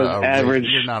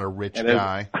rich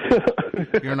guy.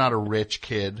 You're not a rich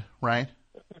kid, right?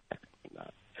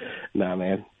 Nah,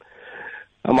 man.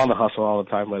 I'm on the hustle all the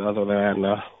time, but other than that,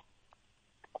 no.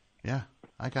 Yeah,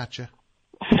 I got you.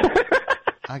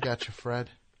 I got you, Fred.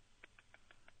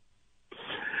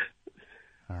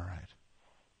 All right.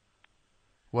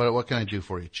 What can I do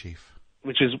for you, Chief?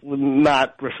 Which is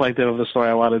not reflective of the story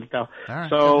I wanted to tell. All right.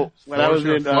 So when I was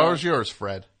in floor's yours,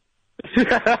 Fred. when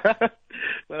I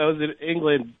was in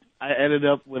England, I ended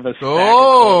up with a stack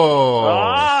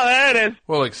Oh, there it is.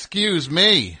 Well, excuse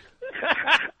me.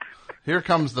 Here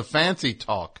comes the fancy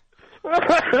talk.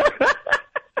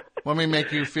 Let me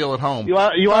make you feel at home. You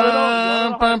want to know? You want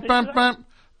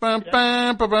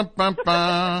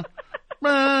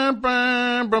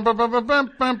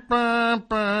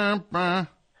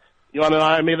to know how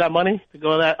I made that money to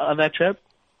go on that trip?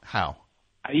 How?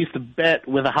 I used to bet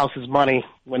with the house's money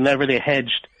whenever they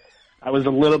hedged. I was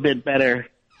a little bit better.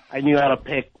 I knew how to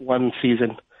pick one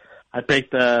season. I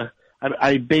picked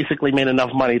I basically made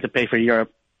enough money to pay for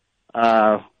Europe,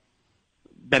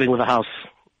 betting with the house.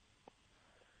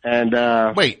 And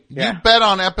wait, you bet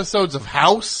on episodes of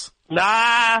House?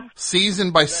 Nah.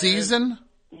 Season by season?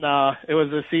 No, it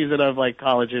was a season of like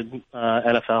college and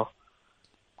NFL.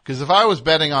 Because if I was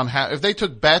betting on if they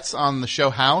took bets on the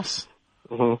show House,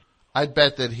 I'd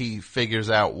bet that he figures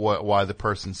out why the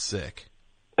person's sick.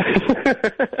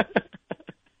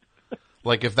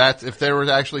 Like if they were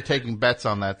actually taking bets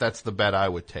on that, that's the bet I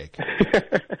would take.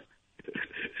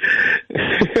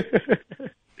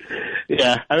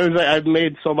 Yeah, I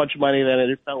made so much money that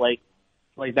it felt like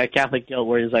that Catholic guilt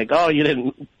where he's like, oh, you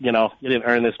didn't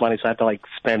earn this money, so I have to like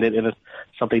spend it in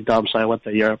something dumb. So I went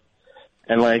to Europe,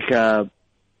 and like I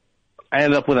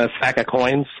ended up with a sack of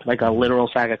coins, like a literal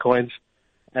sack of coins,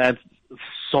 and I had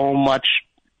so much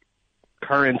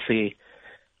currency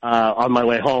on my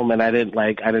way home, and I didn't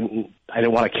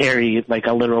want to carry like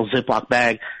a literal Ziploc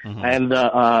bag, and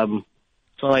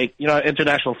so like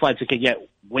international flights you could get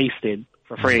wasted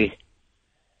for free,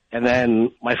 and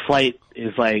then my flight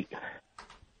is like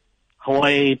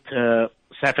Hawaii to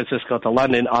San Francisco to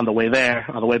London on the way there.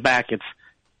 On the way back, it's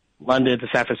London to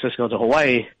San Francisco to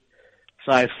Hawaii.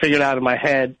 So I figured out in my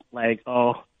head, like,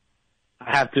 I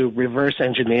have to reverse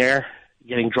engineer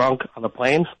getting drunk on the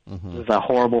plane. It was a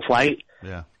horrible flight.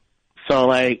 Yeah. So,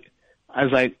 like, I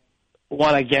was like,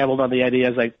 I gambled on the idea. I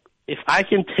was like, if I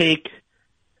can take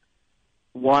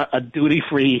a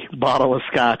duty-free bottle of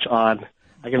scotch on,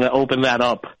 I'm going to open that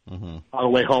up on the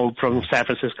way home from San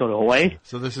Francisco to Hawaii.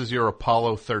 So this is your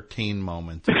Apollo 13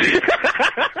 moment.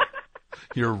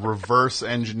 You're reverse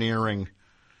engineering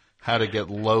how to get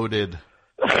loaded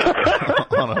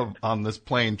on this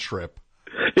plane trip.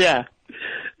 Yeah.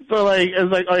 So like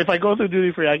it's like if I go through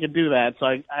duty free, I can do that. So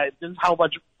this is how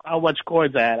much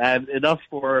coins I had. I had enough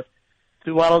for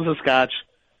 2 bottles of scotch,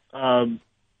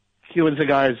 Cuban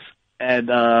cigars, and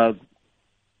I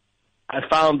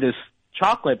found this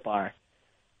chocolate bar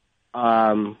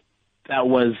that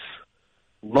was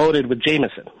loaded with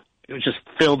Jameson. It was just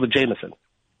filled with Jameson.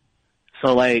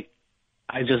 So like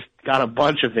I just got a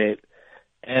bunch of it,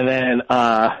 and then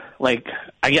like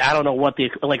I don't know what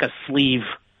like a sleeve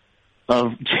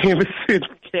of Jameson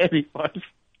candy bars.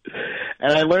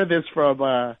 And I learned this from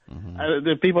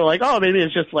the people are like, oh, maybe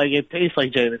it's just like it tastes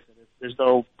like Jameson. There's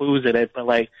no booze in it, but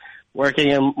like working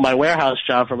in my warehouse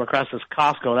job from across this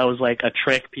Costco, that was like a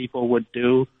trick people would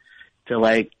do to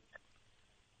like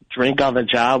drink on the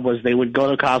job. Was they would go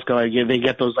to Costco and they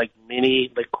get those like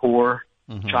mini liqueur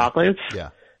chocolates. Yeah.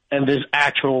 and there's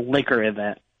actual liquor in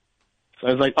that. So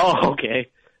I was like, oh, okay,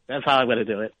 that's how I'm going to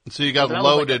do it. So you got And that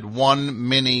was loaded one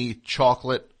mini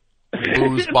chocolate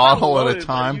booze bottle at a loaded,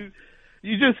 time?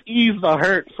 You just ease the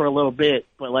hurt for a little bit,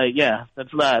 but like, yeah,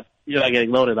 you're not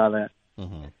getting loaded on that.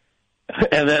 Mm-hmm.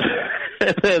 And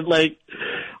then, like,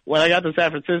 when I got to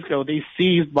San Francisco, they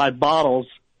seized my bottles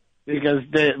because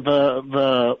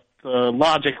the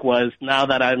logic was now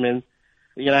that I'm in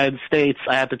the United States,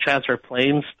 I have to transfer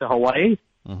planes to Hawaii.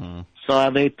 Mm-hmm.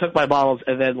 So they took my bottles,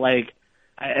 and then, like,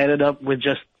 I ended up with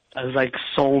I was, like,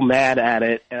 so mad at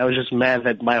it, and I was just mad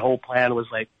that my whole plan was,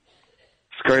 like,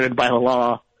 skirted by the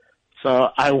law. So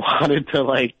I wanted to,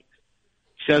 like,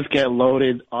 just get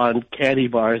loaded on candy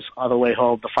bars on the way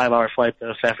home, the 5-hour flight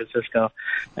to San Francisco.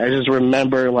 I just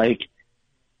remember, like,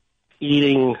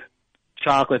 eating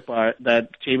that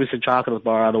Jameson chocolate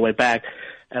bar on the way back,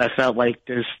 and I felt like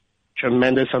this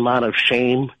tremendous amount of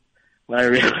shame when I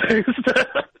realized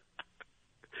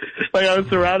like I was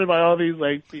surrounded by all these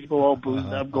like people all boozed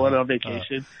up going on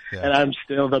vacation, and I'm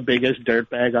still the biggest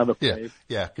dirtbag on the plane.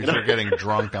 Yeah, because you're getting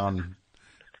drunk on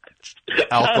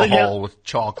alcohol with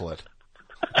chocolate.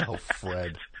 Oh,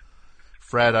 Fred.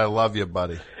 Fred, I love you,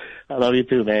 buddy. I love you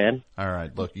too, man. All right,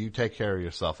 look, you take care of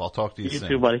yourself. I'll talk to you soon. You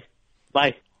too, buddy.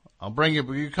 Bye. I'll bring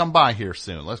you. You come by here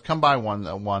soon. Let's come by one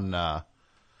on a.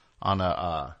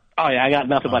 Oh yeah, I got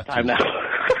nothing but time now.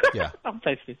 Yeah, I'm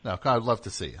tasty. No, I'd love to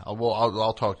see you.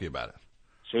 I'll talk to you about it.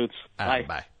 Shoots. Bye.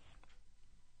 Bye.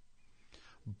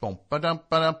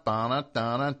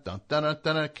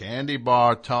 Candy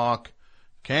bar talk.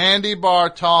 Candy bar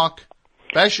talk.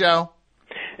 Best show.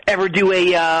 Ever do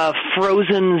a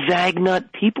frozen Zagnut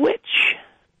Peepwitch?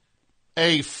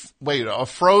 A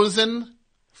frozen,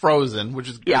 which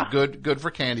is good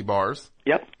for candy bars.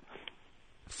 Yep.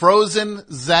 Frozen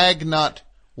Zagnut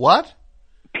what?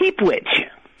 Peepwitch.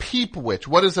 Peepwitch.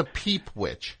 What is a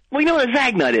peepwitch? Well, you know what a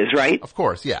Zagnut is, right? Of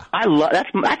course, yeah. I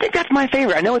think that's my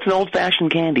favorite. I know it's an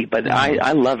old-fashioned candy, but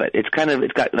I love it. It's got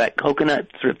that coconut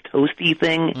sort of toasty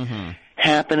thing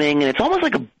happening, and it's almost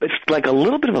like a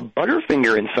little bit of a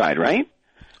Butterfinger inside, right?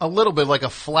 A little bit like a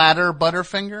flatter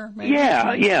Butterfinger, maybe?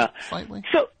 Yeah. Slightly.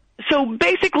 So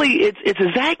basically, it's a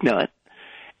Zagnut,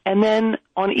 and then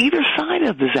on either side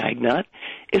of the Zagnut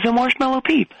is a marshmallow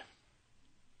peep.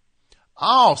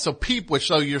 Oh, so peepwitch.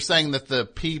 So you're saying that the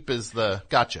peep is the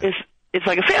gotcha. It's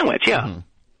like a sandwich, yeah. Mm-hmm.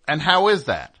 And how is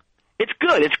that? It's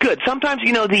good. Sometimes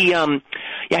you have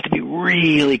to be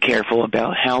really careful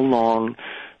about how long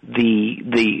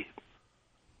the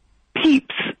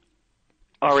peeps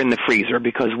are in the freezer,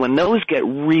 because when those get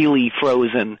really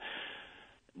frozen,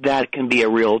 that can be a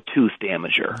real tooth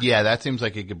damager. Yeah, that seems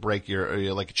like it could break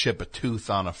like chip a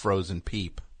tooth on a frozen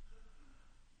peep.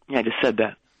 Yeah, I just said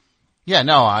that. Yeah,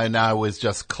 no, I was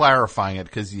just clarifying it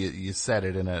because you said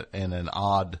it in an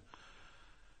odd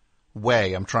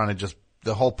way. I'm trying to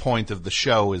the whole point of the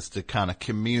show is to kind of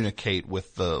communicate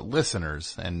with the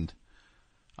listeners, and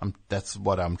that's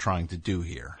what I'm trying to do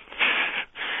here.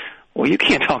 Well, you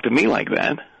can't talk to me like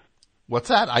that. What's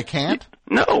that? I can't?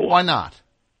 No. Why not?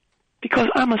 Because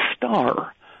I'm a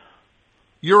star.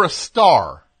 You're a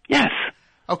star? Yes.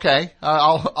 Okay,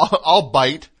 I'll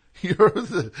bite.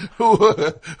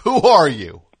 Who are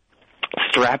you?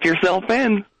 Strap yourself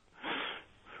in.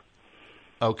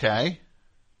 Okay.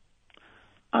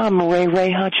 I'm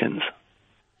Ray Hutchins.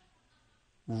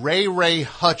 Ray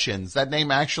Hutchins. That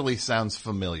name actually sounds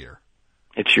familiar.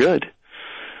 It should.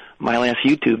 My last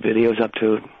YouTube video is up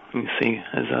to, let me see,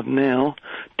 is up now,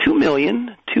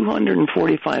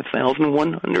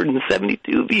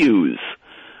 2,245,172 views.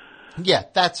 Yeah,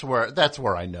 that's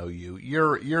where I know you.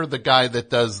 You're the guy that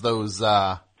does those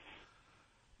like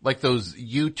those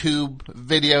YouTube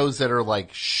videos that are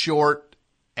like short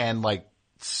and like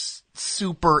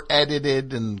super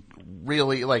edited and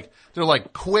really like they're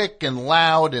like quick and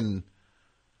loud, and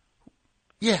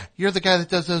yeah, you're the guy that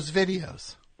does those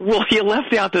videos. Well, you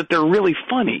left out that they're really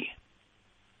funny.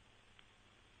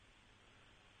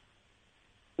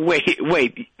 Wait,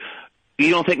 you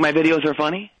don't think my videos are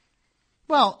funny?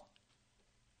 Well,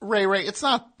 Ray, it's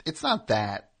not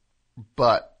that,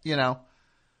 but, well,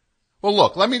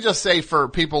 look, let me just say for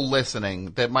people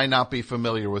listening that might not be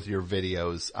familiar with your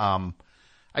videos, I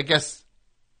guess,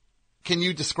 can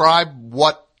you describe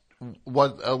what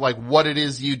it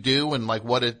is you do and like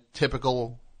what a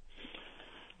typical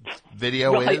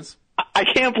video is? I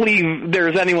can't believe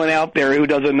there's anyone out there who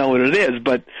doesn't know what it is,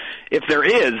 but if there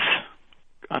is,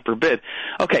 God forbid.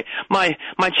 Okay, my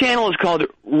channel is called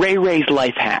Ray's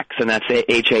Life Hacks, and that's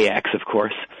HAX, of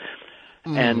course.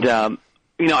 And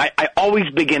I always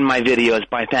begin my videos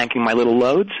by thanking my little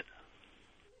loads.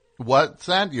 What's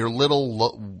that? Your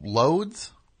little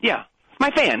loads? Yeah,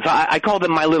 my fans. I call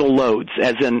them my little loads,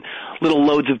 as in little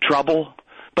loads of trouble,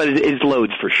 but it is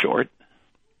loads for short.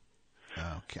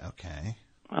 Okay.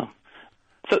 Well,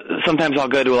 so sometimes I'll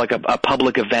go to like a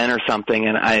public event or something,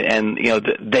 and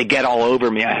they get all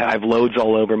over me. I have loads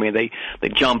all over me. They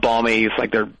jump on me. It's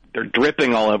like they're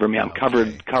dripping all over me. I'm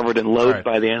covered in loads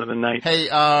by the end of the night. Hey,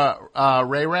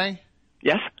 Ray.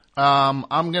 Yes.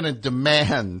 I'm going to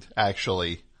demand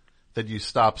actually that you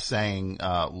stop saying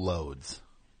loads.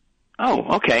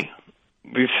 Oh, okay.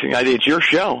 It's your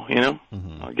show, you know.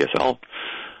 Mm-hmm. I guess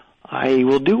I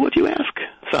will do what you ask,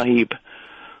 Sahib.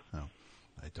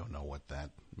 I don't know what that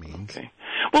means. Okay.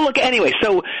 Well, look, anyway,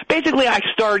 so basically I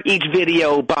start each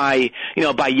video by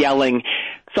yelling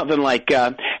something like,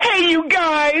 hey, you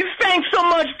guys, thanks so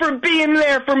much for being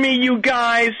there for me, you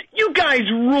guys. You guys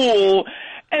rule.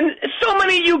 And so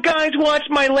many of you guys watched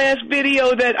my last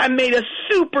video that I made a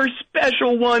super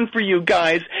special one for you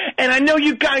guys. And I know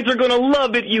you guys are going to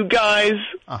love it, you guys.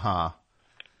 Uh-huh.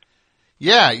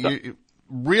 Yeah, you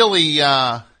really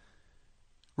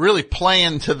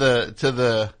playing to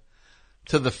the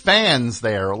fans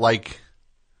there. Like,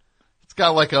 it's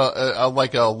got like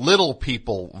a little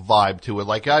people vibe to it.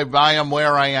 Like, I am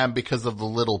where I am because of the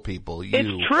little people.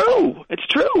 It's true. It's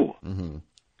true. Mm-hmm.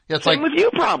 Yeah, it's Same with you,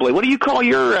 probably. What do you call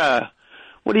your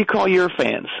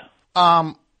fans?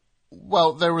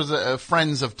 Well, there was a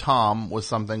Friends of Tom was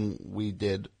something we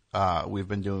did. We've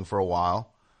been doing for a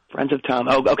while. Friends of Tom.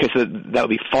 Oh, okay. So that would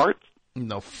be fart.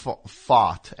 No,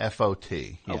 FOT,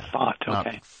 F-O-T. Yeah. Oh, FOT.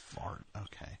 Okay. Not fart.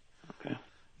 Okay.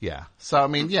 Yeah. So I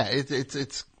mean, yeah,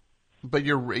 it's. But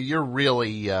you're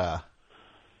really. Well,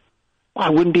 I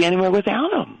wouldn't be anywhere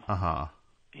without them. Uh-huh.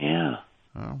 Yeah.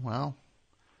 Oh, well.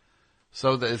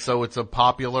 So it's a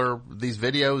popular, these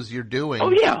videos you're doing.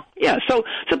 Oh yeah. So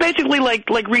basically like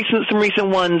some recent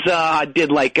ones, I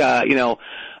did like, I'm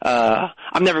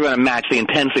never going to match the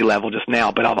intensity level just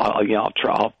now, but I'll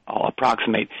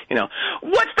approximate,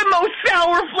 what's the most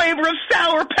sour flavor of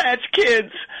Sour Patch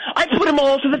Kids? I put them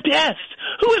all to the test.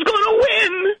 Who is going to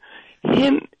win?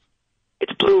 Him.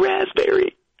 It's Blue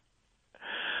Raspberry.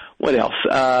 What else?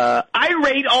 I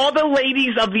rate all the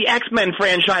ladies of the X-Men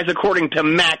franchise according to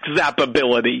max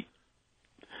zappability.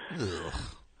 Ugh.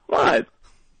 What?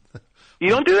 You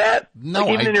don't do that? No.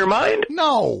 Like even in your mind?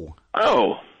 No.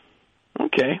 Oh.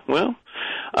 Okay, well.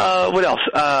 What else?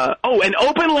 An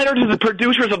open letter to the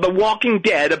producers of The Walking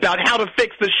Dead about how to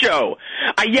fix the show.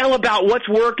 I yell about what's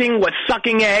working, what's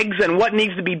sucking eggs, and what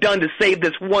needs to be done to save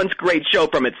this once great show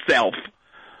from itself.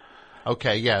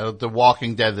 Okay, yeah, The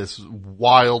Walking Dead, this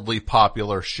wildly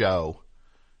popular show.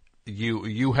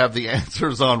 You have the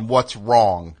answers on what's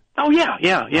wrong. Oh, yeah.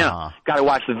 Gotta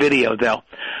watch the video, though.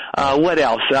 What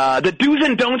else? The do's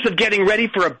and don'ts of getting ready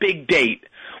for a big date.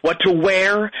 What to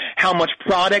wear, how much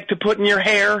product to put in your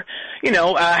hair,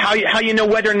 how you know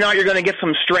whether or not you're going to get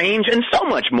some strange, and so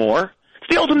much more.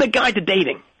 It's the ultimate guide to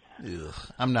dating. Ugh,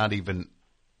 I'm not even...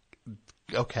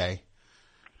 Okay.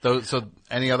 So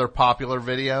any other popular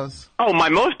videos? Oh, my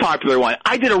most popular one.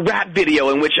 I did a rap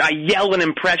video in which I yell an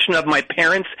impression of my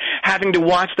parents having to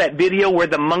watch that video where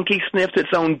the monkey sniffs its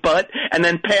own butt and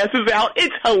then passes out.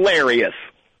 It's hilarious.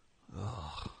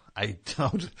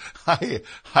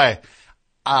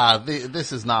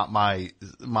 This is not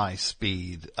my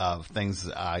speed of things.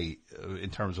 In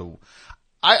terms of,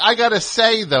 I gotta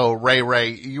say though,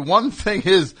 Ray, one thing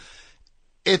is,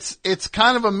 it's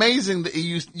kind of amazing that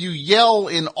you yell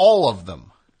in all of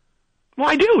them. Well,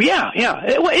 I do, yeah.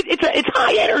 It's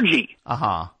high energy.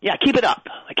 Uh-huh. Yeah, keep it up.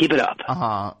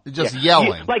 Uh-huh. Just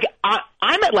yelling.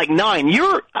 I'm at like 9.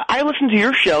 I listen to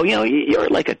your show, you're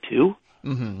at like a 2.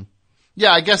 Mm-hmm.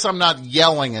 Yeah, I guess I'm not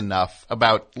yelling enough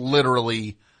about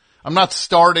literally, I'm not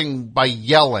starting by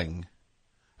yelling.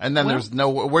 And then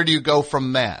where do you go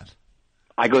from that?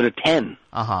 I go to 10.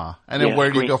 Uh-huh. And then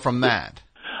where do you go from that?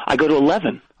 I go to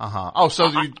 11. Uh-huh. Oh, so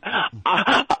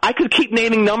I could keep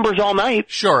naming numbers all night.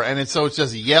 Sure, and it's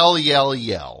just yell, yell,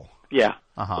 yell. Yeah.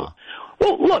 Uh-huh.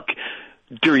 Well, look,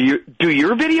 do your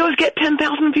videos get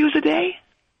 10,000 views a day?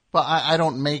 Well, I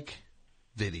don't make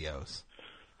videos.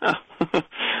 Oh.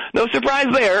 No surprise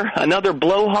there. Another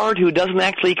blowhard who doesn't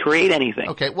actually create anything.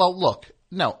 Okay, well, look,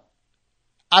 no.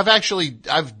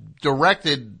 I've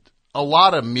directed a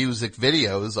lot of music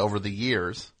videos over the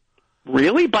years.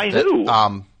 Really? By who?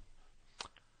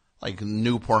 Like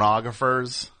new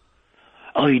pornographers.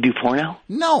 Oh, you do porno?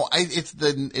 No, it's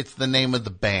the name of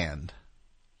the band.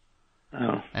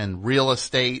 Oh. And real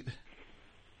estate.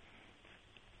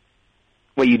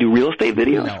 Wait, you do real estate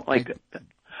videos? No,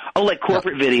 like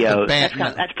corporate videos.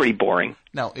 That's pretty boring.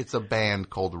 No, it's a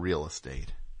band called Real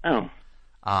Estate. Oh.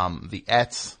 The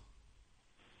Ets.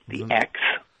 The X.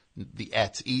 The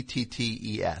Etts,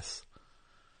 E-T-T-E-S.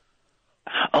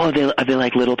 Oh, are they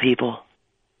like little people?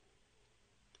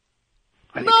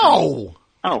 No.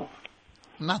 Oh.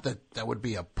 Not that would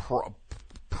be a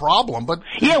problem, but...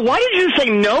 Yeah, why did you say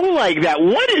no like that?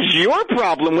 What is your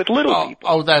problem with little people?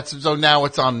 Oh, so now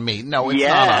it's on me. No, it's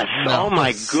not on... No, oh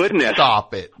my goodness.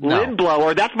 Stop it. No. Lid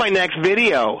blower, that's my next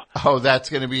video. Oh, that's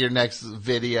going to be your next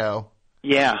video?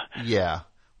 Yeah. Yeah.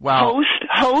 Wow.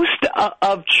 Host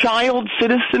of Child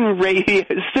Citizens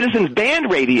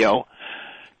Band Radio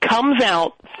comes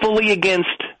out fully against...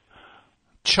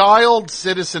 Child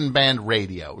Citizen Band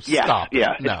Radio. Stop.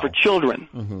 Yeah, No. it's for children.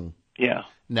 Mm-hmm. Yeah.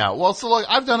 No. Well, so look,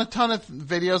 I've done a ton of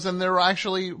videos and they're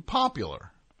actually popular.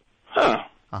 Huh.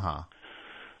 Uh-huh.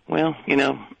 Well,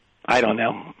 I don't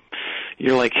know.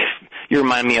 You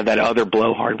remind me of that other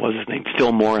blowhard, what's his name?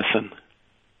 Phil Morrison.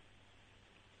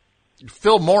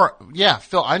 Yeah,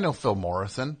 I know Phil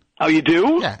Morrison. Oh, you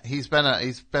do? Yeah,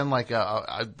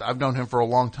 I've known him for a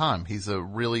long time. He's a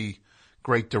really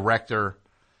great director.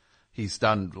 He's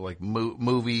done like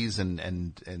movies and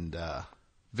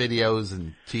videos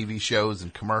and TV shows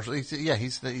and commercials.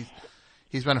 He's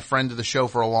been a friend of the show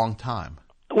for a long time.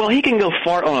 Well, he can go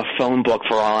fart on a phone book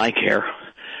for all I care.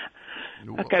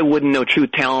 That guy wouldn't know true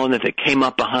talent if it came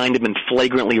up behind him and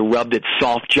flagrantly rubbed its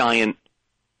soft giant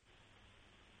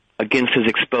against his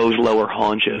exposed lower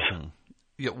haunches. Mm-hmm.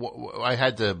 Yeah, I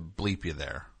had to bleep you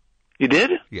there. You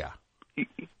did? Yeah.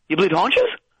 You bleeped haunches?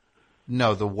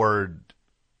 No, the word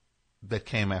that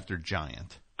came after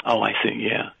giant. Oh, I see.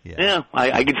 Yeah.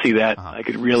 I could see that. I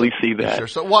could really see that. Sure.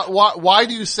 So why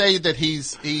do you say that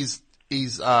he's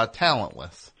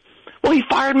talentless? Well, he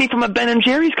fired me from a Ben &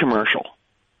 Jerry's commercial.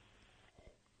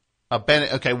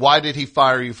 Okay, why did he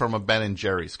fire you from a Ben &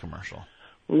 Jerry's commercial?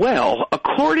 Well,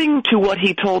 according to what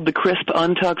he told the crisp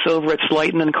untucks over at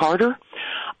Slayton and Carter,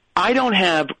 I don't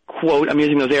have, quote, I'm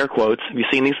using those air quotes. Have you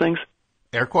seen these things?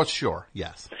 Air quotes, sure,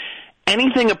 yes.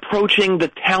 Anything approaching the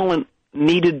talent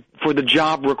needed for the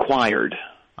job required.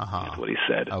 That's what he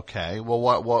said. Okay. Well,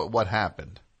 what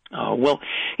happened? Oh, well,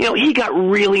 he got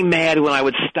really mad when I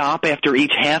would stop after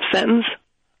each half sentence.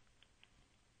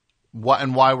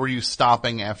 And why were you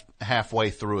stopping halfway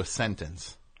through a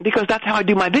sentence? Because that's how I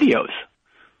do my videos.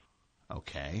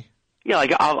 Okay. Yeah,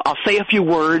 like I'll say a few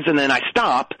words and then I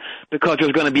stop because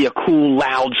there's going to be a cool,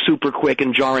 loud, super quick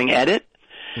and jarring edit.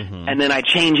 Mm-hmm. And then I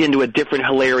change into a different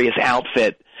hilarious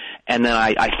outfit and then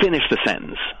I finish the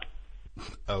sentence.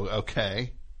 Oh,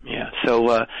 okay. Yeah.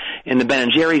 So in the Ben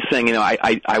 & Jerry's thing,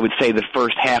 I would say the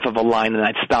first half of a line and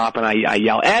I'd stop and I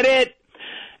yell edit,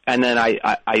 and then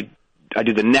I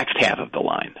do the next half of the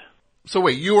line. So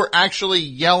wait, you were actually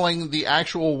yelling the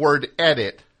actual word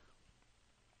edit,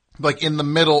 like in the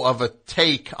middle of a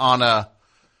take on a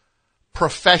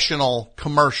professional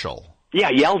commercial? Yeah,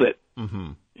 I yelled it.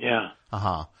 Mm-hmm. Yeah.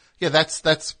 Uh-huh. Yeah,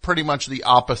 that's pretty much the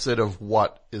opposite of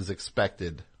what is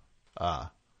expected of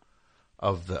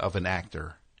an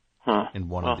actor in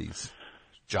one of these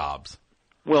jobs.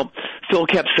 Well, Phil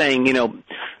kept saying,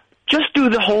 just do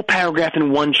the whole paragraph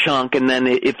in one chunk, and then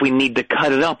if we need to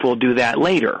cut it up, we'll do that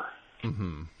later.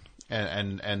 Mm-hmm.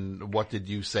 And what did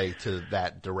you say to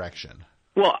that direction?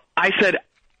 Well, I said,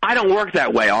 I don't work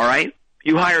that way, all right?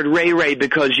 You hired Ray Ray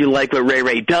because you like what Ray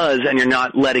Ray does, and you're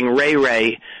not letting Ray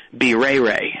Ray be Ray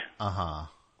Ray. Uh-huh.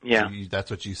 Yeah.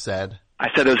 That's what you said? I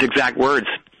said those exact words.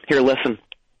 Here, listen.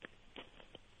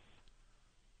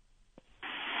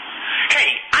 Hey,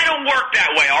 I don't work that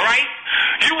way, all right?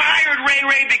 You hired Ray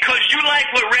Ray because you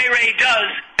like what Ray Ray does,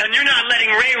 and you're not letting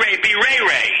Ray Ray be Ray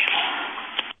Ray.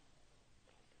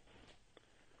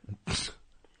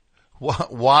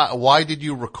 Why did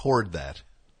you record that?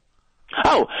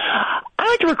 Oh, I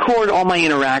like to record all my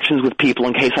interactions with people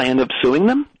in case I end up suing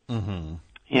them. Mm-hmm.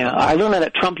 Yeah, I learned that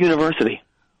at Trump University.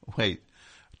 Wait,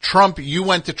 you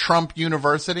went to Trump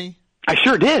University? I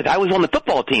sure did. I was on the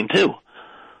football team, too.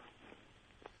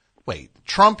 Wait,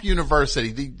 Trump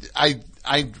University, I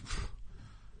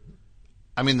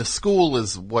mean, the school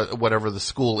is whatever the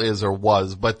school is or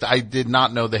was, but I did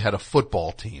not know they had a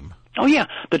football team. Oh, yeah,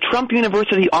 the Trump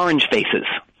University Orange Faces.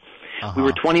 Uh-huh. We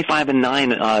were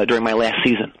 25-9 during my last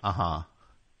season. Uh-huh.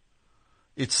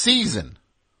 It's season?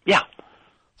 Yeah.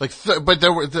 But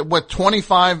there were,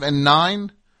 25-9?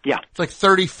 Yeah. It's like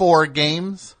 34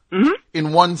 games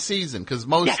in one season, because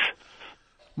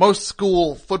most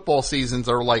school football seasons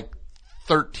are like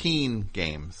 13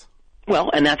 games. Well,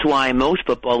 and that's why most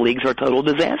football leagues are total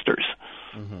disasters.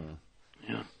 Mm-hmm.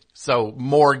 Yeah. So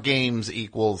more games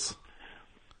equals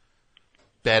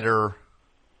better,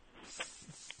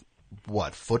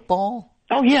 football?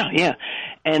 Oh, yeah.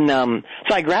 And so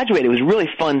I graduated. It was a really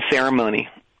fun ceremony.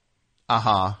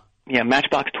 Uh-huh. Yeah,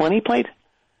 Matchbox 20 played?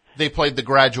 They played the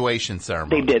graduation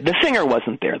ceremony. They did. The singer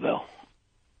wasn't there, though.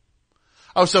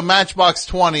 Oh, so Matchbox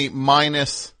 20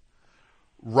 minus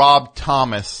Rob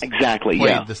Thomas Exactly, played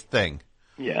yeah. this thing.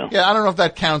 Yeah. Yeah, I don't know if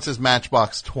that counts as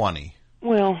Matchbox 20.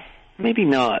 Well, maybe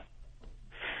not.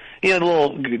 You know the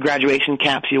little graduation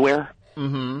caps you wear?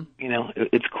 Mm-hmm. You know,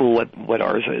 it's cool what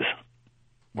ours is.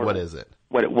 What is it?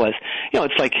 What it was. You know,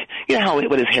 it's like, you know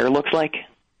what his hair looks like?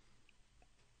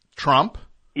 Trump?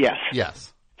 Yes.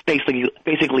 Yes. It's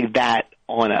basically that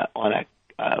on a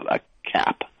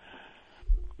cap.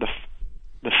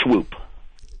 The swoop.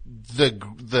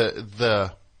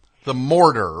 The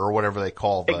mortar or whatever they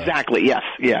call the... Exactly, yes,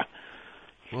 yeah.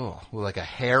 Oh, like a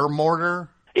hair mortar?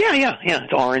 Yeah,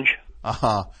 it's orange.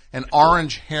 Uh-huh. An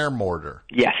orange hair mortar.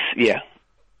 Yes, yeah.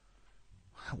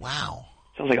 Wow.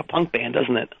 Sounds like a punk band,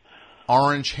 doesn't it?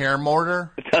 Orange hair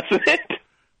mortar? Doesn't it?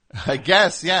 I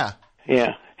guess, yeah.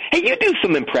 Yeah. Hey, you do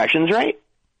some impressions, right?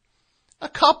 A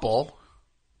couple.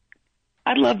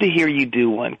 I'd love to hear you do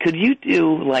one. Could you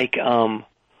do, like,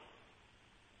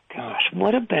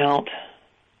 what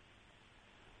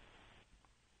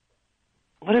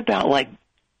about, like,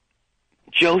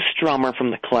 Joe Strummer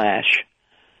from The Clash?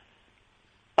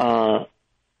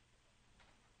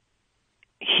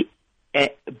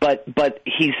 But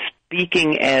he's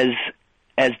speaking as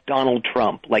Donald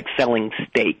Trump, like selling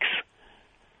steaks.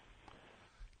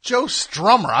 Joe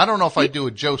Strummer. I don't know if I do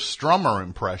a Joe Strummer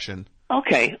impression.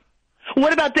 Okay.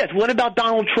 What about this? What about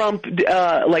Donald Trump,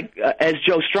 as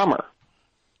Joe Strummer?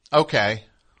 Okay.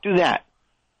 Do that.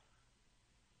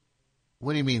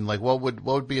 What do you mean? Like, what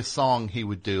would be a song he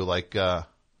would do? Like, or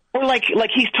like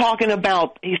he's talking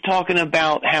about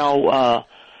how,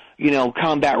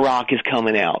 Combat Rock is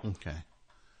coming out. Okay.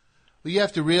 Well, you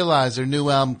have to realize their new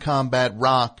album, Combat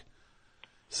Rock,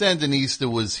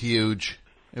 Sandinista was huge.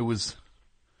 It was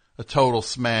a total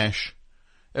smash.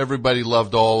 Everybody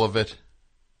loved all of it.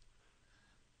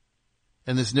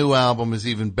 And this new album is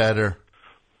even better.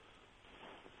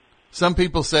 Some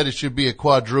people said it should be a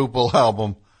quadruple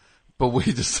album, but we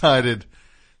decided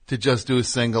to just do a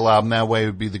single album. That way it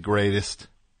would be the greatest.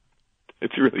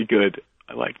 It's really good.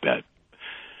 I like that.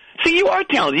 See, you are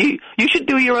talented. You should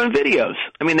do your own videos.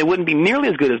 I mean, they wouldn't be nearly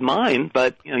as good as mine,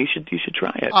 but you should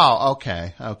try it. Oh,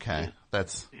 okay.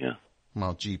 That's yeah.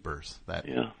 Well, jeepers. That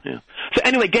yeah. So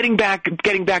anyway, getting back to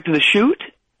the shoot.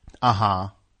 Uh-huh.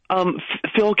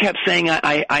 Phil kept saying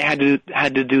I had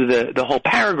to do the whole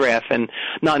paragraph and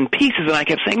not in pieces, and I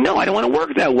kept saying no, I don't want to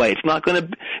work that way. It's not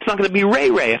gonna be Ray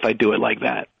if I do it like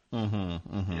that.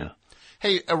 Mm-hmm. Mm-hmm. Yeah.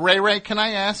 Hey, Ray, can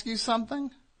I ask you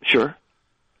something? Sure.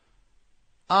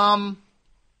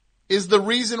 Is the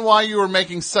reason why you were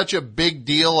making such a big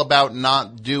deal about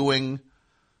not doing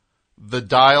the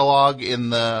dialogue in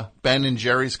the Ben and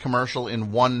Jerry's commercial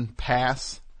in one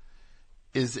pass?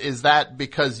 Is that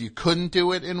because you couldn't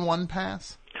do it in one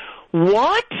pass?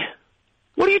 What?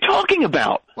 What are you talking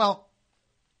about? Well,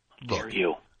 dare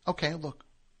you? Okay, look,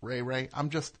 Ray,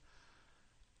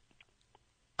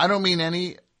 I don't mean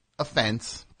any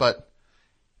offense, but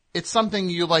it's something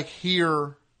you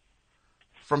hear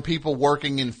from people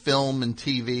working in film and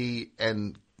TV,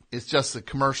 and it's just the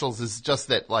commercials. It's just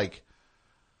that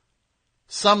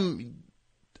some,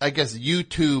 I guess,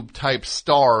 YouTube type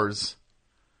stars,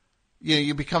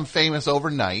 you become famous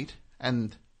overnight,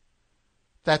 and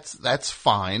that's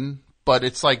fine. But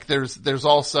it's there's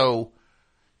also,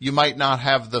 you might not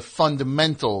have the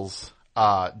fundamentals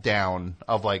down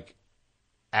of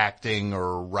acting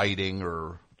or writing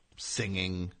or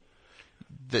singing.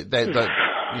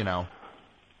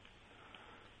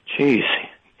 Jeez,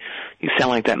 you sound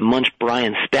like that Munch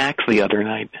Brian Stacks the other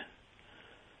night.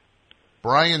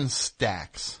 Brian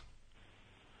Stacks.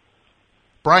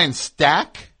 Brian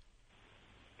Stack?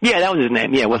 Yeah, that was his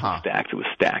name. Yeah, it wasn't Stacks. It was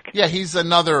Stack. Yeah, he's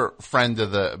another friend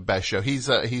of the Best Show. He's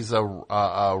a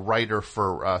writer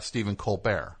for Stephen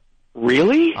Colbert.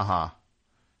 Really? Uh-huh.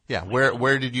 Yeah,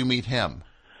 where did you meet him?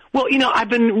 Well, I've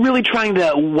been really trying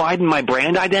to widen my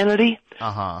brand identity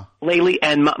lately,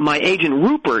 and my agent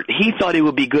Rupert, he thought it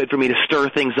would be good for me to stir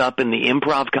things up in the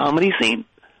improv comedy scene.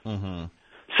 Mm-hmm.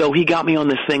 So he got me on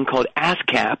this thing called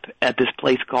ASCAP at this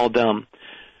place called, hang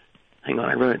on,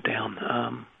 I wrote it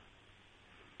down,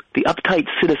 the Uptight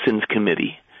Citizens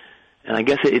Committee. And I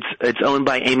guess it's owned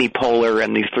by Amy Poehler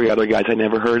and these three other guys I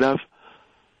never heard of.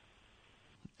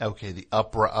 Okay, the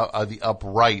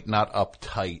upright, not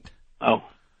uptight. Oh,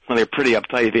 well, they're pretty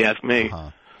uptight if you ask me.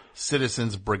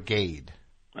 Citizens Brigade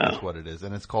is what it is,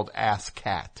 and it's called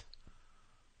ASCAT.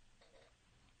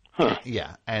 Huh.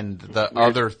 Yeah, and the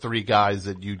other three guys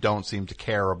that you don't seem to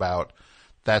care about,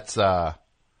 that's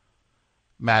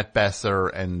Matt Besser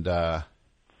and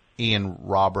Ian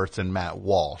Roberts and Matt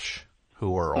Walsh,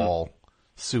 who are all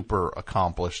super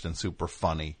accomplished and super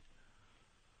funny.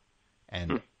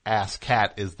 And Ass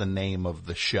Cat is the name of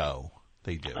the show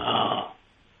they do.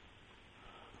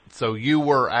 So you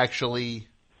were actually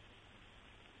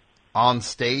on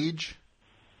stage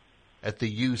at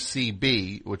the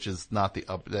UCB, which is not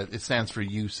it stands for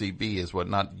UCB, is what,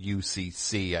 not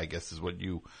UCC, I guess is what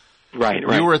you. Right.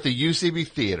 You were at the UCB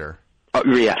theater.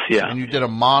 Yes, yeah. And you did a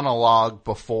monologue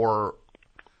before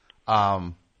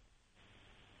Ass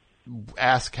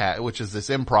Cat, which is this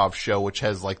improv show, which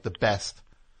has like the best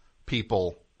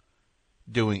people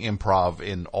doing improv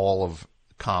in all of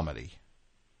comedy.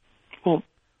 Well,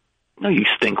 no, you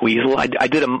stink weasel. I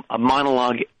did a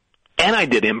monologue and I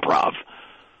did improv.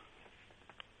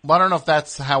 Well, I don't know if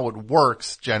that's how it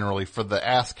works generally for the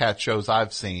Ass Cat shows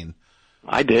I've seen.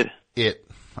 I did.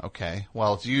 Okay.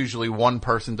 Well, it's usually one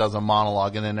person does a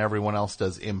monologue and then everyone else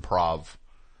does improv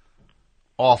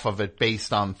off of it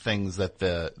based on things that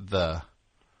the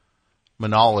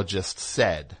monologist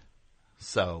said.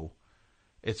 So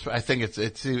I think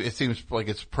it seems like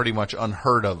it's pretty much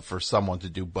unheard of for someone to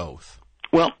do both.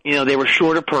 Well, they were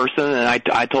short a person, and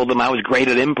I told them I was great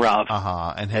at improv.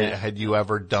 And had you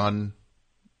ever done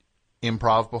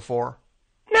improv before?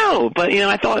 No, but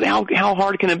I thought, how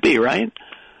hard can it be, right?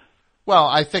 Well,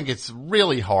 I think it's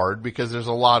really hard because there's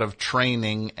a lot of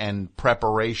training and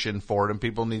preparation for it, and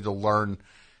people need to learn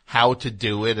how to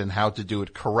do it and how to do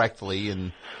it correctly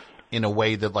and in a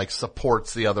way that like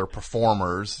supports the other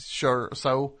performers. Sure.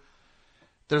 So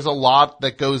there's a lot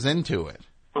that goes into it.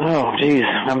 Oh, geez.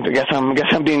 I guess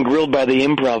I'm being grilled by the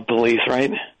improv police,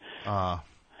 right?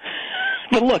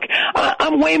 But look,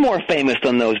 I'm way more famous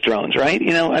than those drones, right?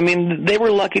 They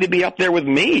were lucky to be up there with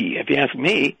me, if you ask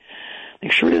me. They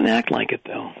sure didn't act like it,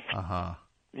 though.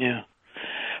 Yeah.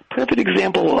 Perfect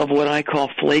example of what I call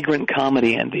flagrant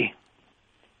comedy, Andy.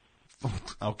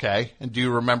 Okay. And do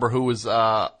you remember who was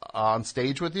on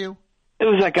stage with you? It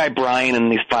was that guy Brian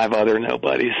and these 5 other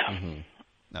nobodies.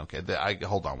 Mm-hmm. Okay.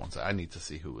 Hold on one second. I need to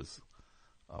see who was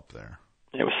up there.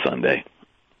 It was Sunday.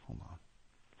 Hold on.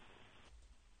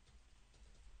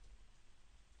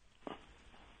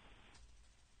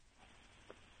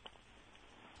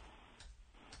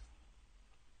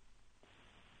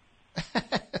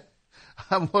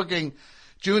 I'm looking.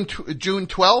 June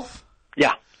 12th?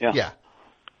 Yeah.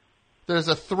 There's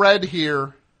a thread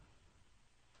here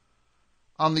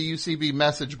on the UCB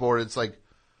message board. It's like,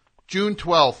 June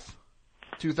 12th,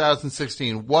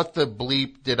 2016. What the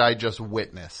bleep did I just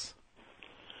witness?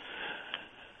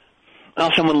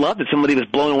 Well, someone loved it. Somebody was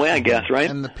blown away, I guess, right?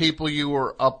 And the people you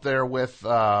were up there with,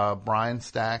 Brian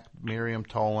Stack, Miriam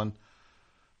Tolan,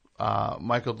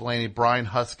 Michael Delaney, Brian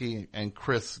Husky, and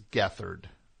Chris Gethard.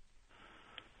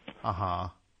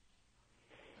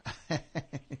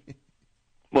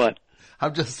 What?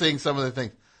 I'm just seeing some of the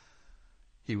things.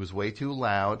 He was way too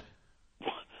loud.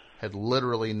 Had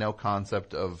literally no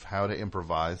concept of how to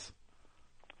improvise.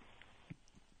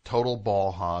 Total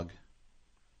ball hog.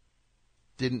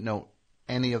 Didn't know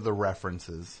any of the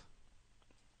references.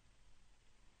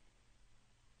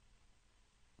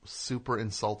 Super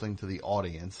insulting to the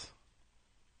audience.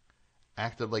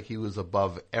 Acted like he was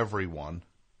above everyone.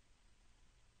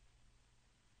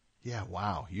 Yeah,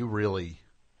 wow. You really...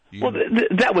 Well,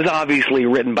 that was obviously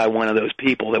written by one of those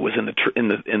people that was in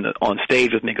the on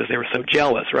stage with me because they were so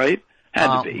jealous, right?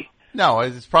 Had to be. No,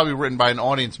 it's probably written by an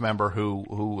audience member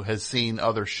who has seen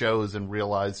other shows and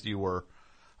realized you were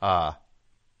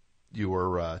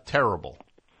terrible.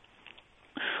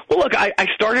 Well, look, I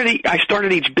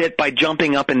started each bit by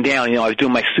jumping up and down. I was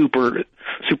doing my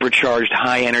supercharged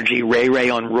high energy Ray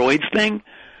on roids thing.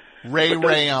 Ray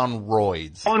on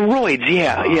roids. On roids,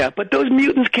 yeah. But those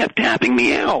mutants kept tapping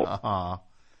me out.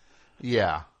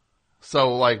 Yeah.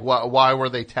 So, like, why were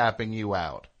they tapping you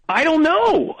out? I don't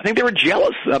know. I think they were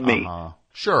jealous of me.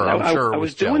 Sure, I'm sure I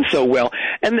was doing so well.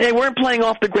 And they weren't playing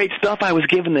off the great stuff I was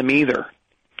giving them either.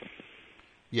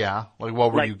 Yeah? Like,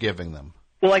 what were you giving them?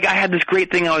 Well, like, I had this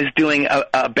great thing I was doing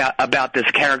about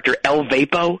this character, El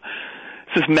Vapo.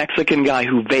 It's this Mexican guy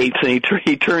who vapes, and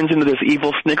he turns into this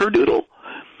evil snickerdoodle.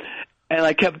 And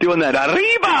I kept doing that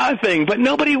arriba thing, but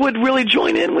nobody would really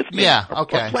join in with me. Yeah,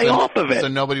 okay. Or play off of it. So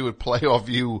nobody would play off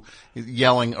you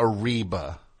yelling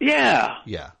arriba. Yeah.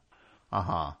 Yeah.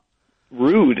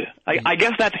 Rude. I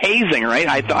guess that's hazing, right?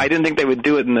 I didn't think they would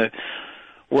do it in the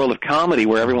world of comedy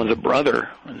where everyone's a brother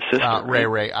and sister.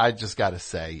 Ray, I just got to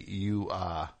say, you,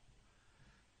 I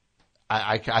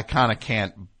kind of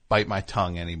can't bite my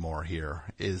tongue anymore here.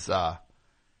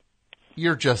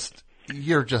 You're just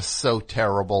so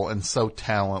terrible and so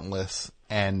talentless,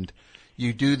 and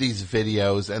you do these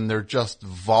videos and they're just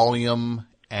volume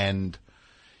and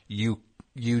you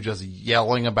just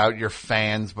yelling about your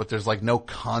fans, but there's like no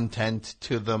content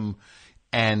to them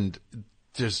and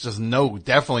there's just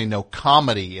definitely no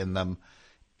comedy in them.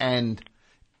 And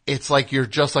it's like you're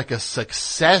just like a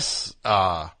success,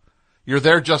 you're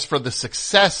there just for the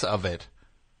success of it.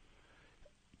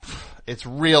 It's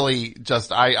really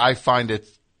just, I find it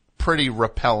pretty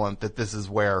repellent that this is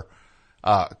where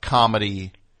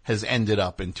comedy has ended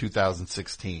up in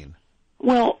 2016.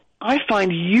 Well, I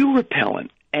find you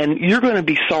repellent, and you're going to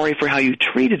be sorry for how you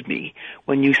treated me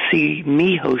when you see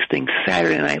me hosting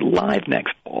Saturday Night Live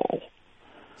next fall.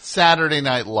 Saturday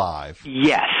Night Live?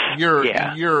 Yes.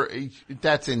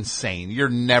 That's insane. You're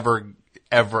never,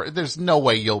 ever, there's no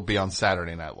way you'll be on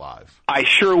Saturday Night Live. I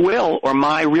sure will, or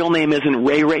my real name isn't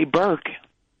Ray Ray Burke.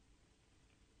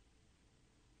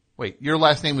 Wait, your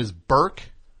last name is Burke?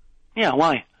 Yeah,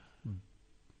 why?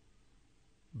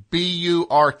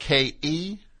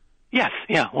 B-U-R-K-E? Yes,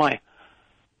 yeah, why?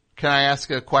 Can I ask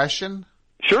a question?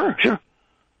 Sure.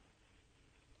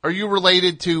 Are you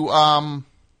related to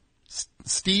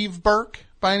Steve Burke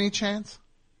by any chance?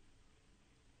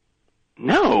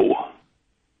 No.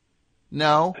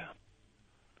 No?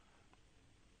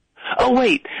 Oh,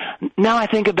 wait. Now I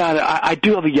think about it, I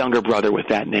do have a younger brother with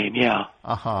that name, yeah.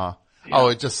 Uh-huh. Yeah. Oh,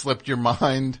 it just slipped your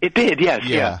mind? It did, yes,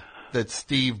 yeah. That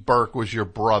Steve Burke was your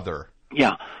brother.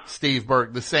 Yeah. Steve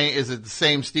Burke, is it the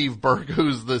same Steve Burke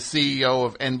who's the CEO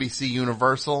of NBC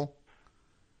Universal?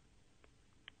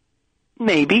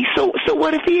 Maybe. So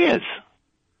what if he is?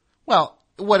 Well,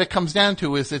 what it comes down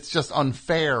to is it's just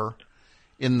unfair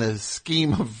in the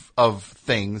scheme of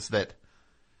things that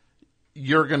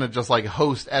you're going to just like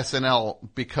host SNL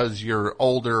because you're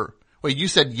older. Wait, you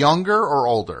said younger or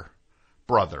older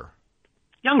brother?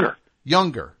 Younger.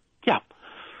 Younger. Yeah.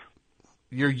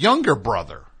 Your younger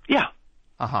brother. Yeah.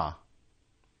 Uh-huh.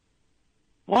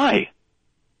 Why?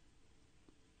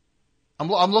 I'm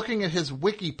looking at his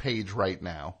wiki page right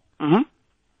now. Mm-hmm.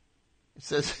 It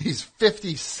says he's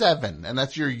 57, and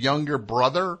that's your younger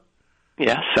brother?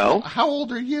 Yeah, so? How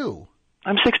old are you?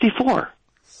 I'm 64.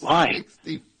 Why?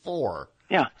 64.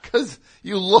 Yeah. Because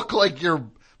you look like you're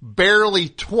barely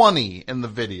 20 in the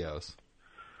videos.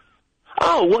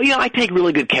 Oh, well, I take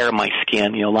really good care of my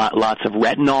skin. Lots of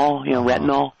retinol,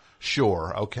 retinol.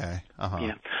 Sure, okay. Uh-huh.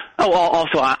 Yeah. Oh,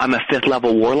 also, I'm a 5th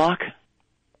level warlock.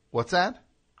 What's that?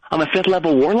 I'm a 5th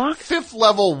level warlock? 5th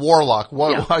level warlock.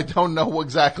 What? Yeah. I don't know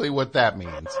exactly what that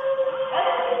means.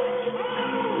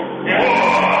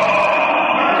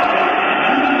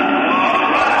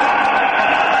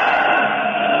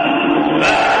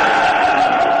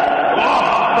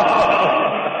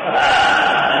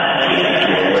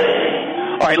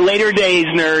 All right, later days,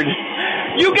 nerd.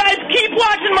 You guys keep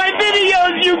watching my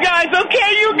videos, you guys,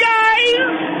 okay, you guys?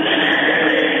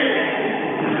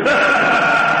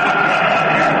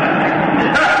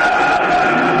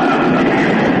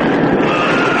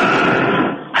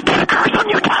 I put a curse on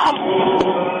you, Tom.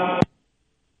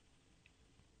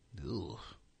 Ew.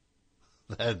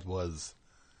 That was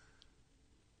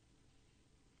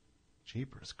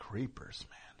Jeepers Creepers,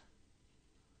 man.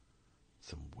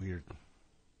 Some weird.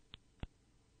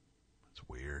 It's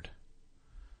weird.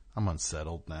 I'm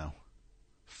unsettled now.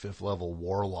 5th level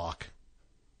warlock.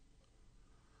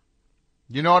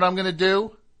 You know what I'm going to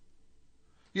do?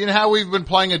 You know how we've been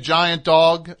playing a giant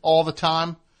dog all the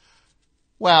time?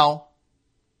 Well,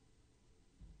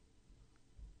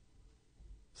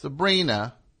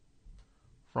 Sabrina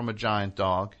from A Giant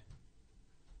Dog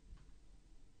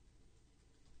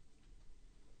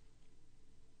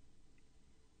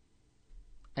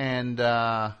and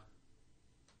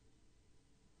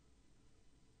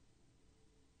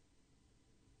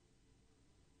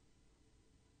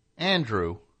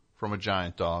Andrew from A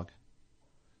Giant Dog,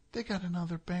 they got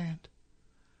another band.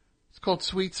 It's called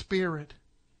Sweet Spirit.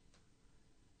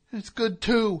 And it's good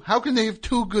too. How can they have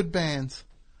two good bands?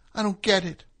 I don't get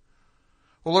it.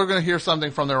 Well, we're going to hear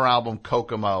something from their album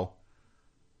Kokomo.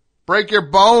 Break Your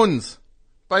Bones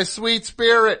by Sweet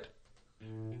Spirit.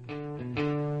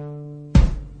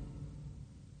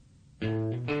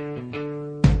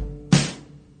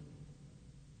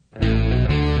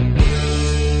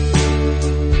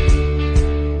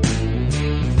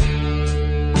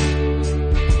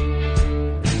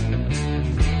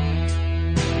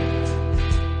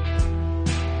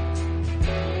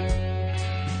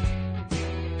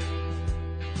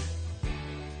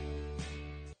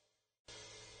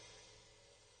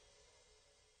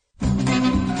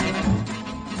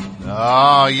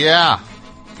 Oh, yeah.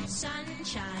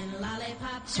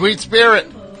 Sweet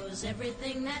Spirit.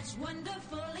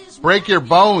 Break Your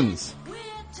Bones.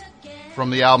 from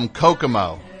the album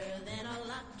Kokomo.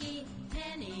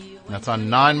 That's on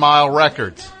 9 Mile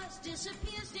Records. It's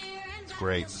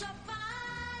great.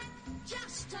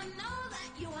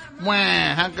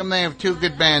 Wah, how come they have 2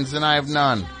 good bands and I have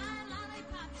none?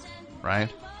 Right?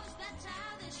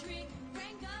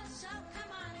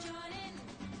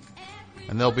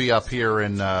 And they'll be up here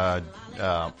in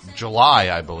July,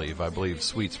 I believe. I believe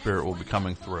Sweet Spirit will be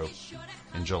coming through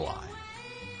in July.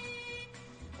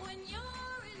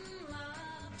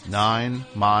 9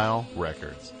 Mile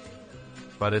Records.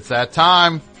 But it's that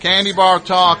time. Candy bar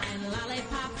talk.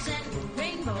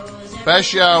 Best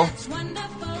show.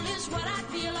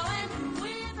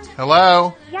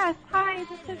 Hello? Yes, hi,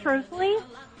 this is Rosalie.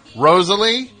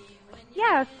 Rosalie?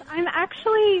 Yes, I'm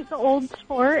actually the old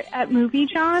sport at Movie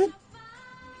John.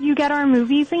 You get our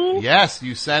movie zine? Yes,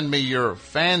 you send me your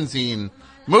fanzine.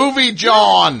 Movie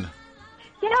John!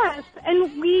 Yes,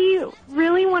 and we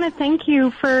really want to thank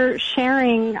you for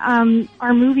sharing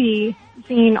our movie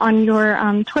zine on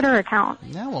your Twitter account.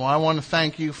 Yeah, well, I want to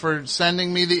thank you for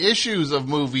sending me the issues of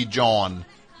Movie John.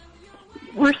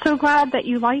 We're so glad that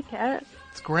you like it.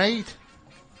 It's great.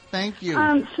 Thank you.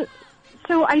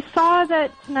 So I saw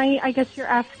that tonight, I guess you're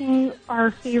asking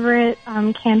our favorite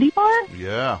candy bar?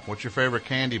 Yeah, what's your favorite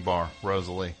candy bar,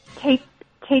 Rosalie? Take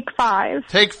 5.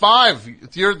 Take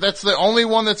 5. That's the only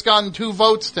one that's gotten 2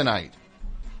 votes tonight.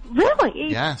 Really?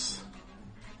 Yes.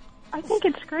 I think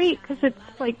it's great because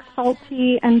it's like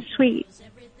salty and sweet.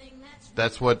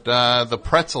 That's what the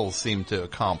pretzels seem to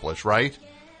accomplish, right?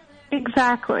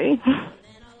 Exactly.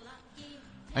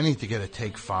 I need to get a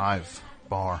Take 5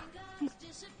 bar.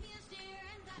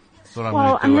 That's what I'm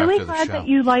Well, going to do I'm really after the glad show. that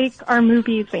you like our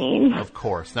movie zine. Of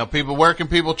course. Now, people, where can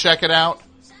people check it out?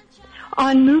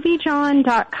 On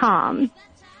moviejohn.com.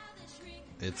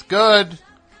 It's good.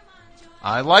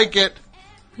 I like it.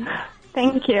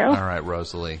 Thank you. All right,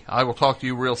 Rosalie. I will talk to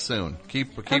you real soon.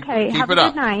 Keep Okay, keep have it a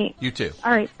up. good night. You too.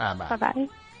 All right. Bye-bye. Bye-bye.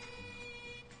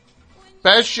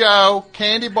 Best show,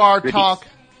 Candy Bar Talk.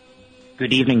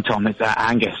 Good evening, Tom. It's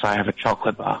Angus. I have a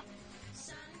chocolate bar.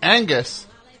 Angus?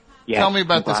 Yes, Tell me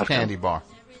about from this Glasgow. candy bar.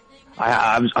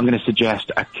 I'm going to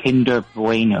suggest a Kinder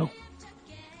Bueno.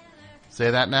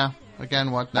 Say that now.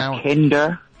 Again, what now? A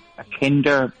Kinder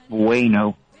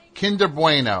Bueno. Kinder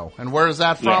Bueno. And where is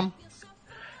that from?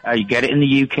 You get it in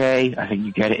the UK. I think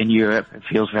you get it in Europe. It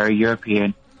feels very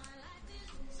European.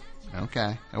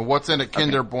 Okay. And what's in a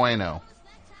Kinder Bueno?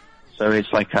 So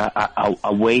it's like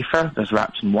a wafer that's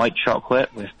wrapped in white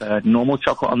chocolate with normal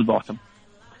chocolate on the bottom.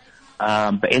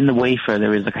 But in the wafer,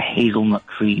 there is like a hazelnut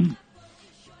cream.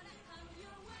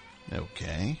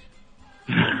 Okay.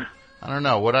 I don't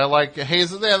know. Would I like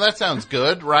hazel? Yeah, that sounds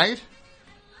good, right?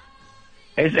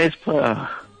 It's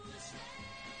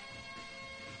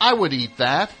I would eat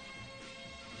that.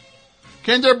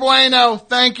 Kinder Bueno,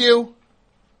 thank you.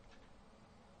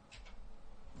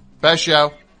 Best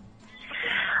show.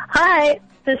 Hi,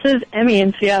 this is Emmy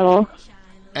in Seattle.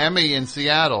 Emmy in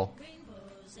Seattle.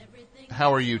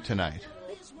 How are you tonight?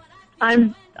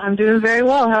 I'm doing very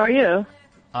well. How are you?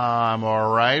 I'm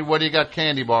all right. What do you got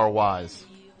candy bar wise?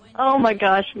 Oh my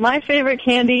gosh, my favorite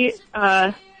candy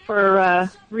for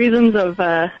reasons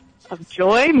of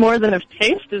joy more than of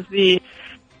taste is the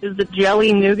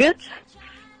jelly nougat.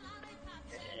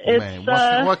 It's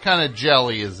Man, what kind of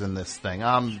jelly is in this thing?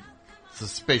 I'm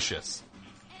suspicious.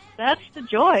 That's the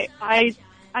joy. I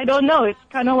don't know. It's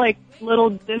kind of like little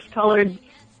discolored,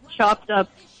 chopped up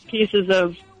pieces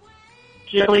of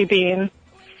jelly bean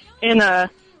in a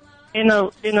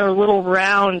little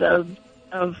round of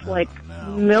like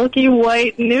milky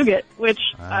white nougat, which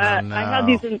I had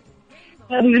these in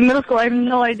middle school. I have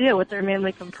no idea what they're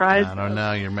mainly comprised. I don't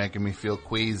know. You're making me feel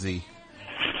queasy.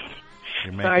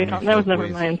 Sorry, Tom. That was never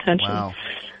my intention. Wow.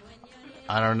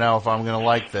 I don't know if I'm going to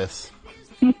like this.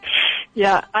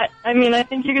 Yeah, I mean, I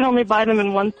think you can only buy them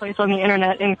in one place on the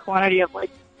internet in quantity of like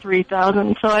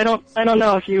 3,000. So I don't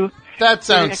know if you that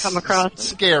sounds come across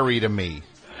scary to me.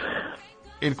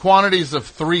 In quantities of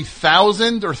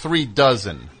 3,000 or 3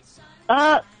 dozen?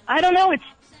 I don't know.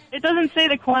 It doesn't say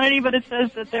the quantity, but it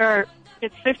says that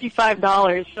it's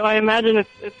 $55. So I imagine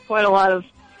it's quite a lot of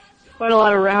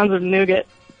rounds of nougat.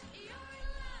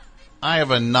 I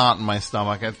have a knot in my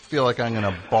stomach. I feel like I'm going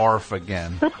to barf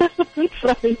again.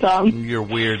 Sorry, Tom. Your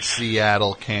weird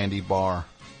Seattle candy bar.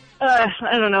 I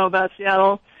don't know about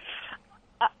Seattle.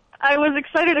 I was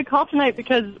excited to call tonight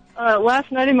because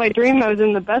last night in my dream I was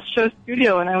in the Best Show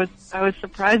studio and I was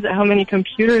surprised at how many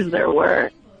computers there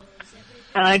were,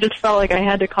 and I just felt like I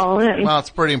had to call in. Well, it's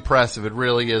pretty impressive. It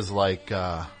really is like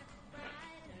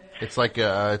it's like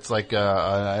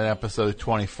an episode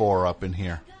 24 up in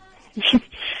here.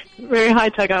 very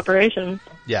high-tech operation.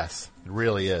 Yes, it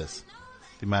really is.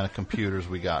 The amount of computers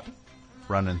we got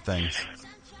running things.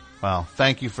 Well,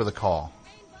 thank you for the call.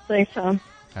 Thanks, Tom.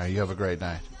 All right, you have a great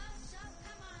night.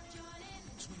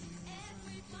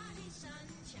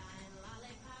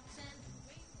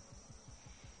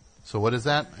 So what is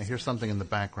that? I hear something in the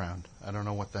background. I don't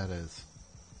know what that is.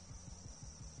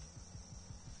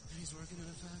 He's working in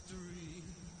a factory.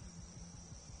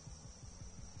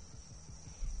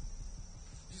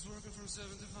 He's working from 7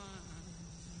 to 5.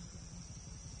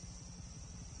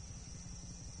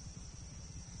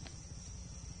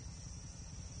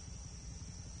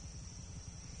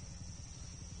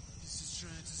 He's just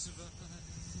trying to survive.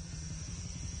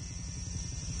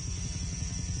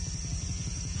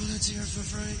 Well, let's hear it for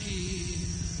Frankie.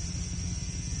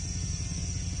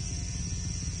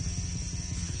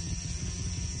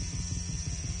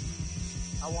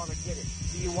 I want to get it.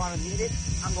 Do you want to need it?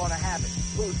 I'm going to have it.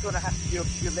 Who's going to have it? Your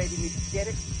lady needs to get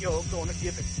it. You're going to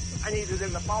give it. I need it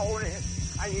in the morning.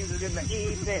 I need it in the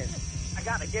evening. I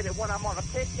got to get it when I'm on a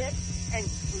picnic. And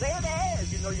there it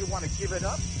is. You know you want to give it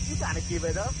up. You got to give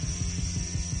it up.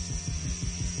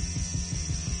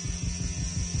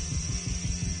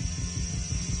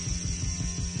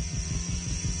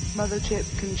 Mother chip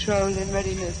control in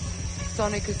readiness.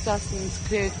 Sonic assassins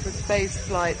cleared for space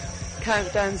flight.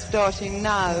 Countdown starting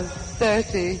now.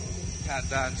 30.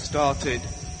 Countdown started.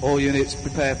 All units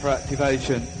prepare for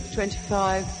activation.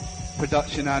 25.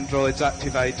 Production androids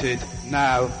activated.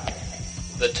 Now.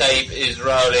 The tape is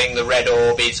rolling. The red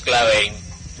orb is glowing.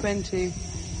 20.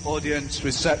 Audience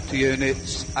receptor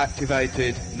units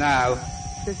activated. Now.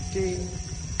 15.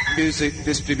 Music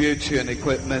distribution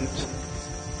equipment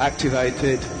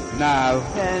activated. Now.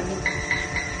 10.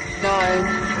 9.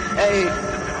 8.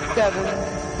 7.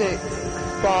 6.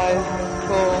 5.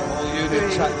 4. All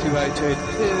units 3, activated. 2.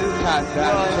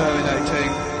 Countdown 1.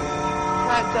 terminating.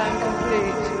 Countdown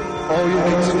complete. All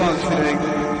units functioning.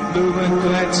 Movement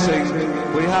commencing.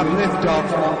 We have liftoff.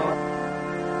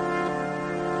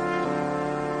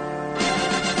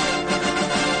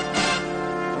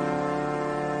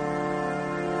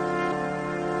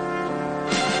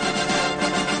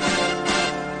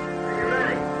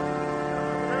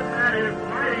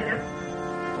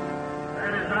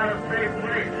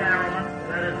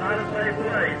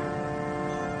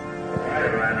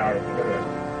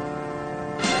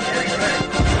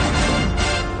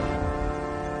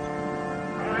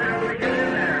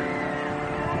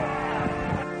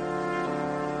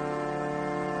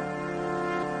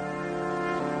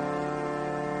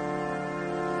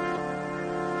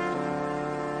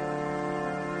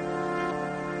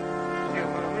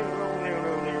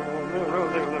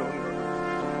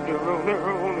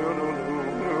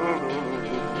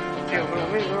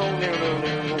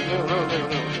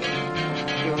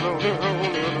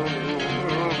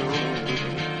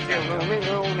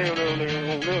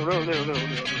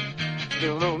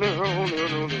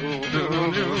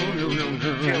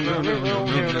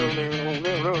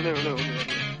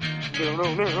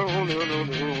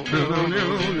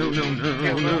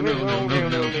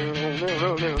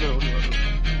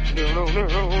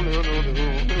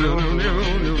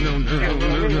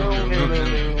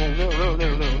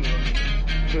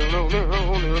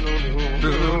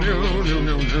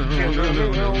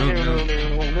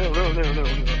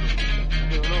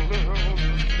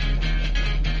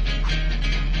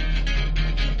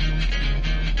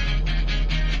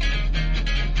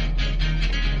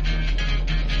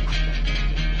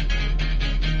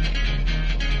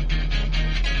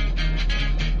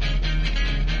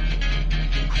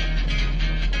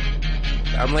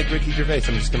 I'm like Ricky Gervais.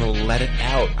 I'm just going to let it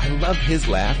out. I love his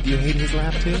laugh. Do you hate his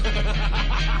laugh too?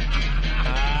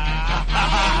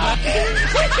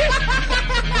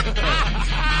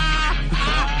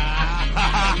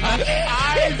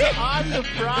 Eyes on the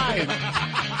prize.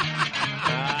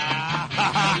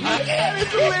 That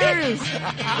is hilarious.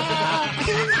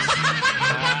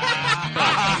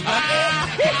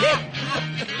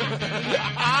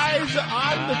 Eyes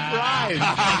on the prize.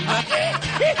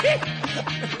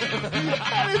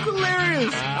 That is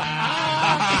hilarious.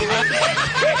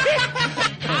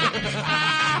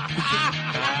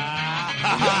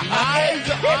 Eyes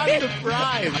on the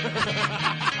prize.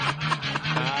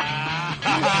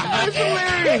 That is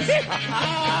hilarious.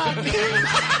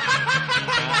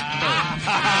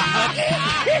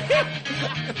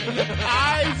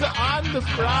 Eyes on the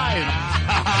prize.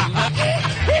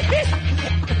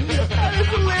 That is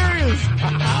hilarious.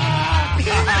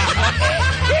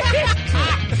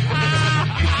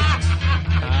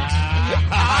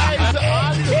 Eyes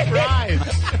on the prize.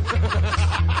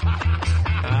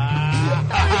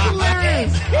 That is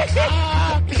hilarious.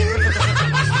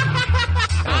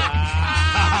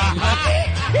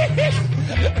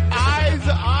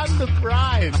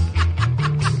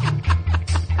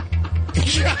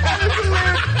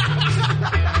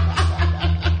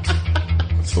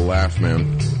 It's the laugh, man.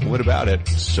 What about it?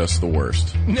 It's just the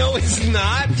worst. No, it's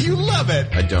not. You love it.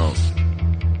 I don't.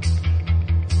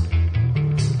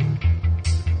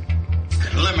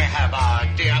 Let me have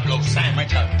a Diablo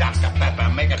sandwich of Dr.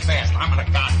 Pepper. Make it fast. I'm in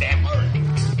a goddamn hurry.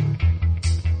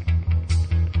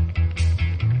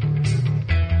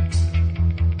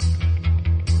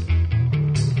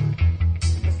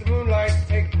 Mr. Moonlight,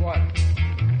 take one.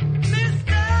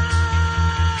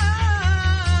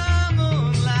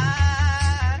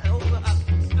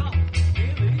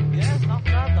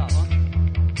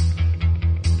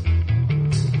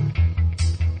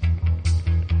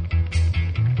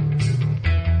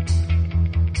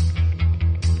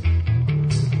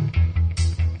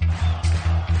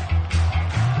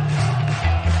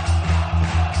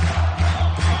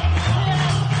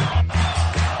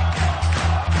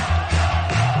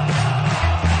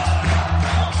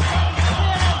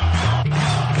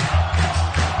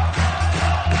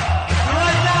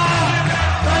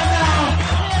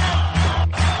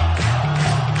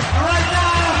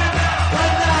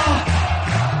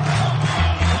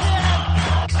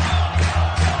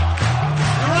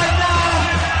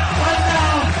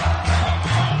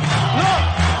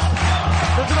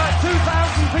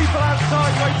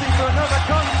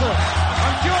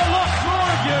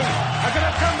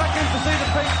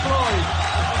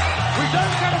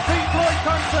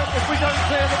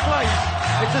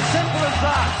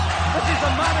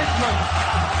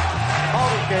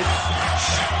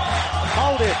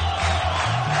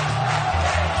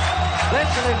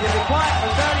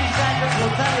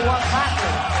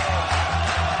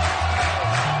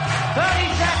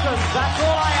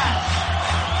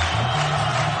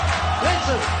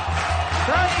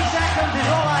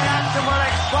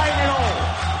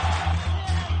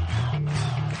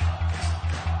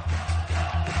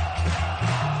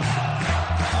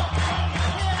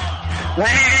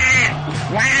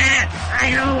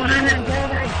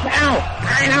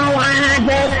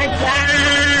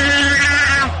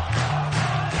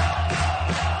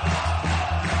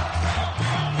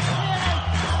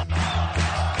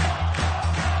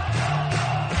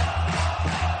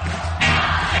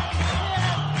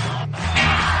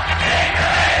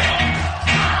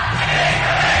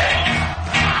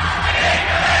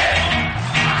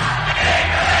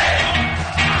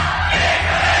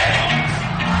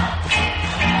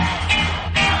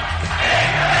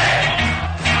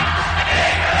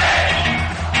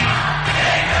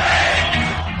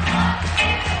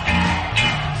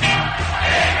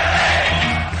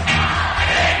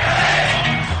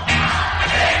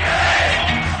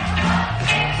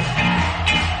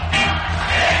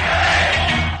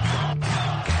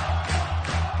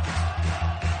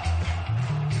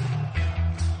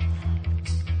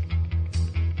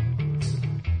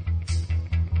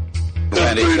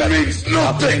 means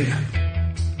nothing.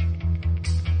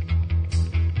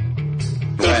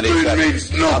 The food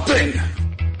means nothing.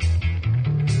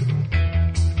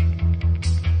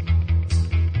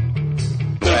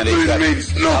 The food means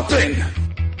nothing.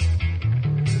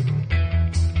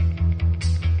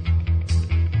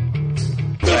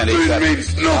 The food means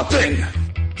nothing.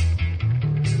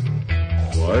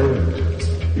 Quiet,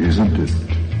 isn't it?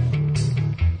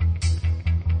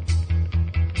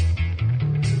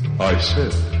 I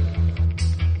said.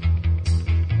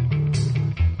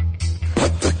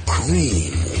 But the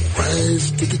cream will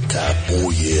rise to the top,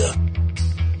 oh yeah.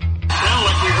 Sound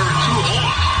like we heard two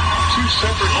horns. Two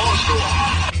separate horns go off.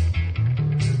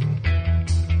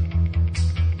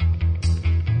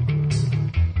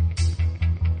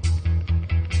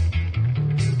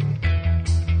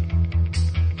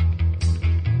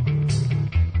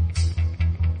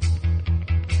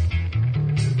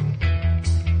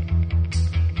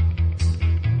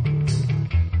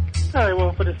 All right,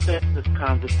 well, for the sake of this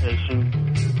conversation,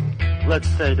 let's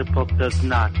say the book does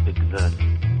not exist.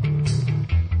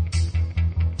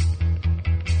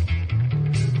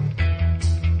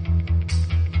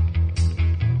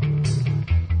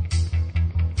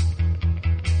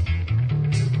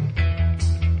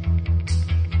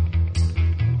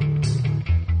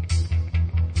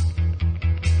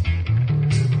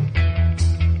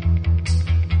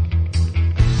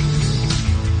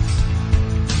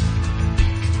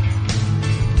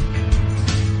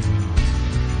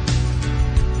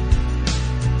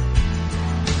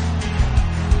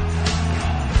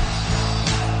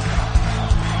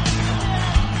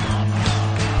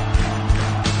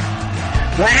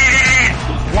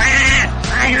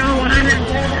 I don't want to do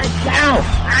the show.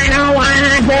 I don't want to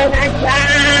do the show.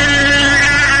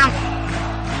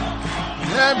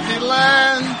 Empty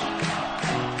land,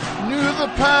 New the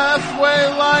pathway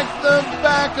like the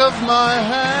back of my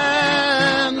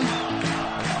hand. I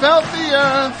felt the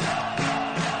earth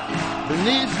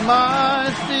beneath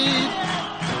my feet.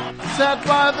 Sat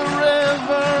by the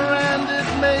river and it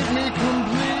made me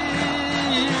complete.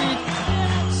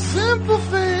 Simple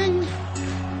thing,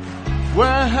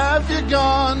 where have you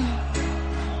gone?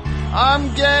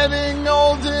 I'm getting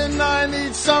old and I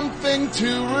need something to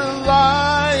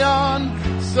rely on.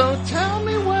 So tell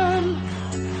me when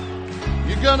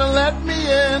you're gonna let me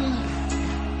in.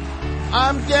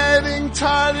 I'm getting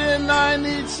tired and I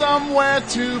need somewhere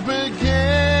to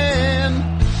begin.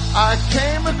 I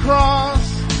came across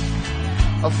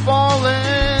a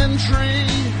fallen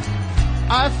tree.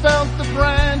 I felt the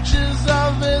branches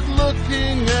of it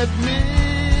looking at me.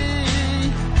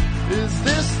 Is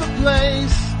this the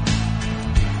place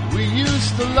we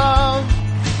used to love?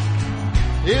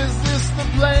 Is this the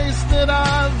place that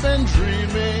I've been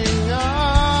dreaming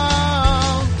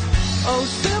of? Oh,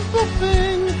 simple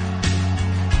thing,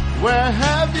 where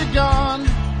have you gone?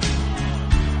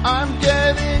 I'm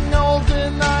getting old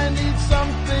and I need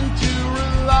something to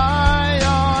rely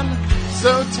on.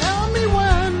 So tell me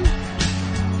when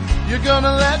you're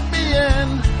gonna let me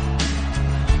in.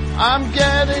 I'm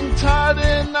getting tired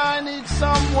and I need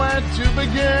somewhere to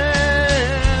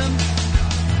begin.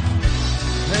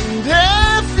 And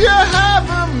if you have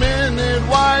a minute,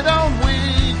 why don't we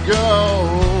go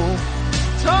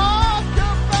talk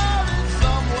about it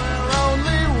somewhere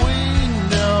only we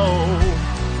know?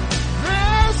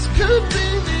 This could be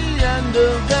the end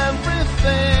of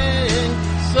everything,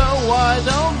 so why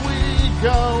don't we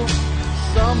go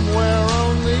somewhere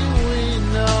only we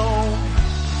know?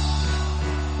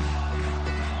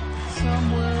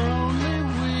 Somewhere only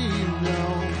we know.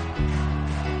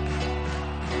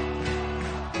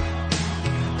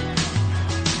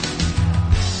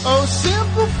 Oh,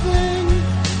 simple thing,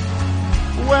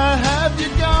 where have you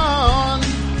gone?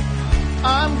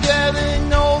 I'm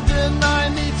getting old and I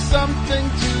need something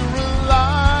to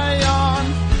rely on.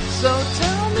 So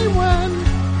tell me when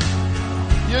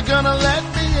you're gonna let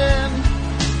me in.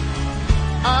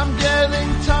 I'm getting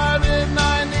tired and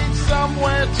I need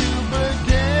somewhere to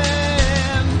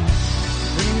begin.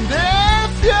 And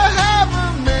if you have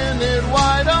a minute,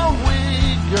 why don't we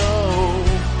go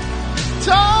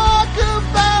talk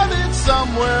about it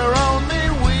somewhere only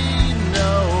we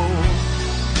know?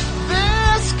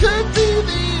 This could be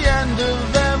the end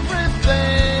of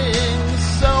everything,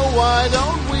 so why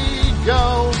don't we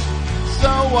go?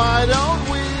 So why don't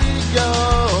we go?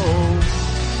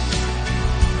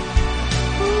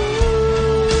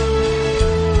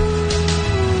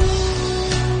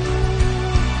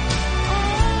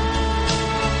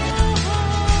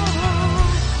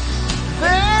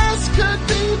 Could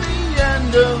be the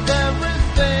end of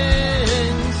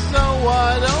everything, so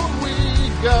why don't we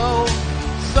go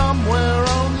somewhere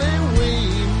only we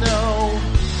know?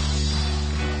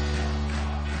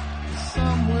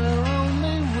 Somewhere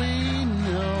only we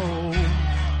know.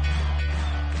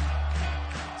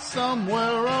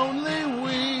 Somewhere only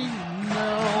we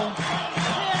know.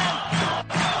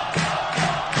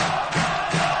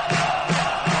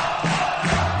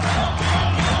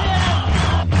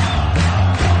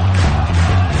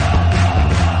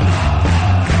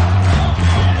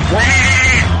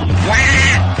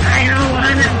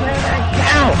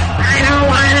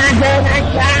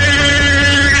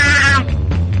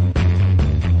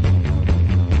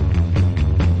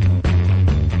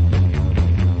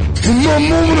 In my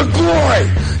moment of glory,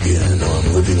 yeah, I know I'm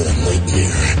living in a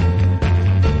nightmare.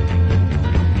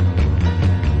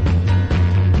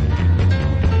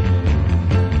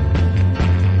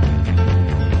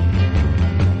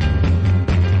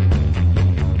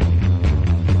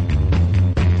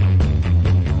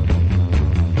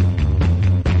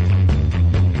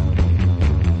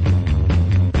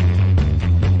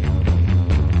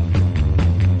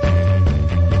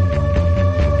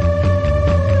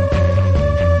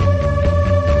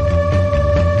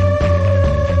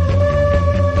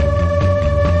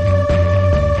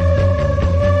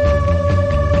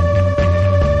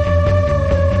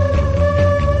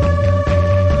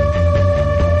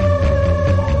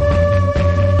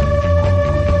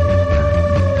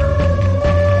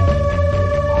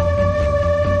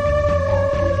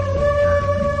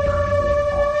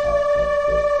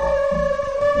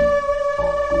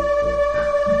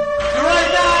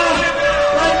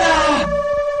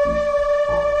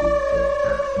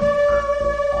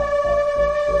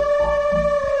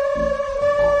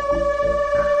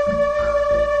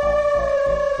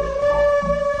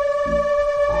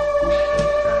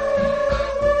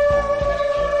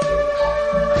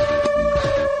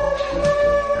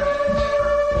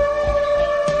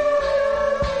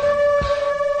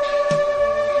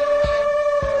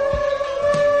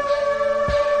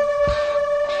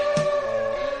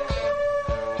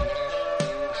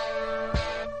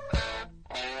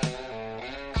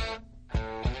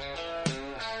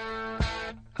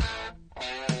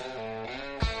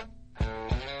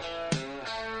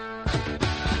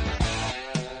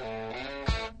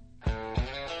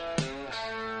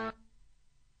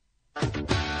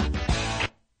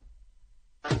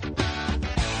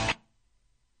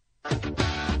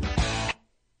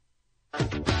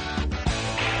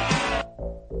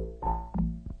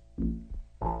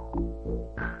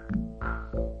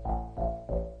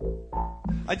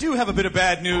 I do have a bit of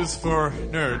bad news for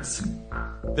nerds.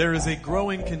 There is a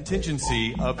growing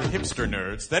contingency of hipster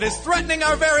nerds that is threatening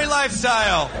our very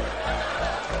lifestyle.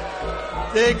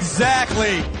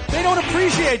 Exactly. They don't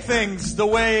appreciate things the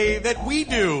way that we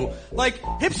do. Like,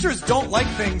 hipsters don't like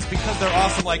things because they're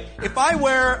awesome. Like, if I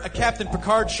wear a Captain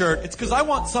Picard shirt, it's because I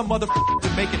want some motherfucker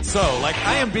to make it so. Like,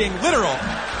 I am being literal.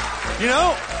 You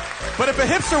know? But if a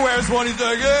hipster wears one, he's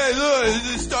like, hey, look,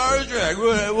 this is Star Trek,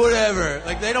 whatever.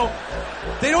 Like, they don't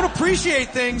appreciate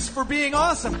things for being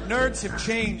awesome. Nerds have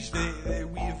changed.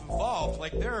 We've evolved.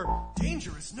 Like, they're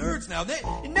dangerous nerds now.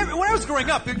 When I was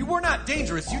growing up, you were not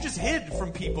dangerous. You just hid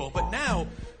from people. But now,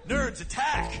 nerds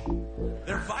attack.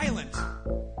 They're violent.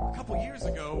 A couple years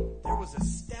ago, there was a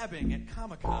stabbing at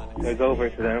Comic-Con. I go over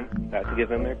to them, about to give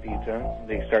them their pizza.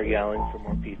 They start yelling for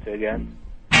more pizza again.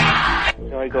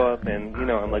 So I go up and,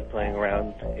 I'm like playing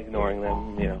around, ignoring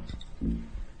them,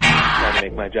 trying to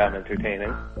make my job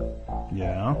entertaining.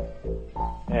 Yeah.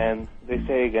 And they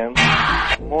say again,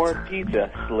 more pizza,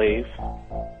 slave.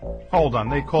 Hold on,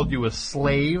 they called you a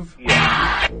slave?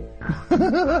 Yeah.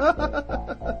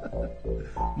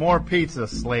 More pizza,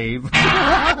 slave.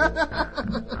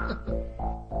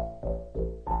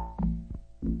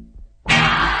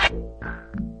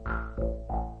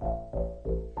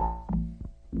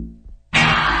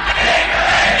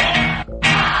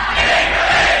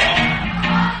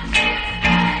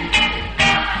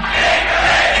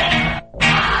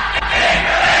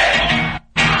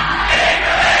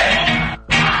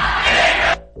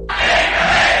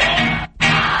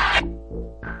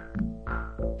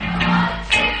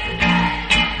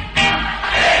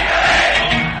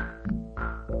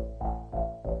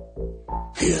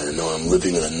 Yeah, no, I'm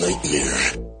living in a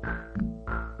nightmare.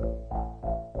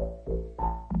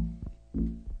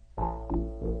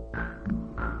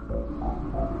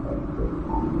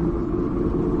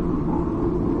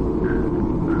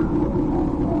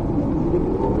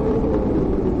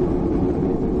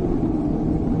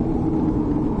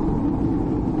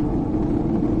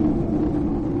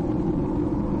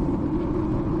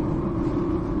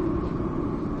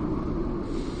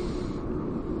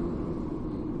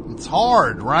 It's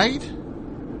hard, right?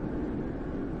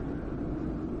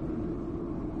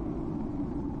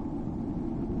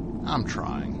 I'm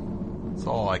trying. It's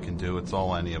all I can do. It's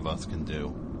all any of us can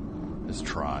do, is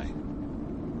try.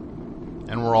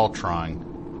 And we're all trying.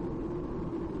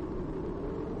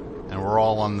 And we're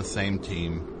all on the same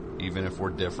team. Even if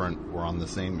we're different, we're on the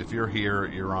same. If you're here,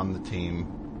 you're on the team.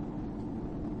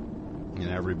 And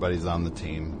everybody's on the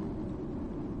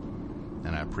team.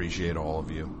 And I appreciate all of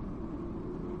you.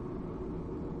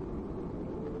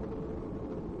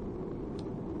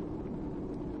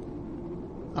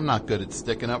 I'm not good at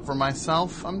sticking up for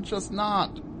myself. I'm just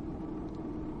not.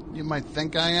 You might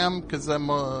think I am because I'm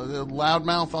a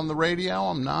loudmouth on the radio.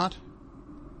 I'm not.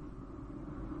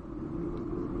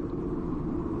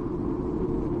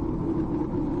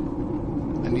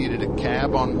 I needed a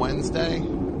cab on Wednesday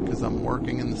because I'm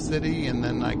working in the city, and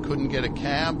then I couldn't get a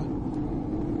cab. And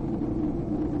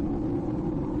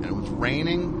it was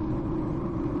raining.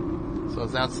 So I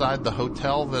was outside the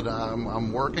hotel that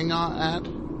I'm working at.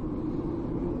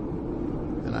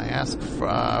 And I asked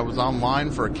I was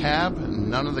online for a cab, and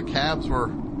none of the cabs were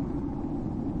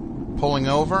pulling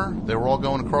over. They were all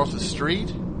going across the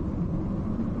street.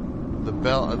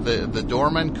 The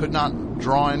doorman could not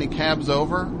draw any cabs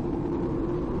over.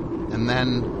 And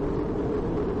then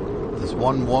this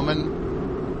one woman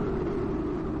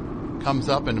comes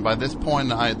up, and by this point,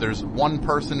 there's one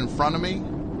person in front of me.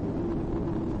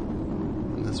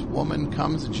 And this woman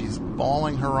comes, and she's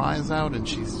bawling her eyes out, and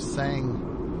she's saying,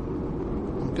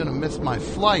 I'm going to miss my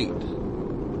flight.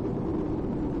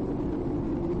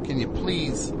 Can you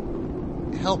please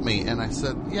help me? And I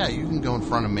said, yeah, you can go in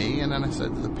front of me. And then I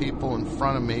said to the people in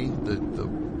front of me, the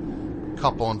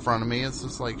couple in front of me, it's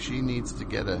just like she needs to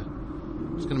get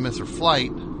she's going to miss her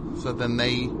flight. So then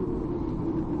they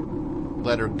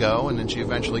let her go, and then she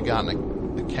eventually got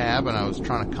in a cab, and I was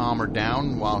trying to calm her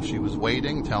down while she was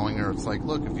waiting, telling her, it's like,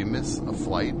 look, if you miss a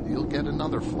flight, you'll get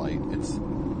another flight.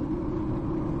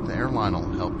 The airline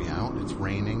will help you out. It's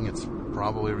raining. It's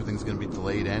probably everything's going to be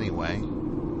delayed anyway.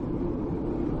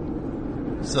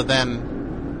 So then,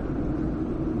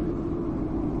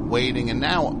 waiting, and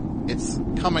now it's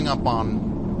coming up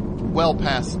on well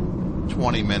past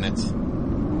 20 minutes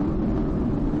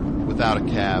without a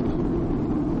cab.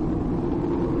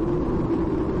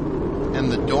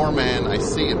 And the doorman, I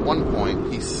see at one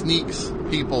point, he sneaks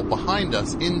people behind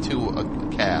us into a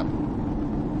cab.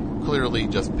 Clearly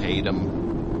just paid him.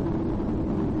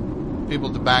 People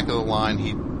at the back of the line,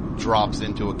 he drops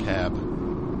into a cab.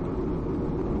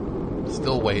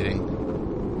 Still waiting.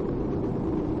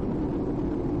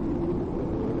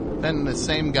 Then the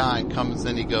same guy comes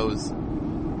in, he goes,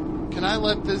 can I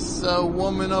let this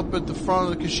woman up at the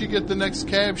front? Can she get the next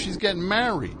cab? She's getting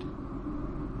married.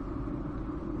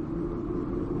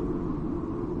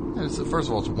 And first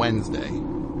of all, it's Wednesday.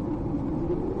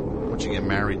 What, you get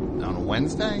married on a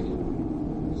Wednesday?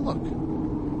 Look,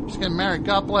 she's getting married.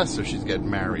 God bless her, she's getting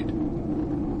married.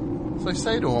 So I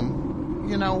say to him,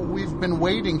 you know, we've been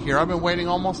waiting here. I've been waiting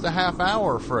almost a half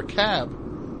hour for a cab.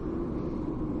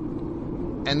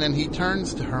 And then he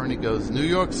turns to her and he goes, New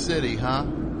York City, huh?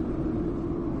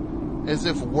 As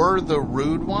if we're the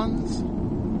rude ones.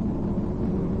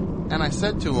 And I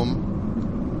said to him,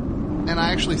 and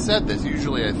I actually said this,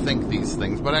 usually I think these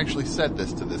things, but I actually said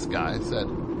this to this guy. I said,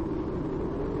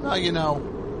 well, you know,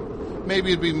 maybe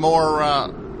it'd be more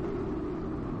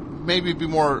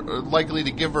likely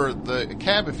to give her the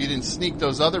cab if you didn't sneak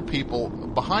those other people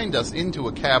behind us into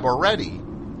a cab already.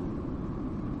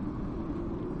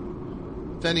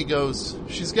 Then he goes,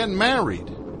 she's getting married.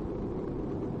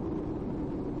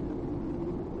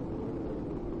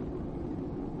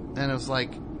 And it was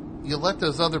like, you let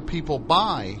those other people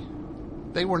by.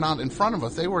 They were not in front of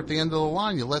us. They were at the end of the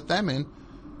line. You let them in.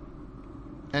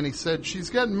 And he said, she's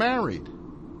getting married.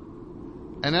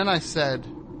 And then I said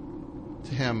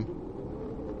to him,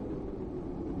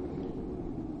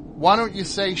 why don't you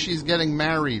say she's getting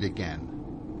married again?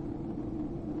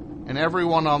 And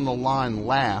everyone on the line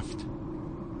laughed,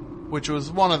 which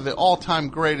was one of the all-time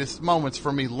greatest moments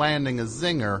for me, landing a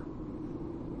zinger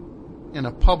in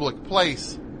a public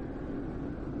place.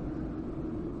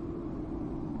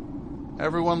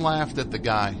 Everyone laughed at the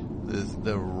guy,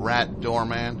 the rat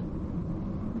doorman.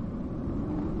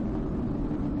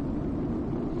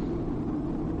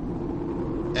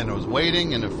 And I was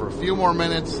waiting, and for a few more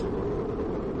minutes,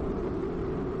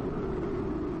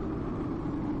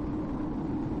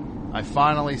 I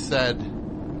finally said,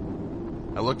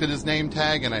 I looked at his name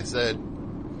tag and I said,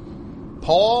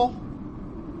 Paul,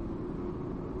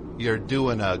 you're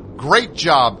doing a great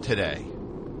job today.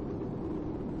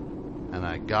 And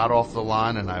I got off the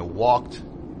line and I walked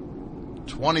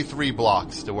 23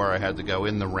 blocks to where I had to go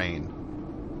in the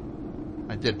rain.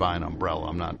 I did buy an umbrella.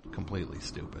 I'm not completely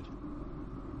stupid.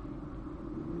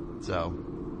 So,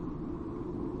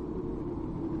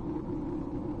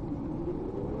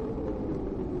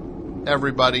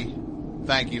 everybody,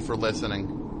 thank you for listening.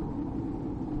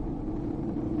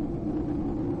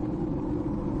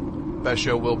 Best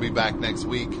Show will be back next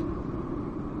week.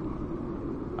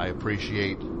 I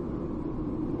appreciate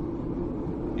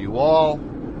you all.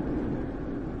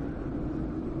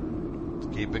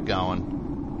 Let's keep it going.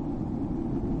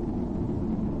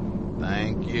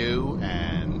 Thank you,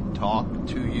 and talk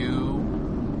to you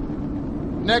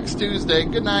next Tuesday.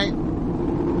 Good night.